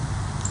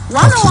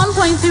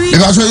 101.3.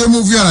 If I show you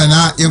movie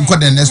na you got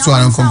the next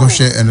one and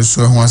share and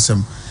so ho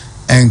asem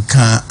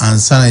enka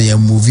ansana ya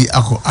movie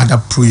ako other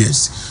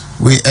projects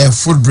we a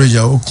footbridge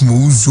or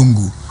KUMAWU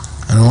zongo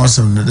and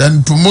awesome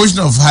then promotion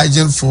of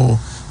hygiene for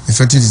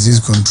effective disease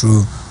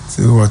control,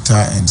 field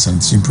water and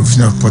sanitation,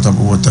 provision of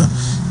potable water.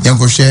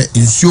 Yanko share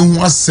in so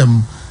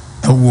asem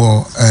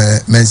wo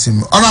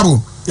mention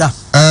honorable. Yeah.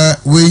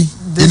 We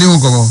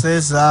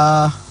says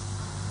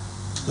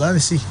let me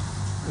see.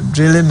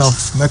 Drilling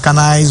of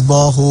mechanized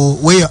borehole.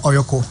 Where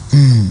Oyoko?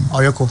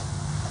 Oyoko.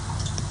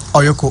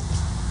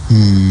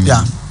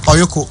 Yeah,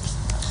 Oyoko.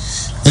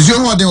 Is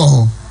your what they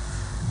were?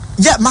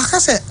 Yeah, Maka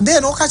said,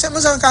 then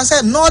Okacha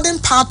said northern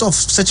part of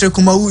SEKYERE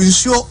KUMAWU is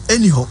sure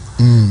anyhow.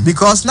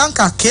 Because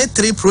Nanka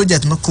K3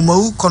 project, no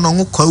KUMAWU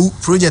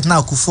Konongo project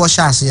now Kufo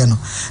Shasiano.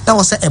 That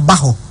was a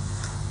baho.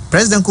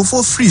 President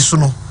Kufo free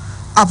sono.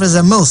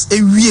 President Mills,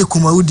 a we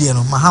KUMAWU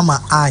diano, Mahama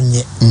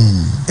Anye.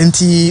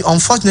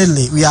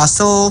 Unfortunately, we are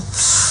still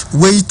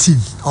waiting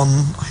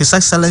on His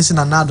Excellency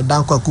Nana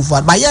Danko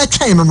Akufo. But yeah,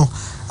 China no.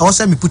 I was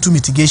saying we put two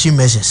mitigation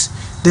measures.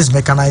 This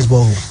mechanized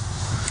borehole.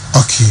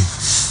 Okay.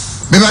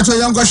 Maybe I tell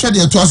you, I'm going to share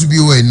the toss be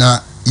away now.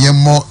 You're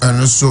more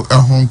and so a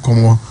home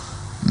come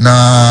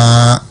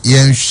na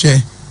yen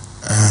share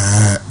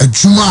a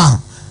juma.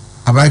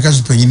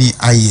 America's penny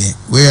aye.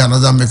 Where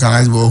another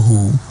mechanized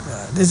borehole.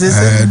 This is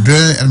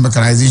drilling and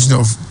mechanization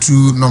of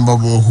 2 number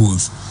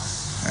boreholes.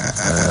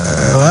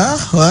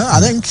 Well, I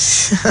think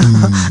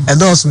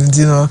endorsement,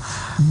 you know.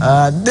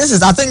 I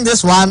think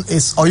this one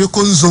is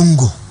Oyoko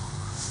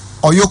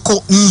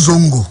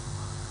Nzongo.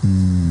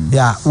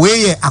 Yeah,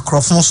 where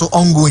Akrofon so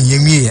ongoing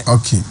year.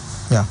 Okay.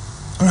 Yeah.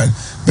 All right.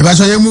 But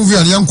you movie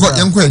on young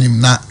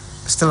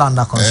still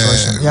under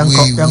construction. We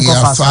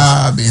are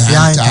far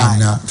behind time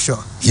now.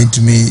 Sure.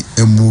 Into me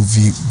a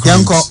movie.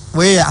 Yanko,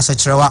 where as a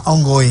trewa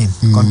ongoing,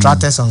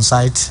 contractors on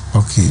site.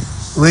 Okay.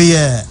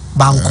 Where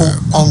Banco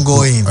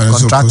ongoing,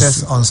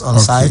 contractors on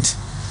site.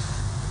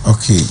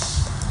 Okay.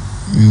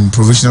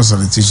 Provisional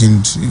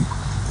sanitation.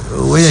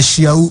 Where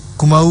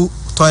KUMAWU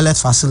toilet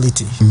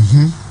facility.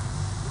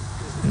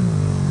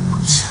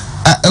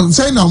 I'm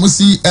saying I must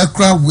see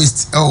aircraft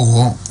waste.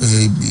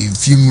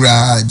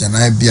 Fimra,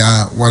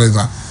 Janabia,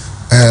 whatever.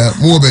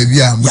 More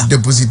baby, I'm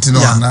depositing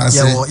on.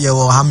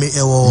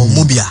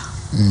 Mubia.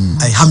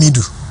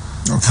 Hamidu.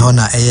 On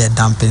a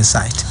dumping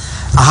site.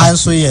 I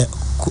also hear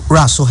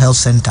Raso Health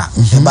Center.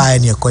 Buy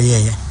any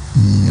Koye.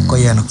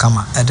 Koye no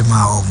kama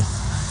Edma.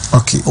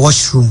 Okay.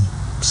 Washroom,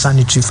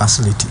 sanitary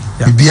facility.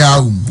 Yeah.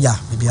 Yeah.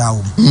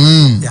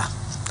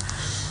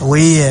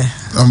 We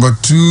number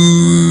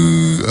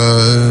 2,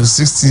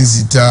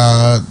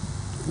 16-seater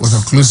was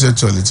a closer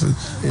toilet.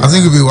 I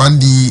think it'll be 1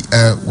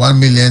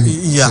 million.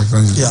 Yeah.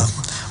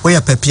 We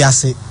are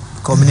Pepiase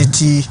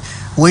community.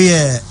 We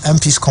are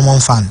MP's Common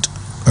Fund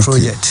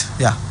project.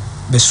 Yeah.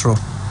 Besro.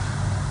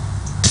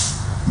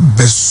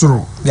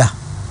 Yeah.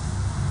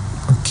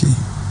 Okay.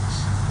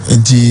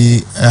 And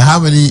how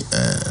many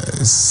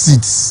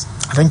seats?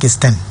 I think it's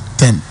 10.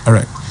 10. All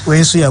right.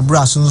 We see a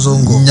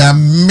Brasunzongo.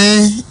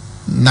 Nyame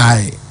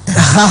nai.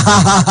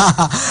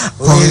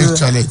 Public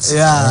toilet.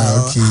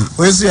 Yeah. Okay.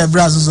 We see a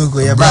Brasunzongo.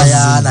 Yeah.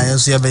 Baya na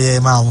yesu yebe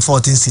ma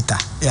 14-seater.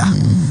 Yeah.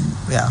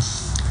 Yeah.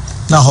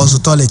 Now house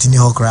toilet in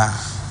Hokra.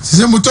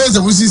 Sise motoilet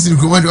amusi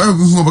sirikoma do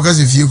abu hu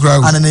bakase fie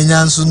kra.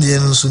 Ananenya nso de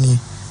nso ni.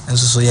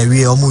 Enso so ya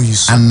wie omo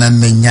use.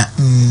 Ananenya.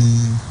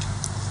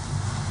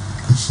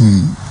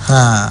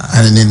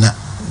 Ananenya.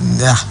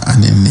 Yeah.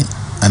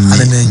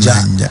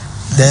 Ananenya.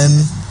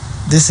 Then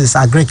this is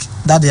Agyekum.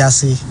 That they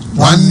say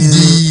 1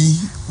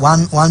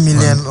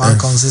 million, one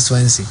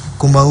constituency.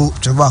 KUMAWU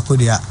Treba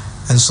Kodia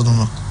and so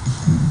no.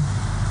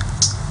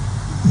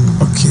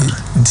 Okay.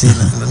 Until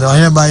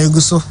by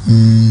Yuguso.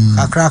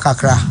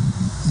 Kakra.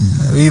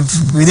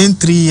 Within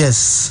 3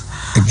 years,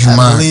 I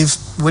believe.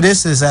 Well,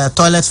 this is a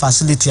toilet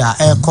facility at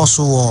Air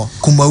Koso or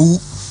KUMAWU.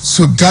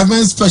 So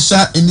government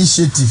special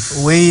initiative.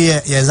 We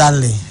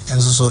exactly.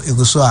 And so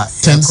Igusua.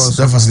 Tents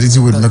the facility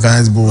with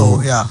mechanized board.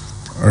 Oh yeah.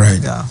 All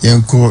right. Yeah.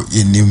 Yanko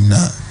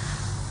Yenimna.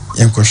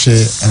 Yanko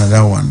share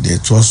another one. There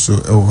to also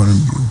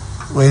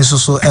we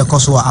so Air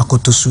Koso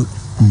Akotosu.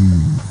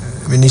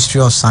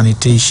 Ministry of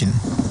Sanitation.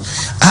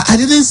 I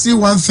didn't see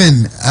one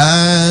thing.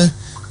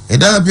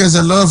 It appears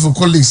a lot of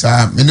colleagues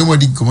are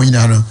nobody coming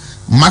out.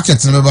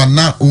 Market number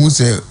now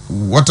owns a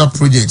water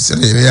project.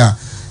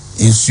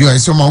 Ensure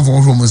someone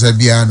from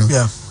Mosabiano.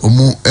 Yeah.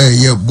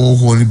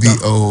 Borehole be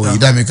or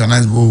either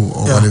mechanized borehole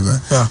or whatever.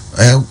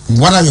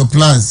 What are your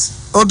plans?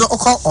 Odo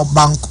oko or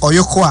bank or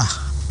yokoa.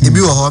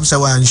 Ebi wo hom se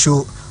wa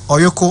nsho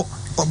oyoko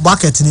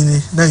bucket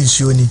ni na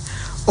nsuo ni.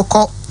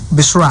 Oko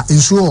besura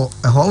nsuo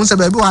ho unse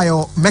ba bi wa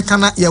yo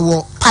mechanic ye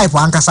wo pipe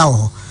ankasa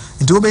ho.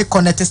 Nti wo be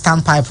connect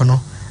stand pipe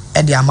no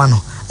e de ama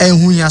no.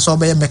 Enhu ya so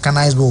be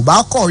mechanized borehole.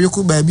 Ba ko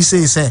oyoko ba bi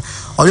say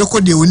oyoko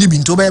de oni bi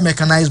nti wo be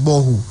mechanized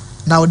borehole.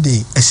 Now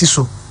de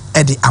esiso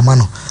e de ama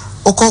no.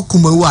 Oko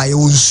KUMAWU a ye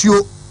wo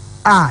nsuo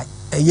a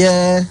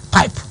ye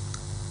pipe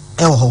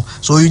e wo ho.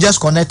 So you just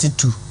connect it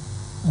to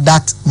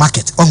that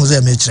market and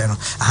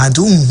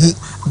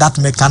that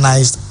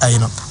mechanized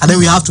and then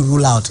we have to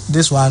rule out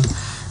these ones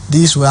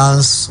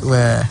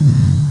were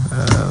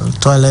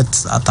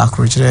toilet attack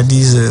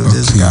these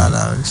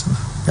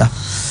yeah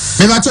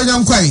maybe I told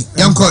you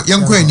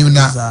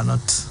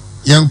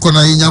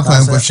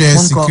share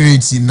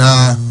security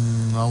now.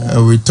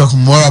 We talk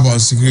more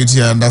about security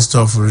and that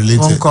stuff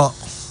related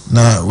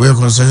now. We're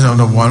construction of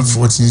the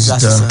 114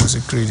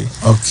 security.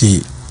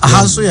 Okay, I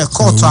also a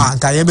court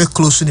and I be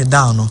closing it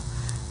down. No,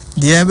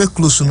 the ever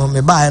close no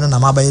me buy no na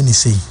maba any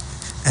say,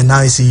 and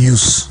now it's in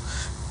use.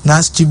 Now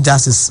Chief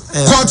Justice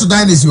court to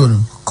dine is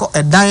one.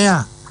 A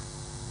dine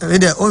we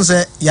dey on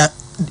say ya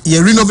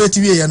renovate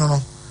we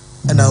no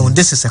and now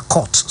this is a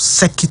court,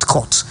 circuit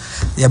court.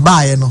 Ya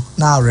buy no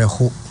na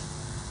reho.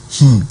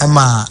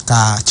 Emma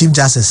ka Chief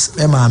Justice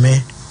Emma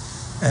me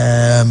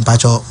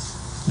pacho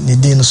ni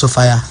din so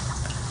fire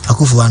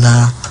akufu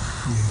ana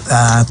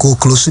ko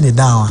closing it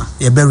down.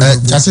 Ya bury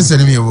Justice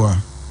enemy wo.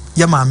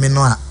 Ya ma me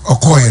no a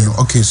okoye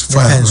okay so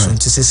fine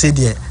nti se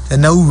de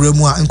na wura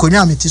mu a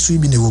nkonya ameti so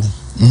bi na wo mu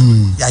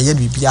ya ye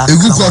bibia a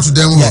good court to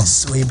them.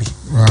 Yes we be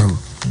wow.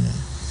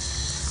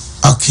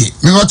 Okay,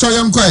 me go tell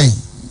you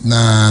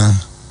na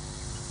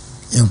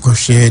yanko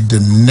share the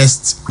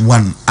next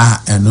one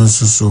and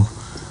also so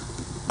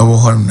our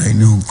home na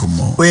ni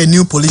hukumo we a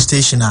new police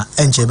station a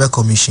enchebe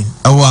commission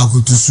awa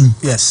akutusu.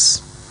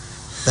 Yes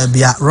there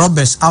be a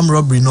robbers armed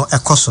robbery no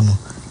ekoso no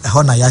e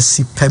ho na ya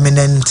si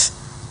permanent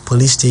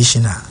police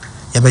station a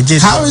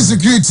How is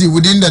security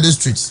within the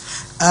district?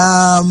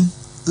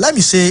 Let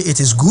me say it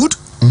is good,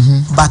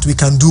 but we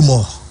can do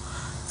more.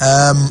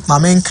 My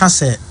main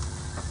say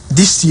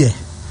this year,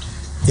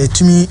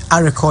 to me, I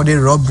recorded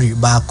robbery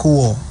by a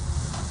co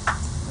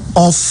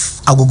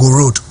off Agogo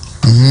Road.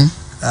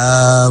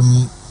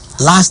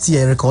 Last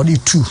year, I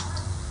recorded 2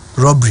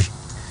 robbery.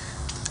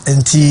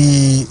 And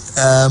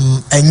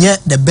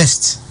yet the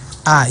best.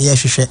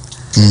 Yes,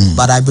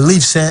 but I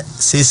believe say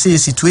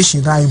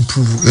situation now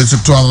improve. It's a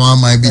trauma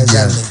might be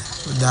there.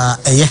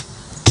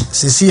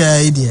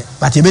 Idea,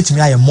 but you bet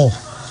me I am more.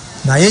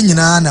 Now,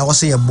 I was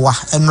say a boy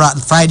and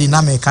Friday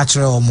na me catch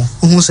omo.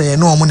 Who say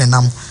no money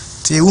nam.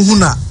 Te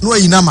uhuna no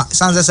inama.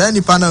 Sans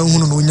any panel who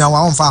no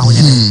nyawa on fa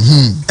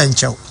and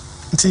chow.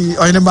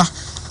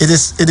 It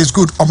is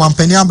good. Oman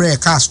Penyambre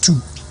cast 2.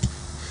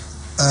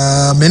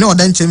 Me no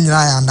then change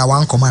under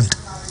one command.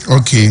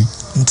 Okay.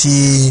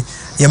 Nti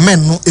ye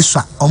men no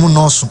iswa omo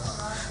no so.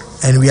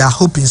 And we are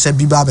hoping say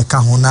biba beka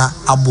hona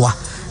abua.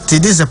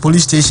 This is a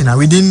police station and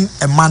within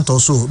a month or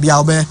so be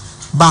obe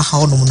ba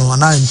ha no no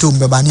na ntom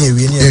be ba na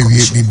ewie na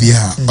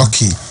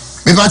okay.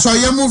 Me ba try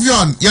you move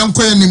on. Yan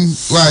ko yanim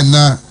wa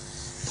na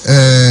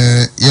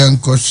yan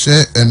ko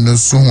she eno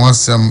so ho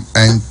asem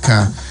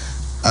enka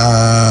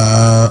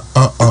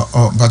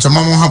but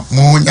mama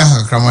mo nya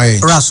hakrama e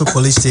Raso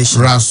police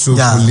station.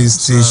 Police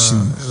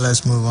station.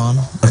 Let's move on.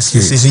 Okay.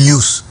 It's in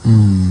use.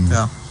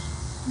 Yeah.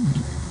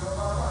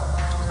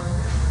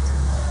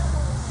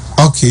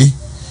 Okay.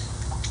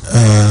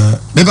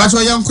 Maybe I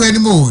try young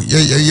anymore.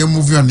 Yeah,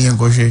 move on the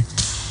Yankoshe.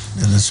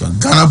 This one.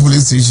 Ghana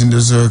police station,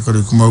 there's a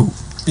KUMAWU.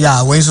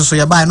 Yeah, when so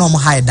you buy no more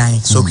high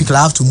dying. So quickly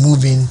I have to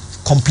move in,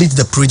 complete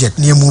the project,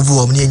 near move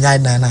or near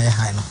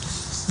high.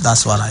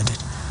 That's what I did.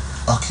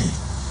 Okay.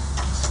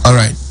 All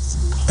right.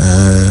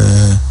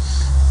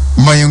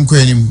 My young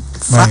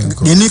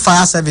you need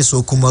fire service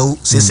or KUMAWU.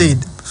 Say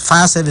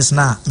fire service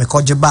now, me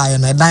call you buy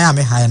and I die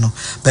me high no.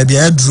 Baby,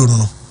 I drew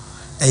no.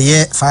 A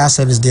year fire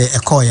service there, a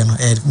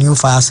new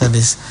fire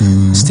service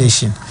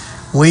station.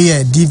 We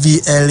a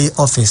DVLE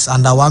office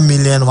under 1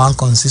 million one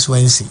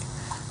constituency.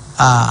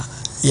 Yeah,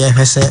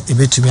 I say a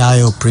bit to me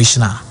I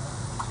operational.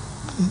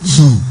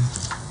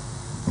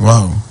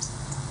 Wow.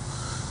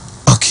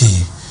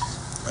 Okay.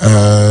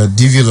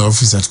 DVLE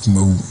office at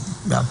KUMAWU.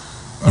 Yeah.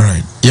 All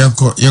right. You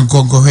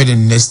go ahead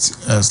and next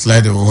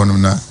slide over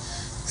one now.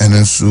 And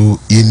also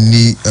you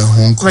need a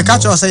home. We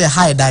catch us say a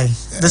high die.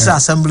 This is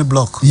assembly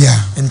block. Yeah.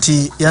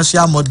 Until yes,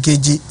 ya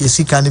mortgage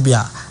yesi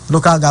kanibia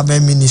local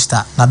government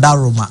minister na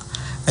daroma.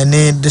 And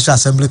then this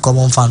assembly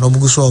common fund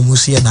omuguso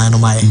omusi na no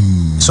mai.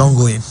 It's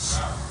ongoing.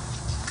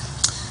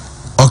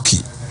 Okay.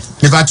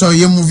 If I tell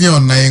you moving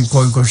on na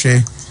enko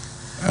share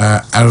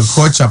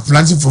agriculture,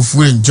 planting for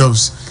food and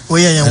jobs. Oh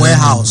yeah,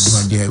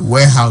 warehouse.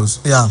 Warehouse.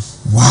 Yeah.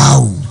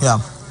 Wow. Yeah.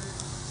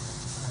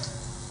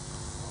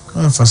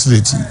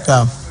 Facility.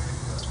 Yeah.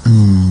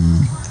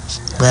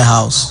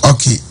 Warehouse.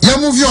 Okay. You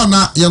move on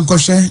na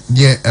yankoshe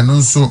de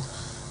eno so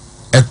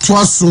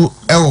etwa so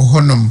e wo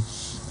honum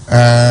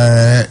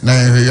na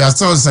you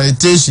still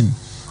sanitation.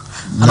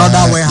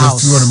 Another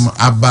warehouse.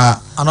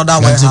 Another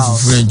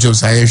warehouse. For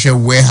jobs I share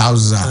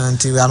warehouse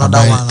until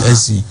another one.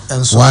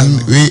 And so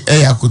one we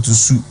yakutu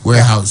su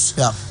warehouse.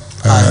 Yeah.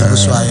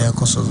 So I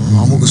koso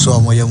amuguso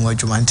amoye mo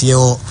adwuma nti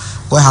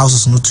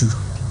warehouses no too.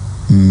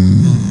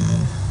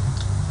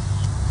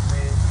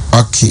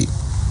 Okay.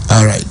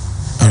 All right.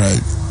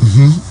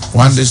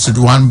 One district,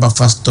 one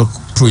buffer stock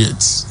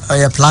projects.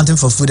 Yeah, planting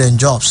for food and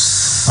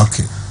jobs.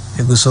 Okay.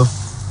 So,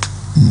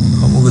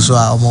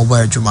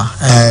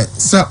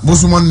 sir,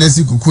 most one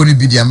nesi kukuri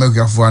be the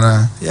American for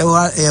na.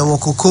 Yeah,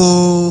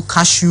 cocoa,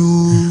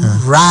 cashew,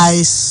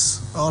 rice,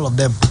 all of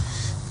them.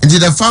 And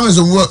the farmers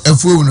of work a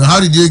food. How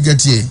did you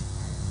get here?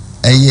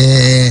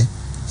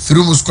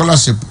 Through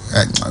scholarship,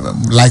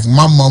 like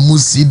Mama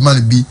Moose seed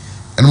money be,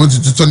 and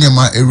wanted to turn a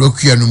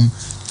rokianum.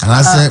 And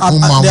I said,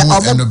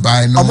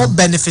 I'm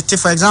benefit.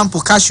 For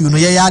example, cashew, no,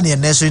 yeah, near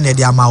nursery, near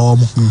the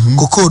Amaomo,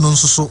 cocoa, no,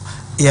 so,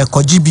 yeah,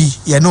 Kojibi,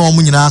 yeah, no,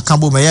 Munina,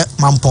 Cambo,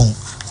 Mampong,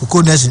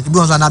 cocoa nursery,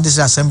 because another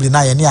assembly,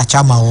 now, near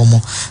Chama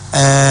Omo,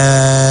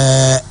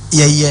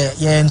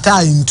 yeah,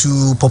 entire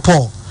into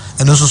Popo,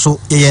 and also, so,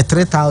 yeah,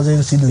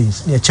 3,000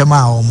 seedlings, near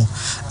Chama Omo,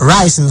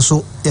 rice, and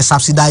so, yeah,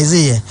 subsidize,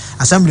 yeah,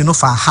 assembly, no,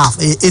 for half,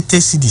 80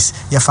 cities,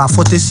 yeah, for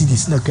 40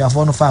 cities, no,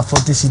 for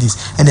 40 cities,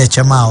 and a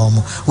Chama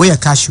Omo, where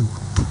cashew.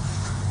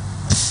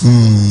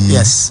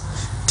 Yes,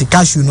 the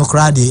cashew no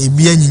crowd e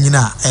bia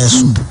nyina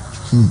soup.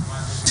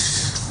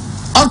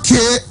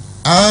 Okay,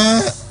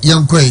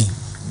 young quay.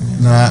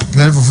 Na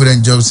plan for food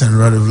and jobs and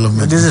rural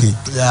development. This is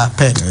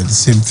paid. The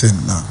same thing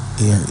now.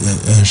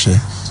 Yeah,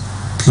 share.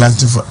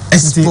 Planting for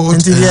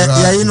export.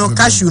 Yeah, you know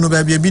cashew no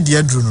baby be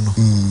the edru no.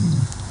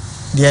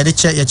 The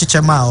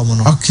chiche ma omo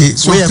no. Okay,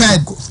 so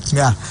paid.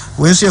 Yeah,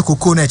 when say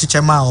cocoa na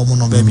chiche ma omo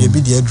no baby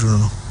be the edru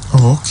no.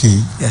 Oh,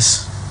 okay.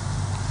 Yes.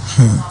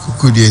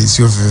 Could you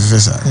see your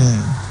professor?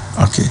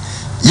 Okay.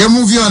 You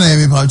move on,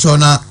 Amy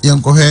Palchona,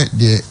 young cohe,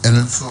 the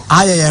and so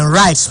I am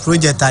rights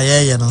project. I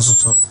am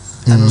also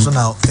and also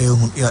now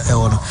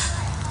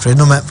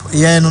Frenome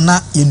yeah no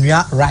na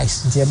yenua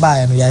rice nti e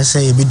ba no ya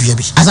say e bedua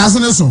bi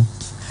asase so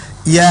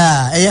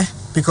yeah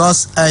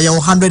because you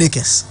 100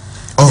 acres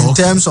in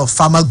terms of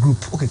farmer group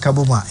okay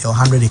kaboma you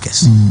 100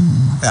 acres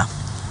yeah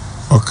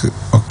okay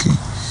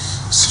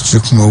so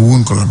KUMAWU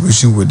in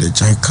collaboration with the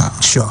JICA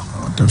sure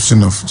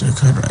adoption of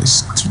JICA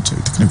rice to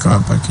technical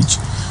package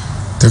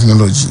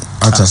technology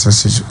at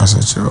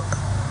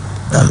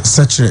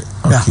SEKYERE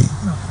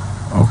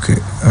okay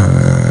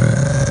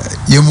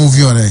you move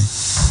on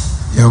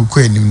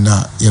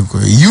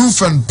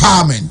youth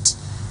empowerment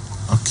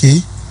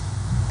okay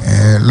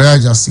lawyer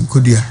Justin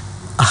Kudia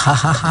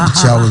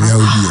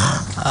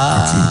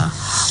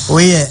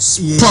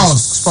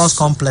sports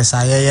complex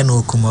I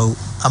no KUMAWU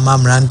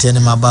amamrante and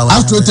mabawa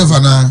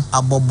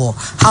abobo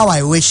how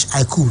I wish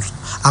I could.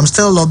 I'm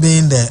still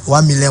lobbying the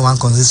 1 million one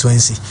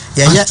constituency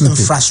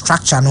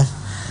infrastructure no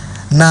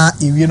na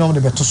you know the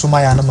beto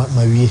soma ya na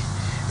mawie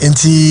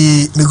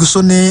enti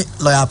meguso ne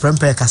lawyer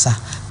prempe kasa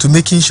to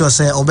making sure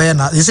say obey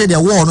na they say the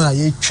war no na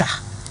ye twa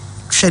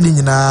hwe ni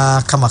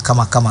nyina kama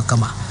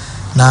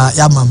na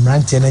ya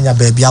mamrante na nya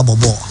baby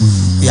abobo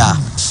yeah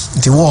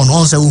nti war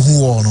no say who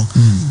war no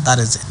that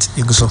is it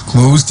meguso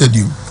KUMAWU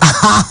stadium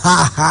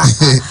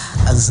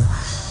as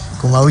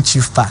KUMAWU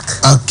chief park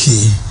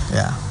okay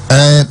yeah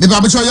me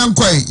ba becho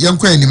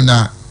yankwa nim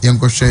na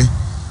yankohwe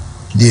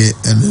de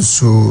eno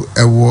so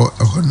ewo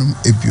ehonum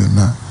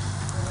ebiona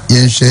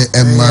yenhwe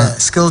ema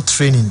skill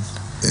training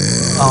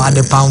at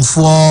the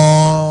pamfo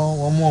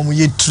omo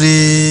ye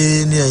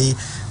train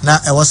na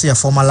e was ya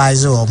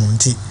formalize omo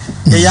nti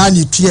ya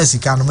ni 2 years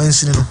ka no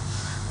mansini no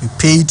we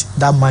paid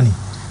that money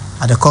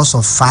at the cost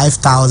of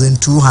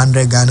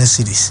 5,200 Ghana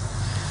cedis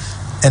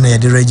and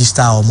they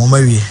register omo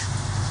mawie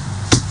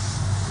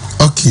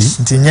okay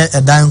nti nye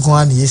edan ko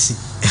an yesi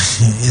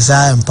is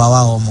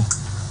empower omo.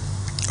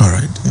 All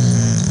right.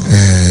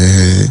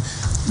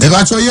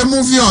 You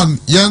moving on.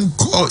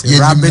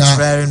 Rabbit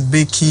rearing,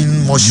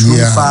 baking, mushroom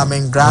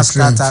farming, grass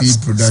cutters,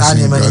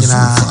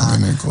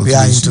 we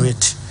are into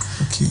it.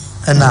 Okay.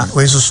 And now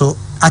we also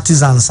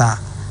artisans are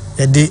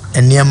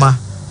enema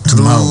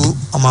through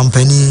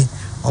omampeni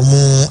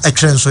omo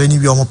etren so any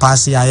be omo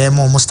pass I am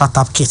omo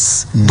startup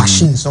kits,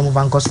 machines, omo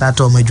banko start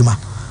omo ejuma.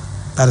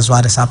 That is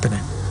what is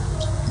happening.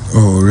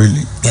 Oh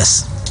really?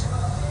 Yes.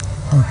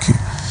 Okay.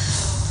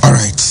 All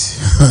right.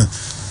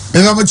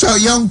 Mema mcha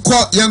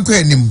yanko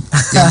enim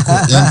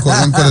yanko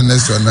the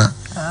next one na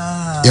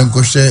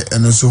yanko share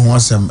eno so ho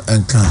asem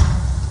enka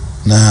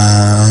na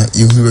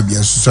yehu ba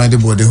bia so ande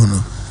body ho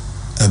no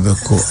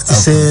ebeko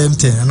same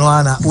thing no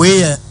ana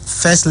we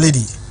first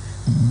lady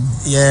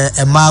yeah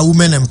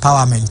women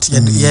empowerment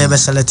yeah be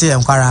select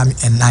enkwara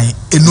enan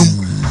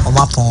enum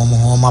omapon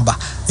omo maba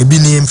ebi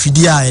ne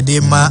mfidi a de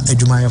ma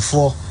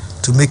adwumayefo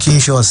to making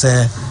sure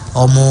say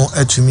omo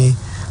atumi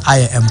I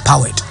am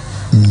empowered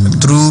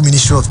through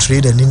Ministry of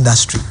Trade and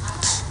Industry.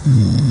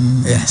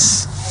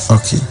 Yes.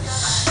 Okay.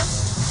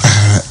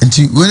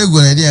 Until when you go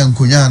there and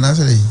kunya na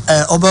say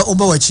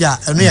oba wachia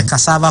eno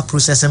cassava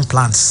processing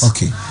plants.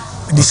 Okay.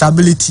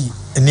 Disability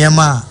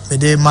enema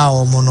mede ma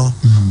omo no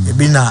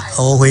ebi na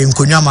ohwe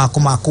nkunya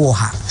makoma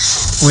ha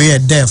we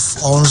deaf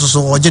also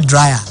so oje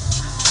dryer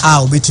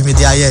obetimi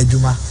de aye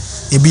adwuma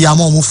ebi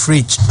ama omo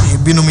fridge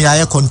ebi no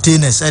ya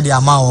containers e de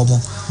ama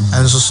omo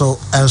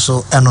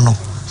enso eno no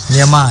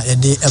Nema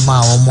ede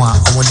ema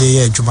omo de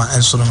ye adwuma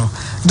enso no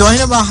do I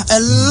never a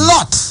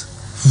lot.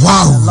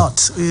 Wow, a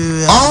lot.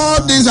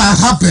 All these have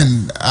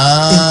happened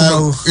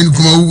in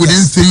KUMAWU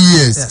within 3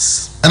 years.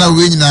 Yes. And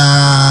we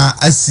na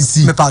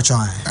SCC me pa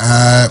chon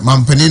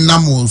mampani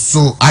namo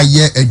so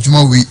aye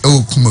adwuma we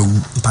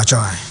KUMAWU pa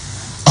chon.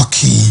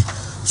 Okay,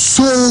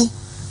 so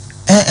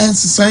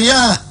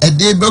ensaya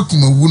ede be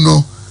KUMAWU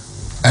no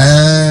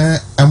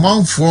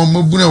amanfo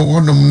mabuna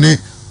wodom ne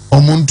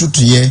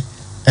omontotoye.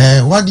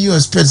 What do you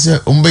expect say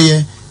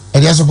ombeye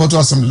area support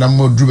us some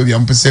modru baby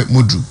am pese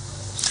modru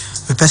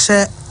we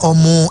pese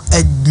omo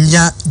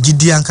enya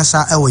gidi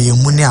ankasa e wo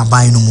yemu ne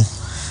aban no mu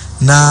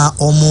na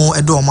omo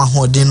edo omo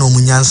ahoden no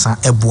munyansa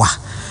eboa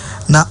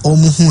na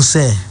omo hu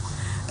se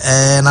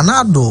na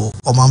nado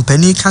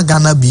omampani ka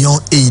Ghana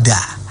beyond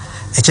ADDAI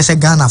echese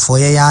Ghana for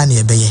ye ya na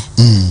ebeye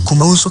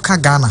KUMAWU so ka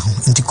Ghana ho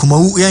nti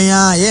KUMAWU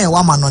ye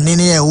wa ma no ne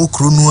ye wo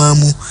kro no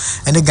amu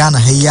ene Ghana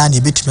ha ya na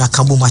ebetimi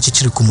akambo ma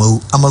chechire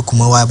KUMAWU ama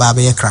KUMAWU aba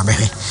be ye kra be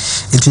he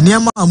nti ne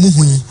ama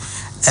amuhu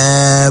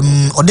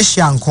ode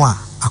hia anko a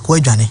akwa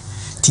adwane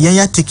ti ye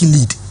ya take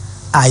lead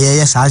a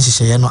ye sa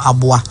nhihye no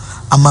aboa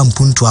ama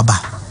mpuntu aba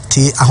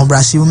ti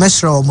ahobrasi wo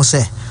mesra wo mo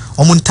se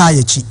omo nta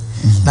ya chi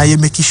na ye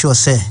make sure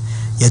se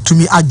ye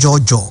tumi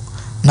ajojo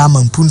na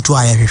ama mpuntu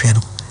a ye hwehwe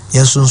no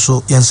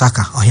so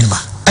yensaka ohinba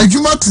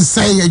adwuma to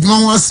say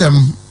adwuma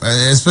wasem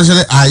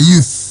especially our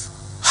youth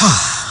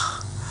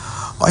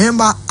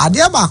ohinba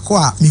ade abako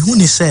a mihu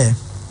ni say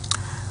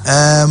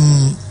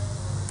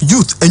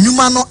youth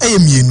enwuma no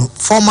eyemienu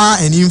formal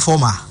and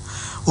informal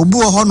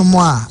obu ohonom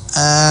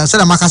a say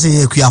na makase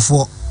ye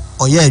kuafo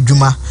oye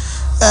adwuma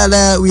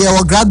we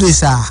are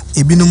graduates a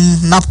ebinum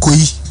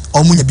napkoi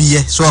omunya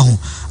biye so ho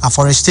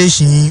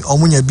afforestation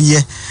omunya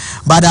biye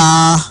but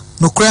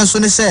no krenso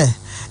ne say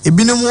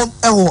ebinom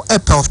ewo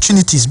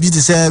opportunities bi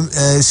to say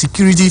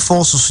security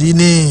forces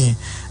ni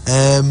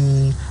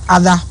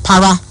other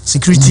para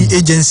security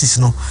agencies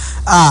no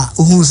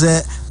who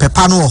say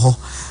pepa no ho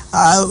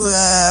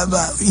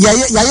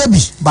yeah bi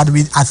but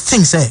I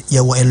think say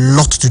there were a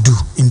lot to do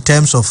in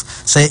terms of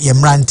say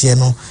yemrantie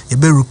no e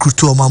be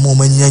recruit o ma mo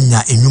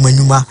manyanya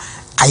enwuma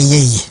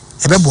ayeye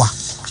ebeboa.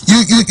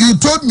 You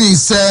told me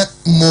say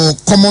more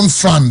common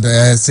fund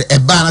say e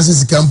ba na say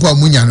sika mpo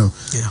amunya no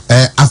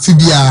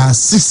afibia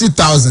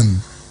 60,000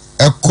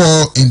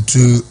 echo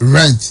into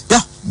rent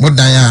more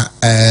than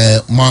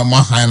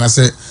ma high na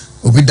say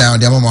obi dan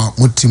de mama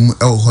motim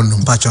e wo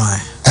honum patcho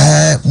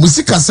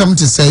musika sam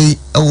to say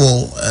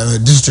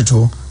district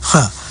ho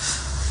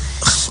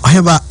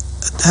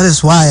that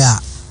is why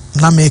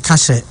na me ka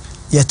she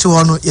yete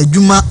wono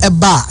adwuma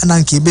eba na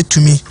nka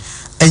ebetumi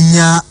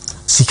enya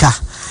sika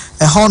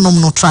honum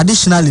no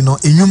traditionally no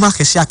enwuma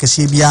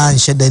kese bia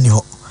nhye dani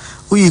ho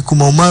uyi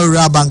KUMAWU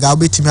rabanga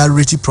obetimi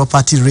rate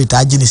property rate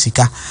agini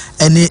sika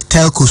ene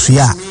telco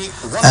suya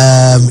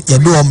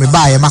yedo o me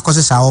ba ye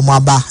makose sa o mo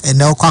aba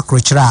ene o kwa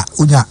krochira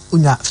unya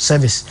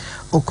service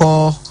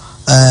uko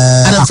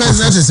and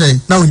first say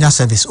na unya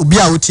service obi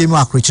a wotie mu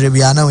akrochira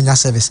bia na unya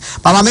service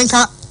baba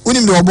menka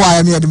unim de obo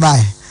aye me de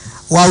bai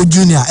wa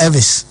junior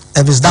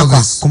Elvis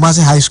Dakwa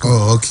Kumasi High School.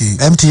 Oh, okay.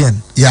 MTN.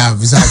 Yeah,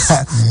 besides.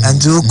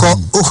 And to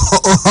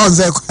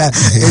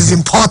is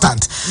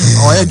important.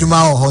 Or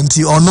eduma or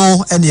honti or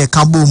no any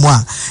kambu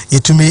mwa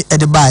yetumi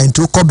edeba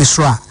into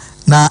kobisra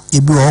na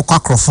ebi o kwa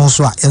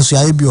krofonswa enso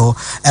ya ebi o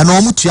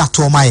eno mutu ya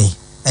to mai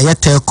eye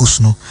telcos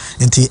no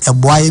nti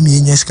eboaye mi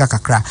enya sika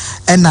kakra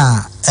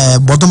ena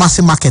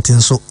bodomase market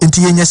nso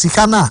nti enya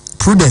sika na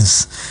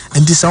prudence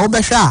nti sa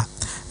obehwa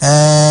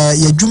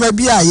ye dwuma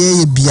bi a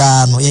ye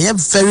bia no ye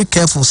very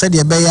careful said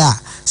ye be ya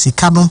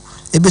sika no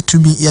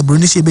ebetumi ye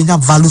broni se ebenya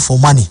value for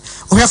money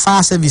ohwe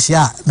fire service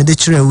ya me de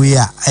kire we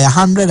a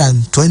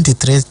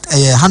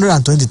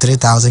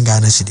 123,000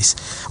 Ghana cedis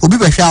obi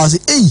behwa say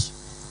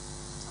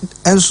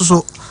enso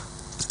so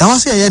I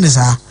was say ye ne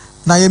sa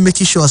na ye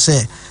make sure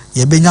say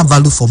ye benya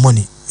value for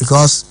money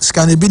because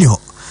sika no bi ni ho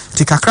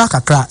ti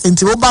kakra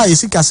enti wo ba ye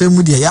sika se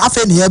mu de ye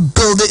afa ne ye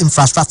build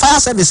infrastructure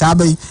fire service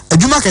abai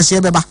adwuma kese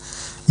ye beba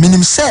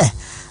minim say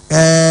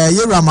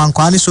yewra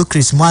mankwa ni so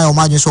Chris moya o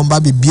madwen so mba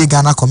be bie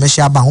Ghana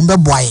commercial bank o be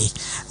boy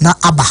na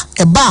aba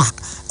eba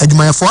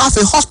adwuma for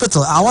afa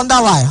hospital. I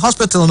wonder why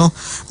hospital no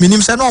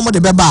minim say no mo de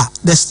beba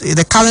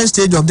the current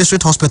stage of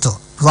district hospital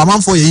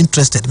man for you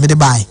interested me de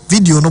buy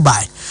video no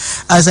buy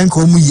as en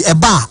ko mu yi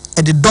eba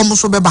e de dom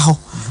so beba ho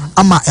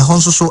ama e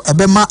hon so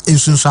ebe ma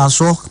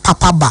ensunsuaso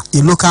papa ba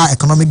e local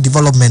economic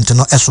development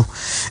no eso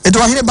it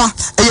wa here ba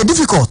e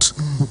difficult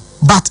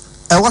but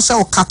I was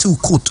a cut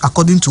coat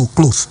according to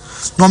clothes.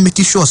 Not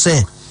making sure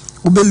say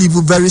we live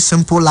a very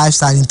simple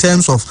lifestyle in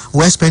terms of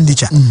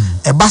expenditure.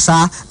 A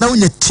basa now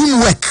in a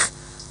teamwork.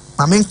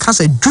 I mean, can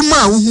say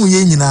Juma who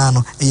ye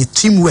no a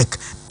teamwork.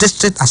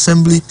 District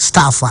Assembly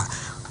staffer,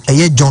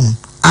 a John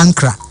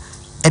Ankra,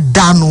 a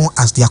Dano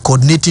as their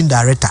coordinating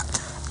director.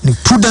 The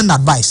prudent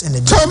advice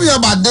and tell me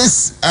about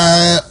this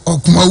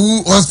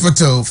KUMAWU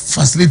hospital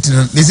facility.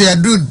 They say I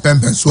do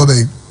pempen so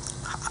baby.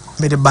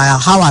 By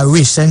how I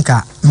wish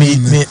Senka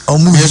me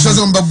omu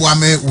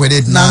with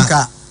it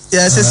nanka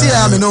yes see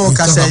I know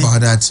ka say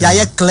ya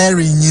ye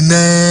clearing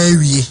nyina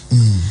wie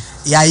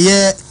ya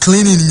ye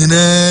cleaning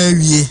nyina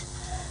wie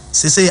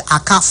say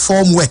aka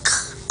form work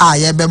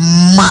ye be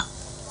ma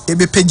e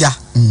be pagya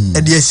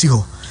e de asi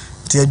ho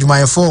ti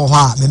adwumayefo ho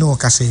a me no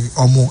ka say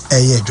omo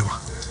eye adwuma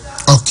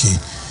okay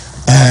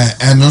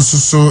and also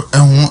so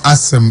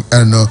asem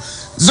no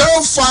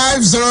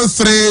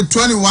 0503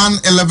 21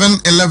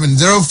 11 11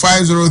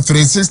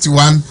 0503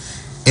 61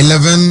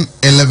 11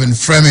 11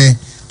 frame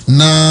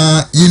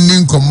na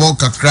yinin komo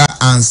kakra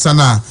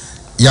ansana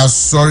ya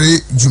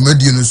sorry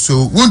jumedi no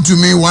so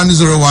Wontumi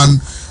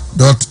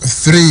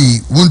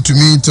 101.3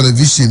 Wontumi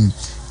television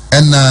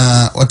and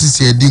what is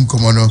your din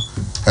komo no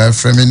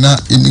frame na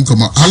yinin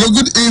komo. Hello,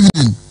 good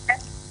evening.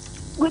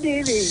 Good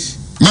evening.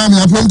 Ma'am,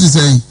 I want to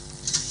say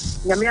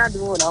Nyamia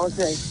do na o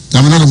say.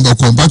 Nyamia do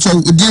ko ba cho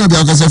di na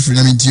bia ka say free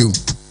na mi ti o.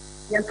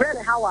 Ye friend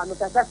how am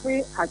ka say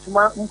free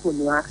atuma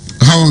mponua.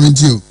 How am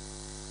ti o?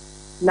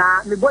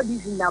 Na me body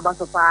sin na ba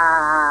so fa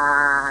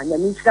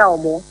nyami sika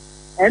omo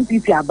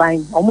MPP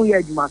aban omo ye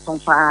adwuma so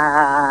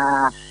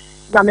fa.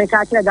 Na me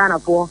ka kire Ghana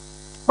po.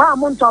 Ba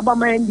mo nto ba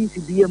ma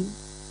NDC biem.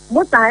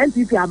 Mo ta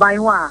MPP aban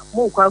ho a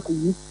mo kwa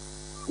akuyi.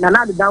 Na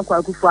na de dan kwa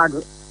akufu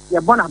ado. Ye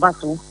bona ba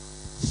so.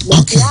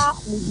 Okay. Yeah,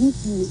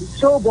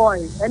 show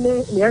boy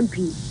any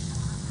MP.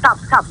 Stop.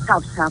 All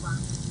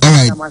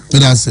right.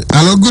 That's it.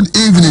 Hello, good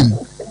evening.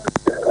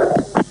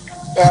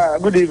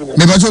 Good evening.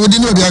 Me bacho we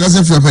didn't know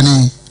say free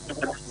penny.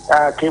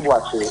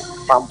 Kebwache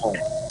Mampong.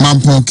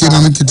 Mampong ke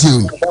mama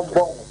kitio.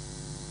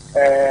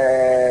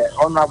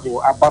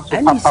 Honorable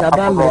Abaso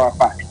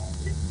Papa.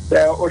 The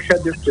Osha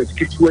district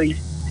Kitway.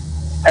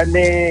 And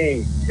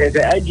the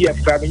idea of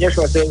family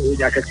so say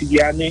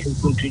Yakatigiane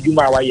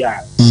Kuntujuma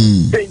Waya.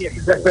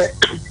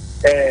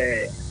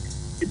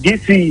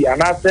 DC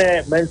and I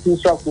say mention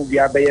shop will be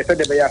a better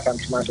the better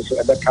something so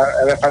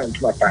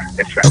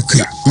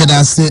okay, but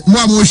I say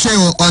more share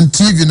on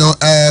TV no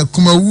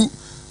Kumawu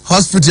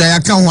hospital I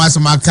can't watch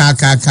my car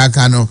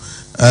no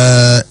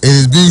it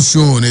is being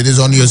shown, it is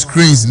on your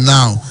screens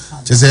now.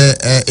 Just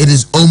it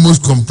is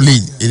almost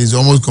complete. It is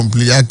almost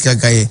complete.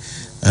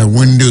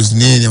 Windows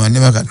name I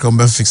never can come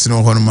back fixing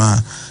on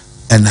my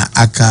and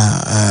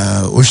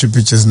ocean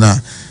pictures now.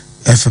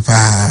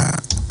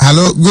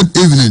 Hello, good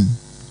evening.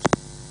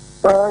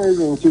 Good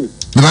evening too.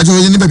 The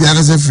battery is baby I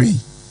can free.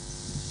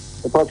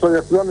 The pastor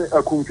is running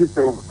a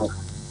computer.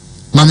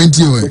 Mami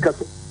tiwe.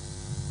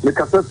 The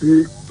cassette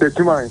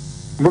Tetimai,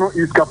 Mono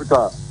East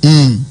Capital.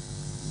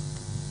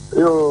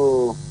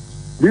 Yo,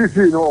 this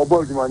is no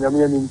about my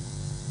Yamian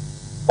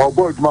or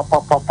about my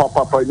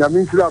papa,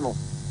 Yamin Silano.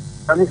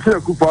 And it's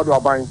a couple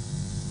of buying.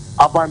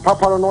 I buy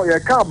papa no, you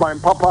can't buy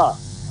papa.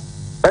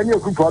 Any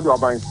couple of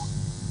buying.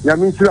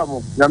 Yamin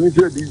Silamo, Yamin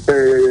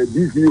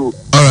DCU.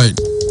 All right.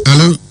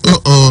 Hello.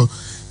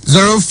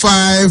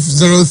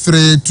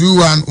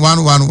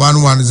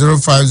 0503211111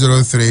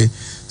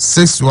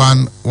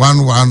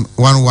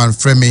 0503611111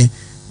 Fremi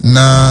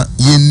na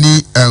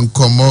yeni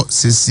enkomo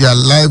sesia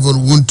live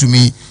on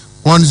Wontumi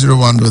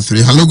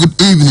 101.3. Hello,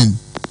 good evening.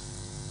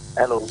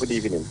 Hello, good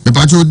evening. The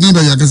patch would need a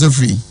yakasa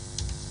free.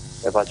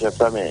 The patch of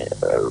Fremi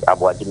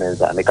Abuaji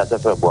Mensa and the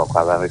Casafa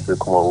Boaka if you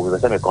come over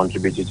the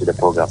contributed to the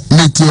program.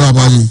 Meet you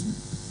about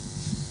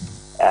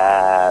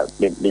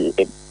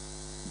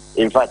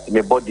in fact,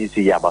 my body is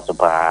here, but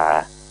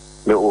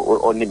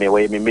only me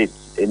way me meet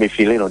me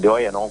feeling of the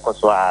oil and uncle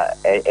so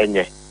any.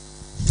 All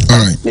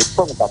right. The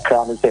problem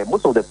background is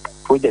most of the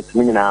projects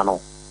me now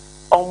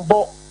on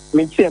board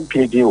me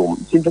MPD.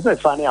 Since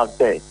it's funny out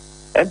there,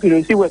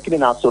 MPD working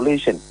in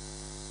isolation,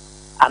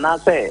 and I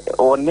say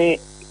only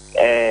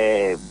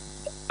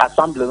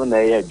assembly on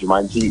the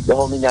Jumanji. The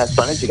whole meaning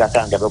Spanish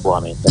can get a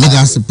boy.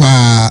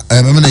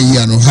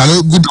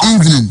 Hello, good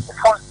evening.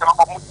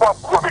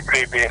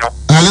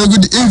 Hello,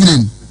 good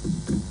evening.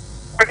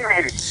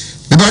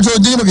 The battle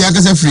of the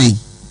Yakasa free.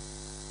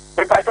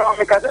 The battle of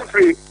the Casa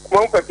free,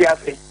 Monka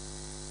Piazzi.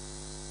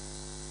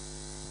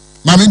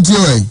 Mammy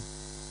Joy.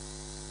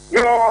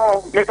 You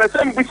know, Mr.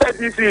 Sam beside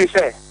this is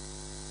a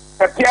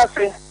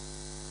Piazzi,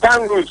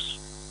 Tangus.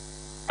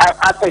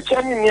 At the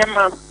Chinese near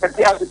man,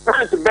 Piazzi,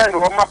 Prince Ben,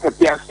 Roma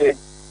Piazzi.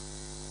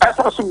 That's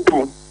also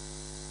do.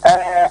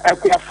 A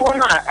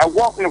phone, I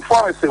walk in the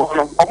forest,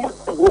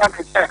 almost work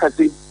at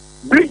Sakati.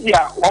 Bridge,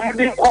 one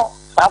day off,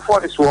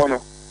 for this one.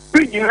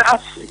 Bridge in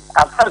us,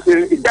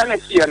 after the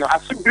Dynasty, and I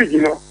see bridge,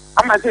 you know.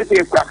 I might say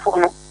a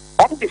platform.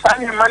 I'm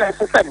defining man as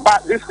I said,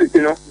 but this,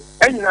 you know,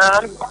 and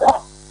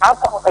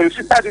after a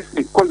sister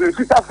district, because the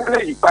sister for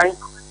lady fine,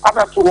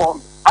 after 2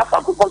 1, after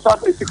I could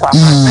consult the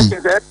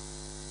sister.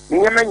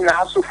 Yemen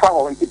now so far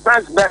on the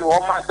Prince Ben or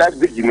that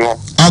bridge, you know.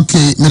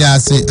 Okay, may I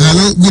say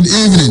hello, good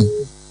evening.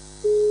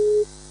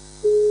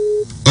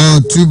 Oh,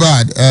 too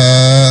bad.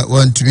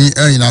 Want to be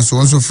so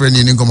also friend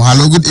in income.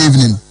 Hello, good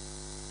evening.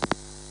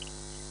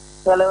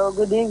 Hello,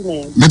 good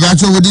evening. The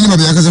batch of Woodin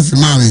Mabiakas of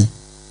Mami.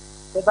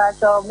 The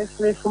batch of Miss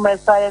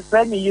Messiah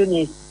friend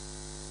unit.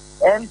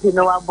 MP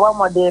no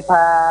abomo de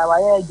pa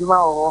waya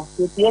juma o.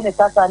 Ti ene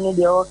kasa ni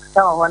de o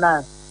kama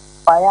wana.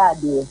 Fire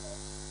de.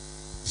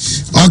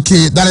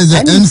 Okay, that is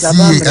the NC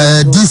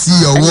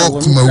DC or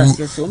KUMAWU.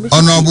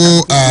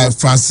 Honorable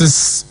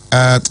Francis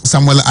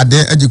Samuel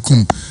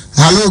Agyekum.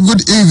 Hello,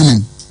 good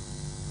evening.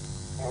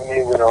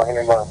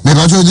 The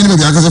batch of Woodin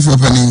Mabiakas of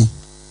Penny.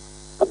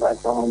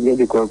 Call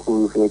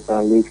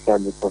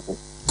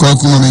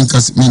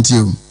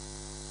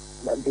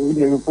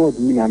the report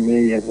we are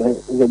made as a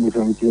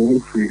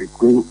free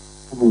could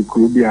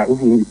be a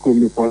could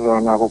be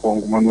possible now for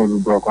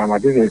Command Brock. I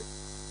did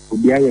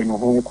be a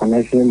home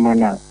connection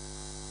manner.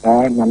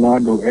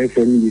 Nanado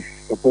SME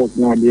support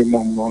now the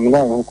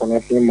mom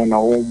connection manner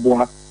all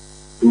boy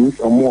use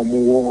or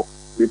more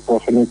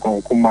reporting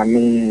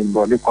command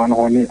body can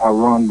honey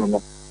around. I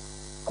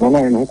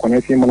don't know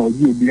connection manner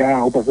you be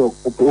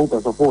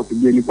open support to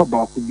be a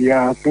little to be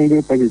a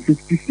single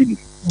 50 cities.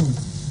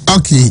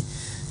 Okay.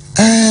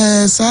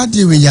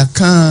 Sadly, we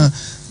can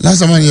last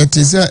time I had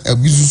a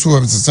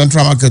business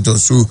central market or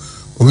so,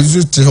 or we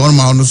just to hold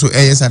my own so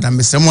AS and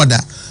I'm some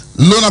other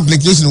loan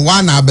application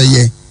 1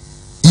 hour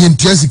in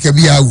Jessica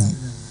Biau.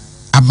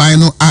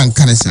 Abino and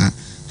Canessa.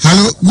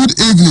 Hello, good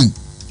evening.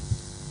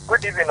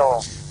 Good evening,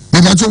 all.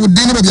 But I told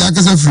dinner with the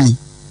Akasa free.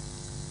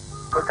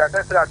 Because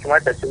I said, I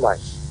want to my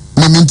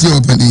Mammy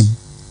opening.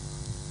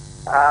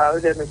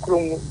 Let me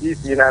croon this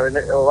dinner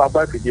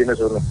about the dinner.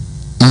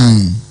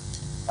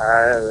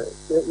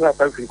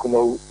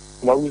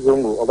 KUMAWU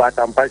zongo about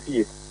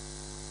Tampasi.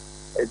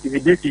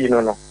 DVD,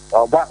 no,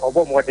 or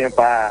more than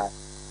pa.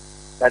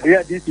 That we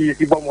are this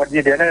is more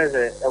than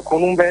a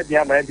Columba, the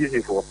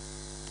Amandis for.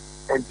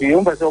 And the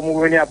Umba so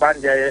moving about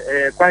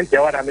the quantity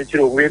of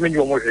amateur women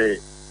you must say.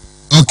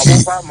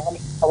 Okay.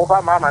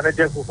 Over Mamma,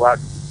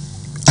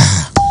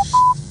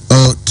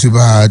 oh, too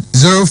bad.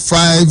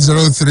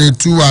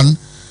 050321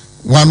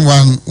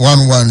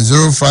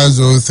 1111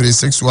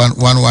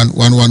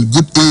 0503611111.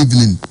 Good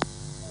evening.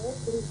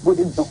 Good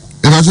evening.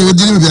 If I should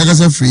deal with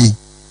the free.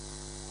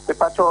 The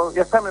patrol,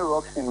 your family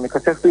rocks in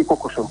because it's free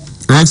cocoa.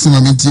 Rocks in my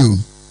meet you.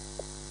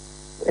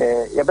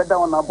 You better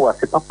on a boy,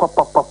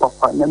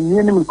 papa, and the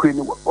minimum queen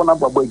on a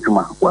boy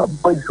juma. Well,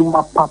 boy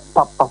juma, papa.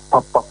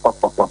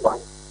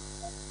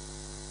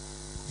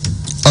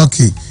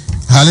 Okay.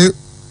 Hello.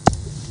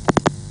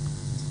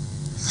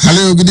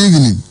 Hello, good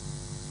evening.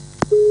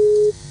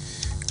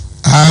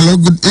 Hello,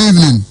 good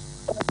evening.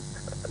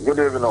 Good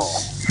evening.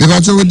 If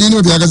I should deal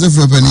with the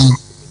free penny.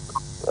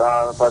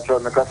 Patrol,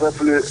 the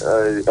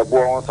Cassafli, a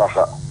boy on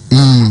Saka.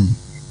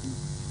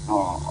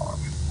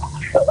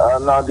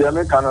 Now, the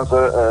Americans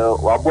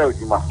were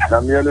working.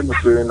 I'm merely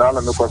Muslim, and I'm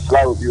a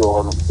Slav view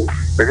on them.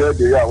 Because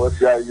the year was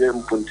the year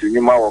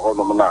continue my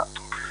on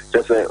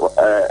just a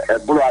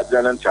bull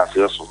agent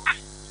chassis.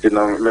 You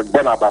know, me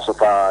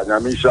Bonabasota,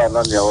 Namisha,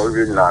 Nanya, or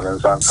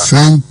and Santa.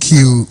 Thank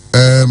you.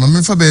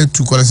 My for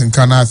two callers in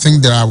Canada. I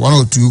think there are one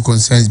or two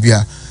concerns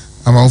here.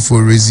 I'm out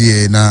for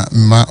Rezie na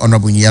ma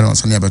honorable Yano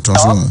Sanya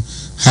Batoso.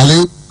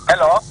 Hello.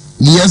 Hello.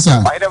 Yes,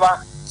 sir.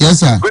 Yes,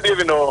 sir. Good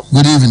evening.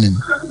 Good evening.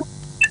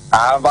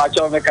 But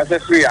you make us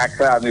free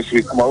Accra and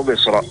free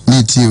KUMAWU.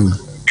 Me too.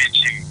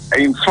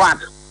 In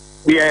fact,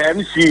 the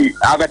MC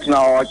Albert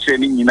now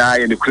training in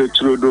the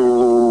culture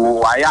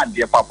do I had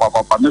the papa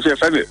Mr.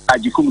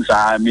 Agyekum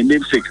sa my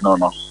namesake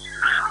no.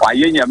 Why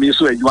you mean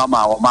so you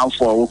mama or man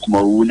for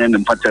KUMAWU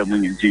and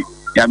Patamunity.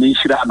 Yamin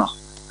Shirano.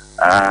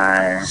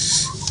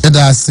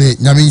 That's it.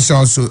 Yamin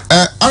Shanso.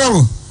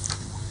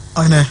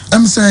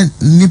 I'm saying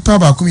nipa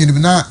ba ku yiri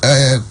na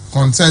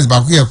concerns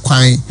ba ku ye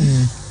kwan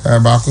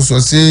ba ku so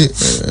say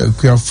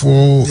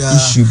kwafo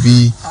issue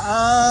be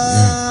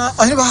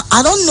I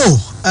don't know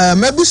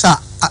maybe sir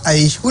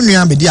I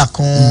unuan be di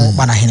akon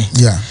banahene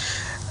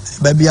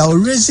baby I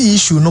already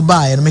issue no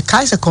buy and me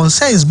kai say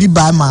concerns be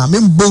by ma me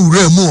mbo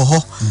wura mu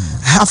ho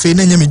half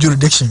na nyame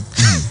jurisdiction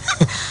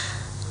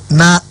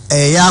na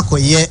ya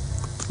koye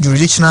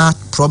jurisdictional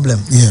problem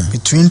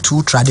between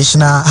two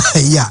traditional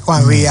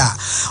one way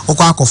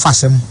okwa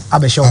akofasem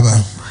abehye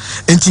okon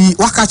enti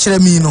waka kire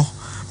mi no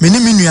me ni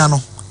menua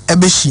no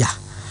ebehia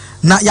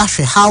na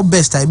yahwe how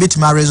best I bet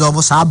my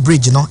resolve sa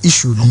bridge no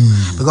issue no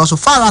because so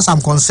far as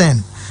I'm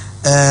concerned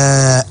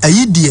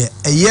ayidie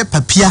eye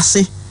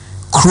papiase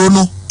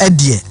krono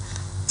edie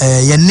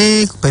ye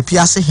ne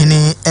papiase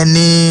hene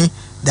ene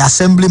the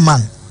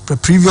assemblyman the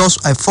previous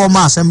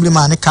former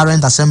assemblyman and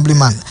current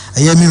assemblyman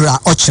eye mira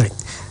ochre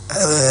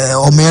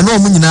o me no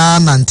munyina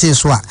nante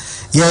so a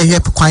ye hwe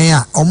kwan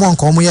a omo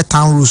nko omo ye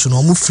town rules no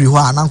omo free ho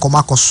a na nko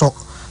makoso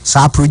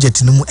sa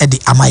project no mu edi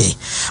amaye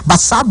but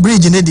sa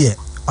bridge ne de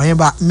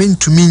oyeba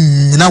mentumi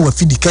nyina wa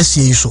fidi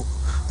kase yi so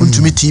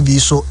untumi tv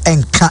so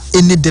enka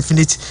any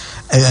definite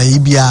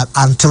ibia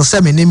until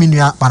say me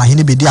nua para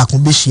hene bedi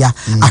akon behia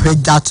ahwe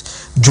that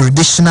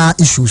jurisdictional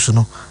issues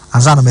no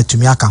anza na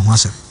metumi aka ho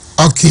asem.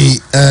 Okay,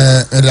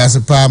 that's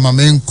a pa my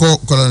main call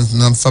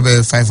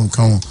number 5 on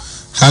count.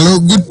 Hello,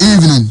 good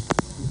evening.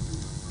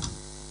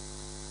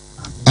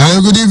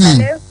 Hello, good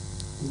evening. Hello.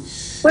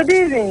 Good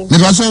evening. Me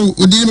paso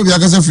odi no bi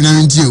akasa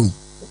fina ntio.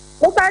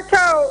 Me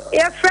paso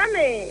ye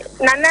frame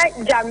Nana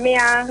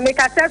Jamia me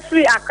kasa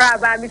free Accra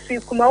ba me fi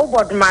KUMAWU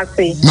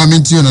bodumase. Ma me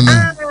ntio no no.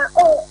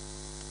 Oh.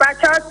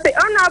 Paso se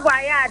ona bo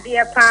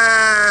aya pa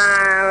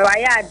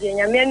aya de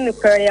nyame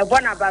nukre ye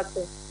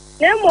bonabaso.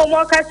 Nemo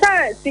mo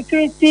kasa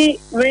security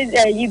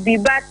you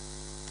but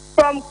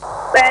from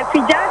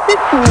Fijasi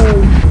to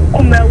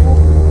KUMAWU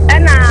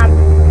and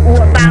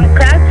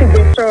Bankra to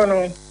the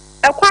throne.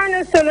 A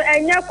corner son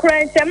and your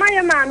crunch, and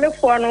my mammy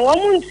for no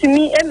one to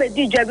me and the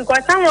DJ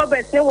because some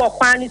Roberts never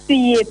want to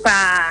see ye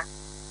pa.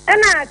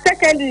 And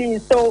secondly,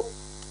 so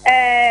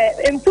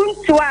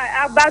improved to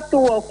about to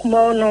walk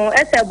mono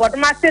as a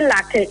bottom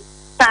lucky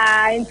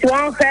into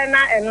one friend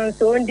and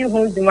so on the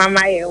who's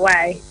mamma.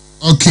 Why?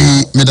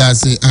 Okay,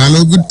 Medasi.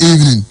 Hello, good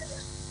evening.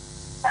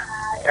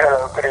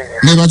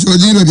 Never told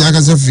you the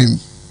Akasa film.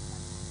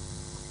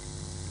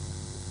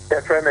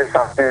 The friend is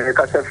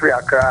Cassafri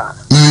Accra.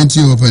 No, it's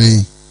you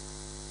opening.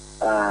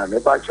 Me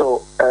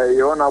pacho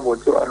you wanna go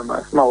to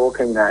my small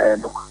walking na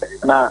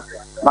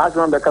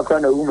maximum the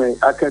kakana woman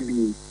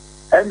akabi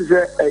and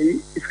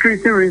the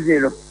security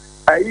reason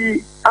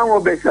I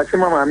am best as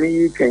mama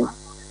me ken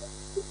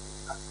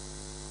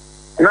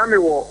na me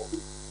wo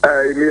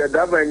me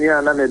da ba ni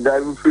ana me da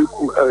free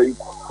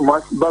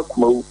Kumasi back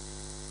KUMAWU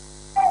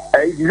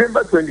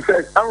December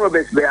 21st am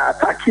Robert be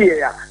attack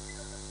here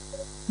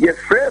ye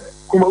free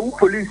KUMAWU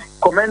police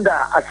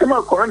commander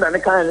asema commander ne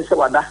kan ne se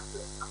wada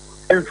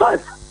in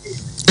fact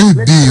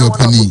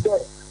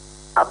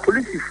a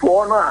police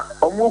for no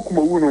omo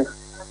KUMAWU no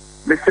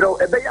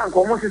mesero ebe ya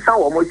nko omo sisa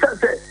wo mo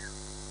chance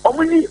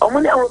omuni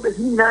Robert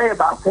ni na ye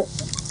ba ko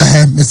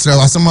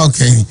mesero asema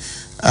okay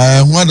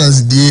what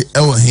does the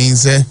ewo hin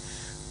say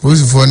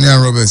police for ni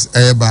Roberts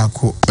ba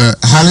ko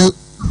hello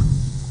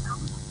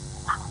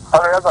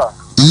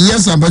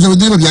yes sir but you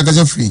dey be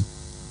akasa free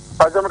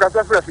but you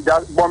akasa free fi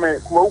just bomb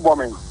KUMAWU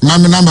bomb na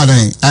me number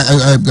then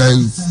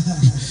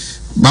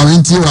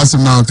Bawinti was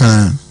now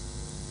can.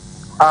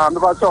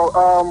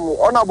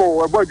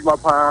 Honorable about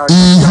my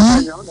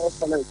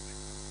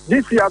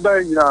this year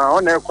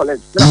on air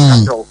college.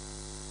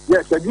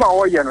 Yes, the Juma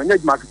Oyen on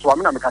Yed Market to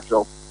Amina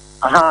Catro.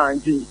 Aha,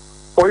 indeed.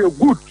 For your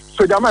good,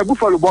 so there might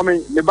buffalo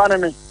bombing the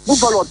banner.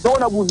 Buffalo,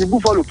 don't have the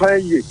buffalo pay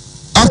ye.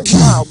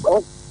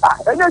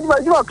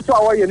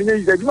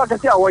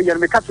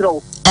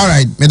 All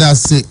right, may I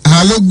say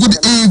hello,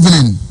 good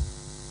evening.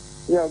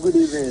 Yeah, good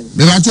evening.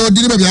 Me va cho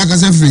dili be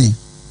akase free.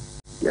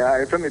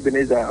 Yeah, if me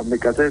Ebenezer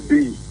make akase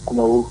free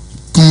Kumawu.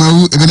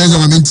 Kumawu Ebenezer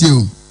ma menti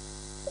o.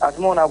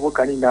 Asmo na bo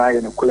kani na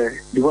ye no kule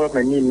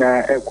development ni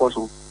na e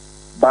koso.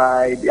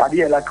 By the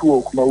idea la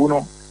ku Kumawu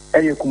no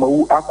e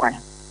Kumawu akwan.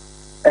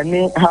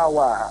 Eni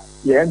hawa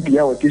ye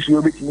MPA o tisu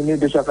obetimi ni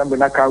deso assembly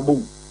na ka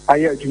boom.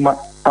 Aye adwuma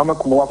ama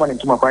Kumawu afa ne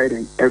ntuma kwa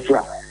ire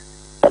efra.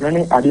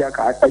 Nani idea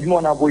ka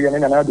adwuma na bo ye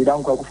na de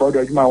dan kwa ku fa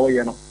adwuma wo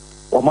ye no.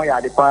 Omo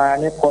ya de pa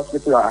ne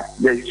hospital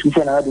the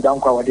super na de dan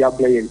kwa wa de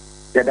ablay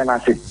ye dan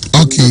ase.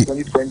 Okay.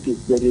 2020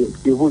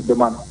 they vote the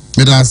man.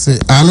 May I say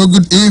hello,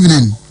 good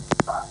evening.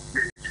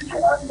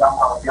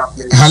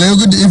 Hello,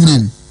 good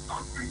evening.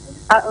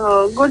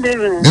 Good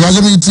evening. Me va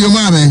cho menti o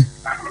mame.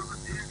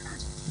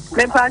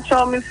 Me pa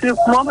cho me fi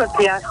mo be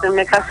piase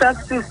me kasa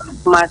tu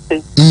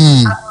mate.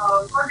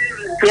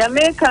 Ya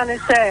me kan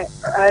say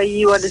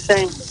you were the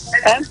same.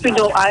 MP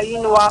do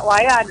ayin wa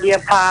ya de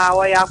pa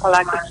wa ya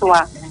kola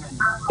kitwa.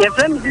 Ye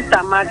frame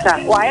sister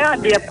matter. Wa ya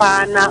de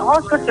pa na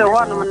hospital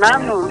hono na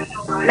no.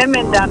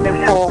 Me da me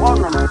for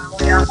hono.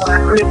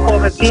 Me for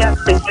be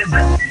piase.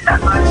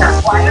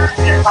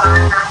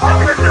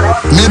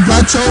 Me pa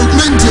cho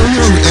menti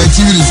o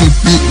TV so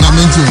pe na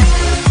menti.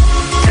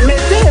 Me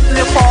say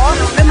me for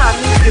hono me ma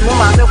mi mo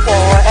ma me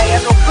for e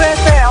no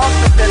pressure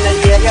hospital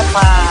ye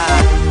pa.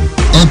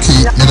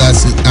 Okay, let us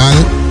see.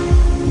 Hello.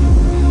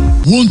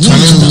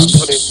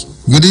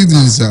 Good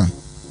evening, sir.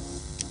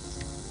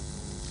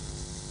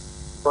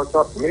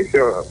 Make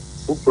sure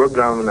who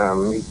program na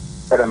meet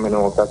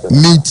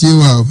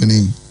you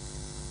happening.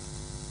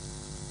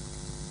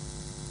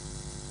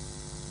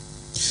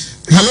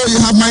 Hello, you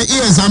have my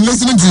ears. I'm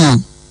listening to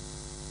you.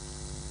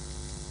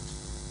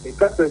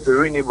 Because it's a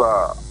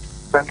Riniba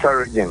Central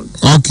Region.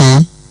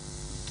 Okay.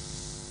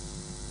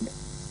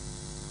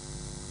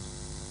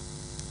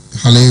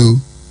 Hello.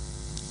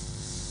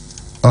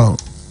 Oh.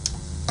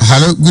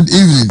 Hello, good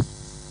evening.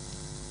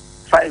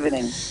 5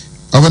 evening.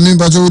 Our name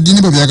Bajo Dini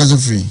Babiakas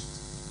free.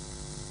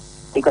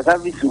 Because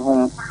I've been to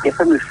home, your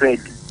family Fred.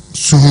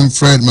 Suhum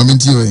Fred,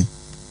 Mamintiwe.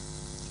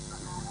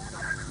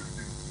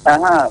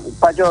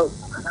 Bajo,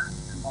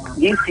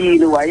 you see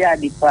the wire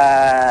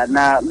dipa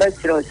na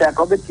best rosa,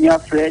 Cobet your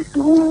friends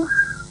who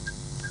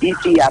you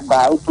see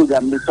about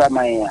program this one,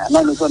 my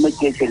non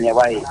communication your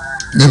way.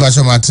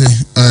 Never Mate,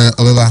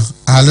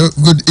 hello,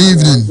 good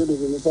evening. Good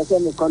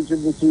evening.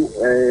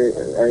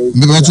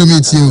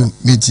 Contributing,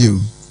 meet you.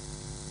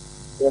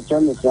 Your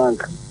channel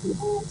Frank.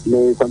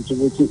 May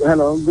contribute.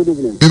 Hello, good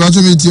evening. Me want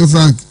to meet you,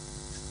 Frank.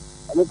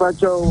 Me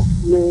pacho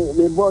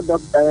me board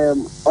of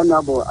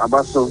honorable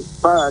Abaso.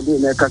 Para di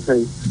me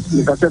kasay.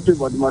 Me kasay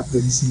board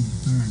master.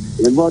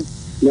 Me board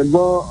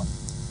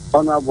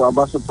honorable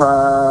Abaso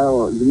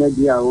pa di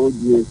media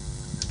OG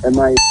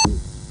MI.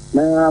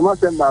 Na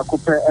amasen ba ko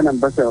pe en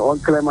ambassador on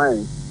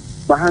Clemai.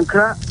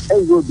 Bahankra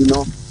e go bi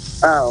no.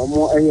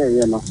 Omo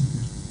eye no.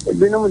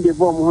 Ebinom de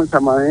bom ho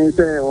samare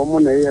se omo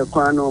na ye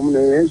kwan no omo na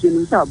ye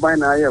hinu sa ban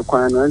na ye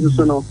kwan no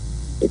so no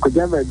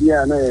ekoja ba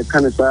bia na ye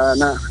kanisa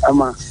na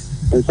ama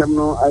ensem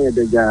no aye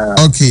deja.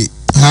 Okay,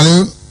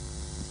 hello.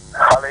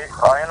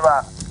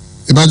 Oyenba.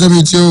 Ibajo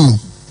meet you.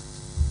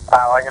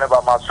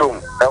 Oyenba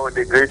Masum. That was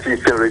the great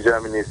Eastern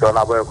Region Minister on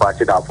about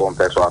kwachi da form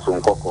person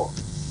asun koko.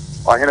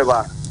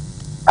 Oyenba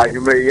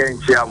ayume ye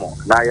nchiamo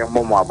na ye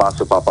momo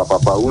abaso papa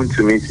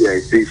Wontumi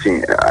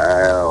station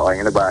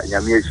oyenba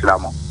nyame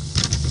echiramo.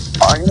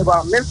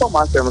 Oyenba me for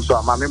myself so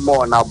ama me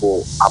more na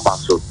bo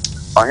abaso.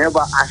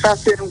 Oyenba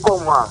asase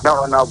nkomo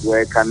na ona bo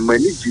e kan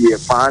maniji e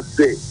fa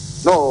say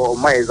no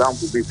my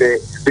example be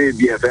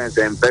baby events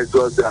and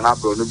festivals and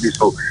abroad no be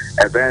so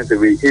events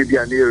we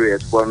area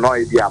areas for no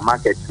area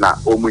market na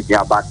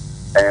omuhia but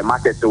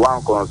market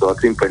one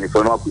consulting penny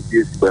for no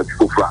be but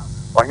fufra.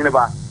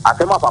 Oyenba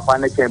asema papa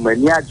ne ken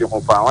mani age ho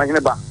fa.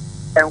 Oyenba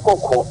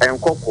enkoko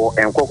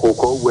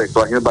we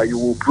so oyenba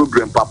you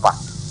program papa.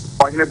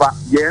 Oyenba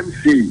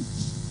MC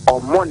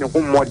on money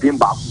who modern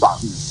back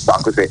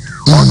ko say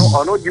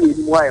ono di ni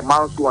mo e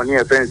man so on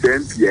e fence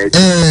MPA.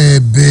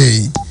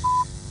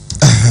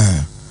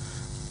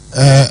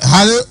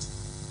 Hello.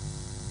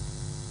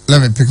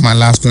 Let me pick my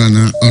last one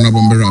now.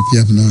 Honorable Mbera up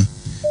here now.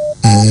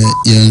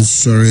 Yeah,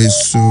 sorry.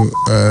 So,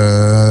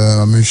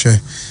 I'm sure.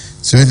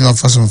 So, we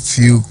offer some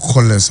few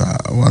callers,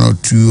 1 or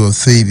 2 or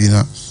 3, you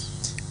know.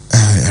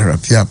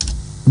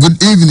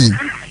 Good evening.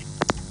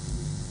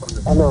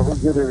 Hello,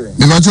 good evening.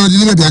 Me want to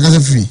do the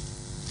Biaka's free.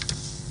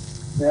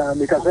 Yeah,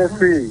 because it's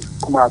free.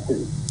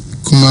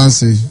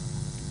 Kumasi.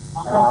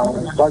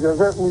 But you're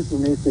very to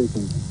me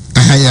station.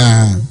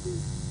 Yeah.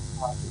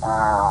 A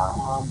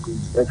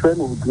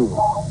friend of you.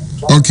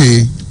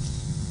 Okay.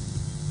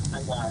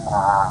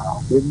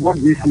 What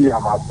this year,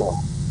 my son.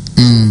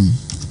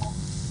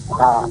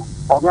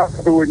 I'm not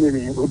doing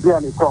any. We're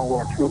doing it on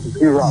what you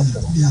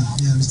Yeah,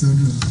 Mr.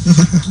 Odu.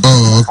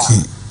 Oh,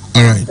 okay.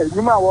 All right.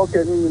 You might walk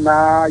in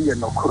now, you're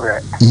not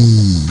correct.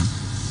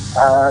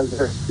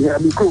 Yeah,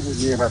 we could be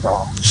near at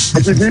all.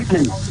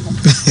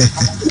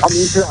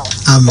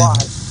 Amen.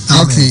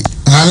 Okay.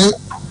 Hello.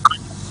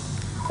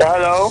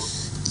 Hello.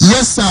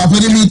 Yes, sir. How do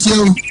you meet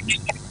you?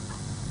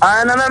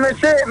 No,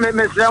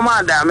 Mr.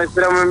 Amanda,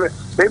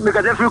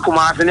 because if you come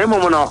out in a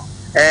moment,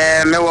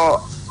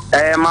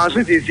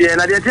 Mansu is here,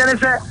 and I tell you,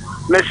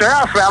 Mr.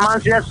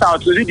 Aframan says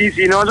South to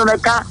DC, no, so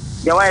like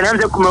the way I am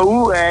the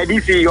KUMAWU,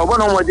 DC, your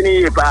one on what in a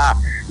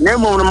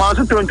name of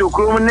Mansu to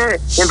Krumane,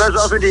 in person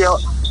of the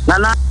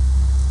Nana.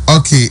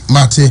 Okay,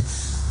 Mate.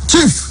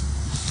 Chief.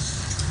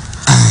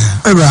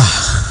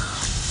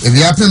 If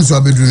it happens,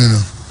 what be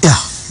doing? Yeah,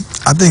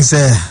 I think so.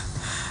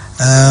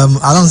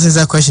 I don't think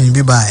that question will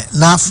be by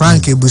now.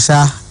 Frank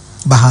Busa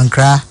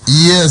Bahankra.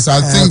 Yes,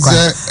 I think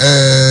that.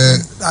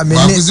 I mean,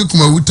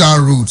 KUMAWU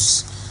town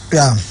routes.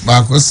 Yeah,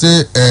 but I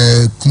say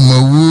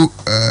KUMAWU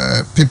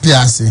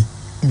PPAC.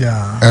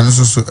 Yeah, and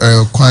also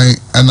quite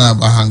ana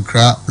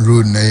Bahankra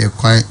road na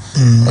quite.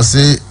 I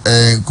say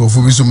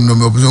Kofu bi some no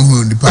me operation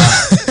who the pa.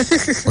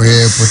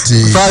 Oye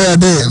poti.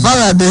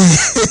 Faraday.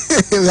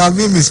 We have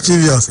been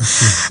mischievous.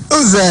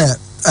 Who's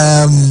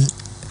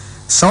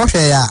so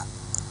here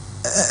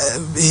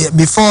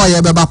before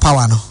you beba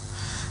power no.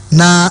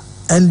 Na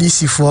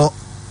NDC for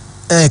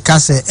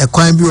kase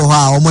kwan bi o ho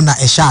a omo na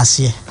ehya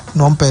ase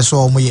no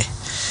mpeso omo ye.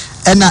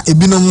 Ena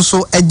ebinom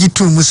so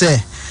agitum mu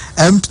say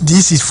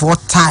this is for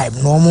time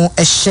no mo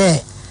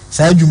share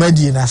say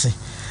adwumadi na se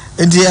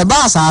enti e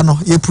ba sa no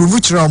ye prove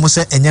kire omo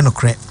say enye no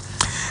kre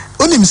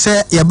onim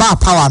say ye ba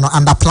power no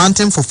under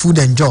planting for food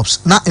and jobs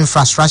na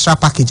infrastructure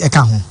package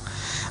eka ho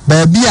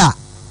ba bia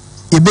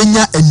ye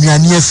benya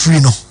anuane afri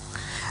no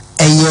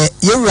eye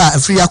yewura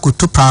afri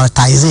akoto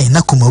prioritize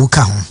na KUMAWU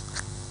ka ho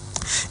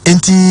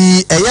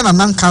enti eye na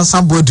nan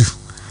cancer bodu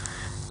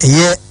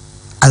eye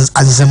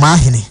azema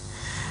hene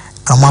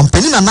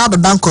amampeni na nado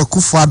danko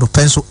Kufuado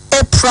penso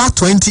April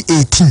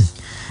 2018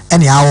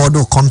 any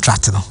award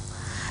contract no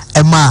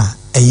ema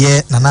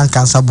eye nanan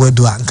cancer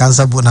bodu a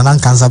nanan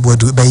cancer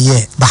bodu be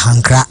ye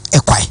Bahankra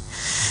ekwai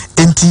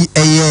enti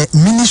eye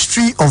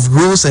Ministry of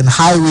Roads and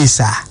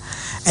Highways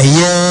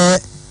eye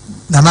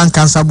nanan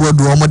cancer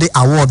bodu omode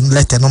award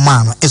letter no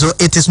man so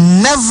it is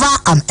never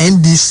an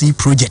NDC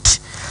project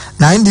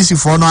na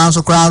NDC for no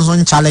answer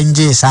crown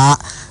challenges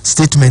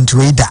statement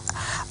reader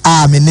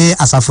mene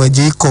asafo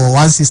Agyekum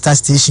one sister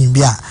station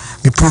bia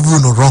me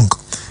prove no wrong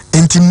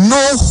enti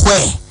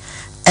nowhere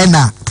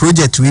ena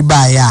project we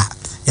buy ya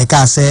ye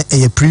ka say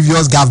a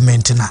previous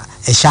government na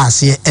e sha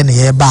ase ena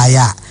ye buy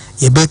ya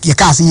ye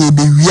ka say ye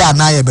be wi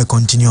na ye be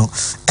continue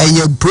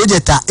a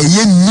project a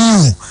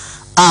new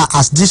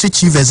as district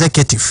chief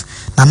executive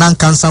na nan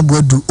cancer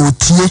board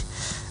otie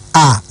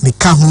me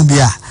ka hu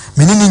bia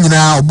menini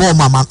nyina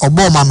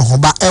oboma no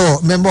hoba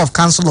member of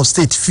council of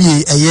state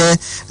fie eye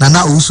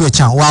nana osu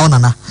echa wa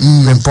nana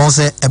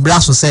remponse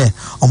ebraso se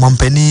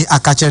omampani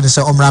akache ne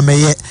se omra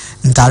meye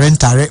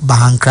ntare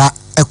Bahankra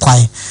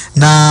ekwai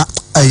na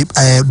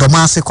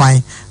domase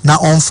kwai na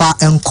onfa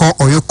enko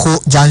oyoko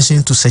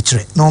junction to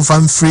SEKYERE na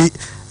onfa free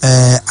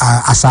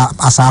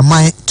asa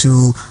mai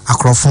to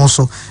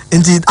Akrofonso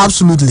indeed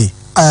absolutely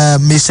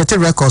me set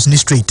records ni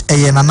straight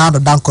eye nana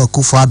danko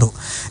Kufuado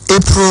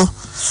April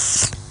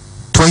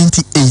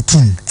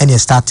 2018 and he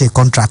started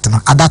contract no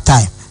at that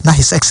time na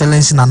his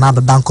excellency na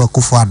nado danko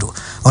Kufuado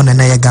on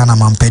na Ghana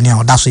mampeni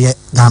o that's ye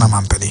Ghana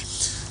mampeni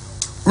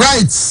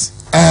right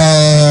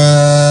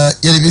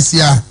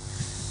yelibisia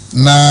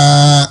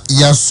na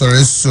ya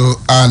sore so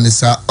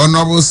anisa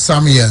honorable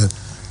Samuel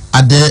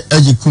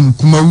Agyekum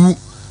KUMAWU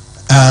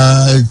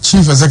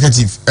chief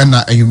executive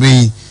na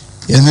ayube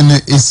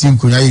yenene esim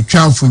kunya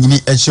yetwamfo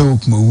nyini eche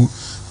KUMAWU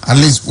at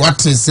least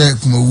what is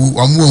KUMAWU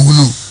wamu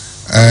ohunu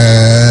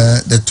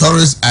the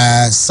tourist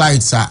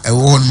sites are a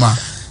one ma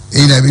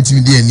in a bit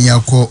media near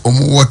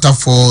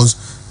waterfalls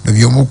the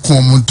Biomo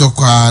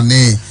Montokwa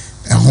ne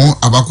a home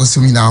abaco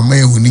seminar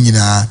may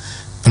hunina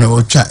and I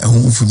will chat a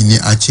home for you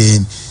a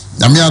chain.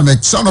 Namia met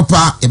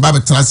Sonopa a Baba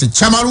Transit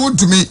Chairman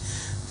Wontumi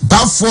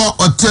Bafo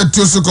or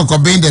Tusuko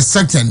Cobain the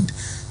second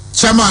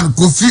Chairman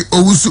Kofi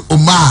Owusu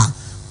Omar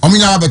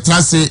Omina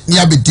Transit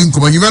near Bedinko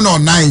when you went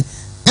on 9.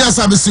 Yes,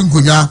 I'm a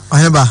singular.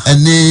 And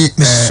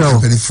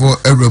before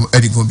a room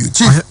edible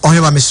beauty.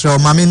 Oheba Mr.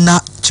 Mamina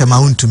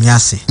Wontumi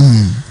ase.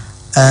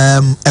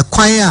 A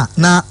choir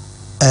na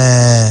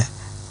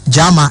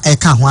Jama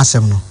eka ho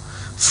asem no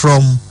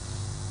from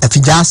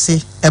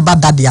Efijase eba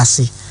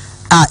dadiase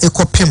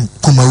ekopem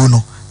KUMAWU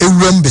no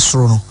ewuram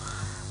besoro no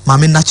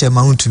Mamina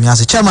Wontumi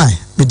ase. Chairman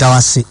me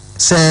dawase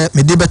se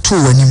me de beto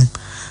wanim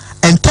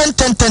and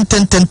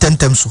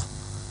 10 so.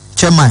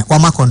 Chairman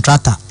wama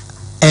contractor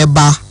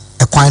eba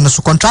ekwan no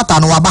so contractor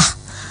no waba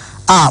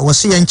wo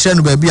se yen kire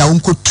no ba bia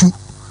wonkotu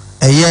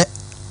eye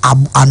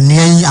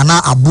anan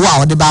ana abo a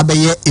wode ba be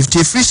ye if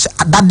the fish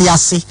dade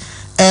ase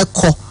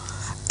eko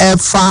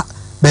efa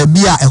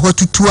baby a ɛhɔ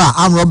tutu a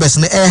armed robbers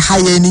ne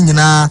haye ni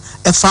nyina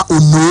ɛfa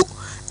ono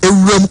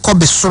ewuram kɔ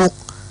besoro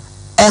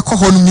ɛkɔ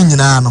hɔ no ni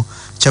nyina no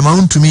Chairman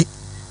Wontumi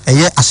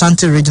ɛyɛ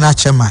Ashanti regional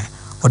chairman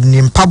ɔde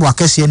ne mpabo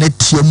akɛseɛ na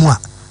tie mu a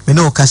me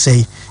ne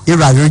ɔkasɛi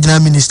Ira regional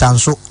minister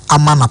nso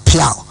ama na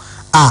piao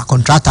a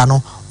contractor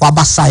no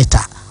waba site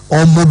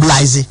or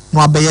mobilize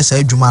no abɛyɛ sa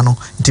adwuma no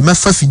nti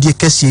mɛfa fidie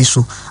kɛseɛ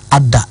so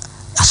ada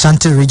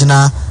Ashanti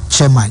regional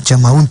chairman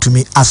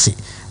Wontumi ase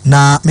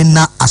na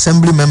minna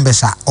assembly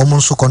members a ɔmo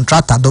nso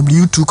contractor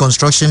W2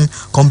 Construction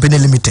Company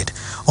Limited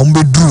ɔmo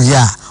beduru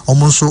ya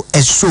ɔmo nso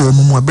ɛso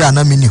ɔmo mu abira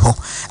na mini hɔ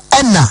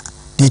ɛna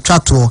the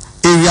twato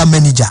area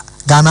manager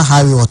Ghana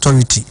Highway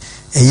Authority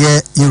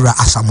ɛyɛ Ira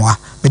Asamoah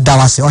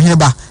medawase ɔhene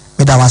ba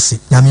medawase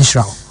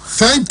nyamishra.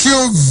 Thank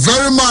you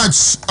very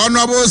much,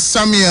 Honorable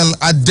Samuel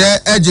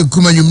Ade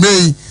Agyekum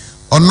Yumrei.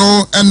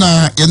 Ono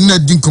ena yena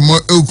dinkomo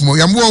eukumo.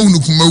 Yamwa unu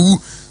kumawu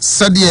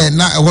sadie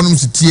na ehonum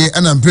sitie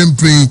ena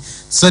mprempren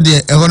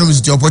sadie ehonum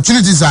sitie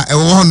opportunities a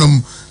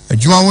ehonum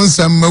adwuma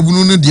wonsam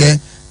mabunu no de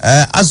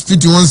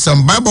aspiti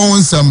wonsam Bible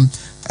wonsam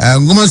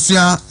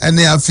ngomasua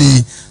ene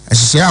afi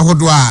ahihye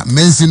ahodo a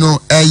mensi no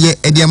eye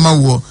ediama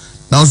wo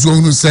na nso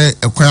hunu se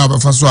ekwan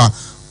abafa so a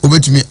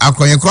obetumi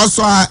akroye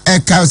kroso a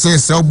eka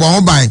se obo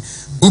hoban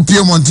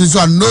upie montin so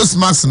a nose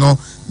mask no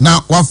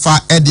na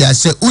wafa edi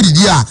ahye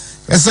udidi a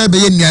ese be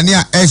ye nuane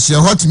a ehye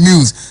hot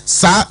meals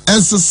sa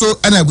enso so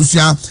na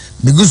abusua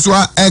meguso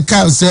a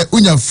eka se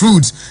unya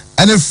fruit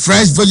and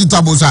fresh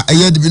vegetables a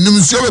eye de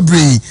binum so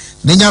bebre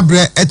na nya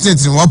bre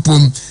etete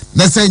wapom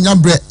na se nya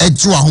bre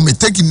eju ahome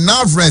taking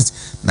enough rest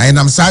na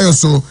inam sayo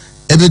so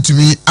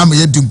ebetumi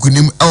amaye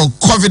dinkunim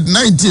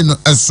COVID-19 no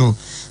eso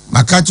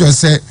makacho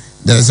say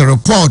there is a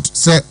report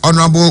say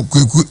Honorable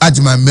Kweku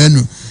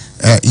Agyekum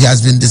he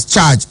has been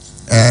discharged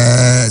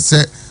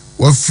say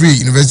we're free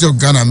University of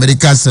Ghana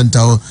Medical Center.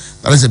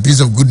 That is a piece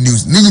of good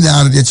news.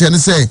 Nina the chairman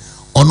say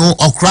ono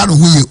okra no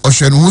hu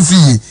ohwe no hu so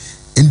yi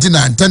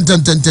intina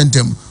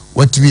tentem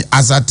what me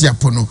azati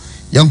apono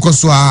yanko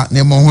so a na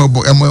emo ho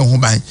ebo emo ho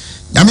ban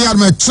nyame ya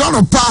me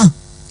tro pa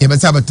e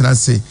beta betena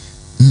say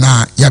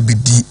na ya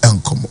bedi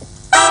enkomo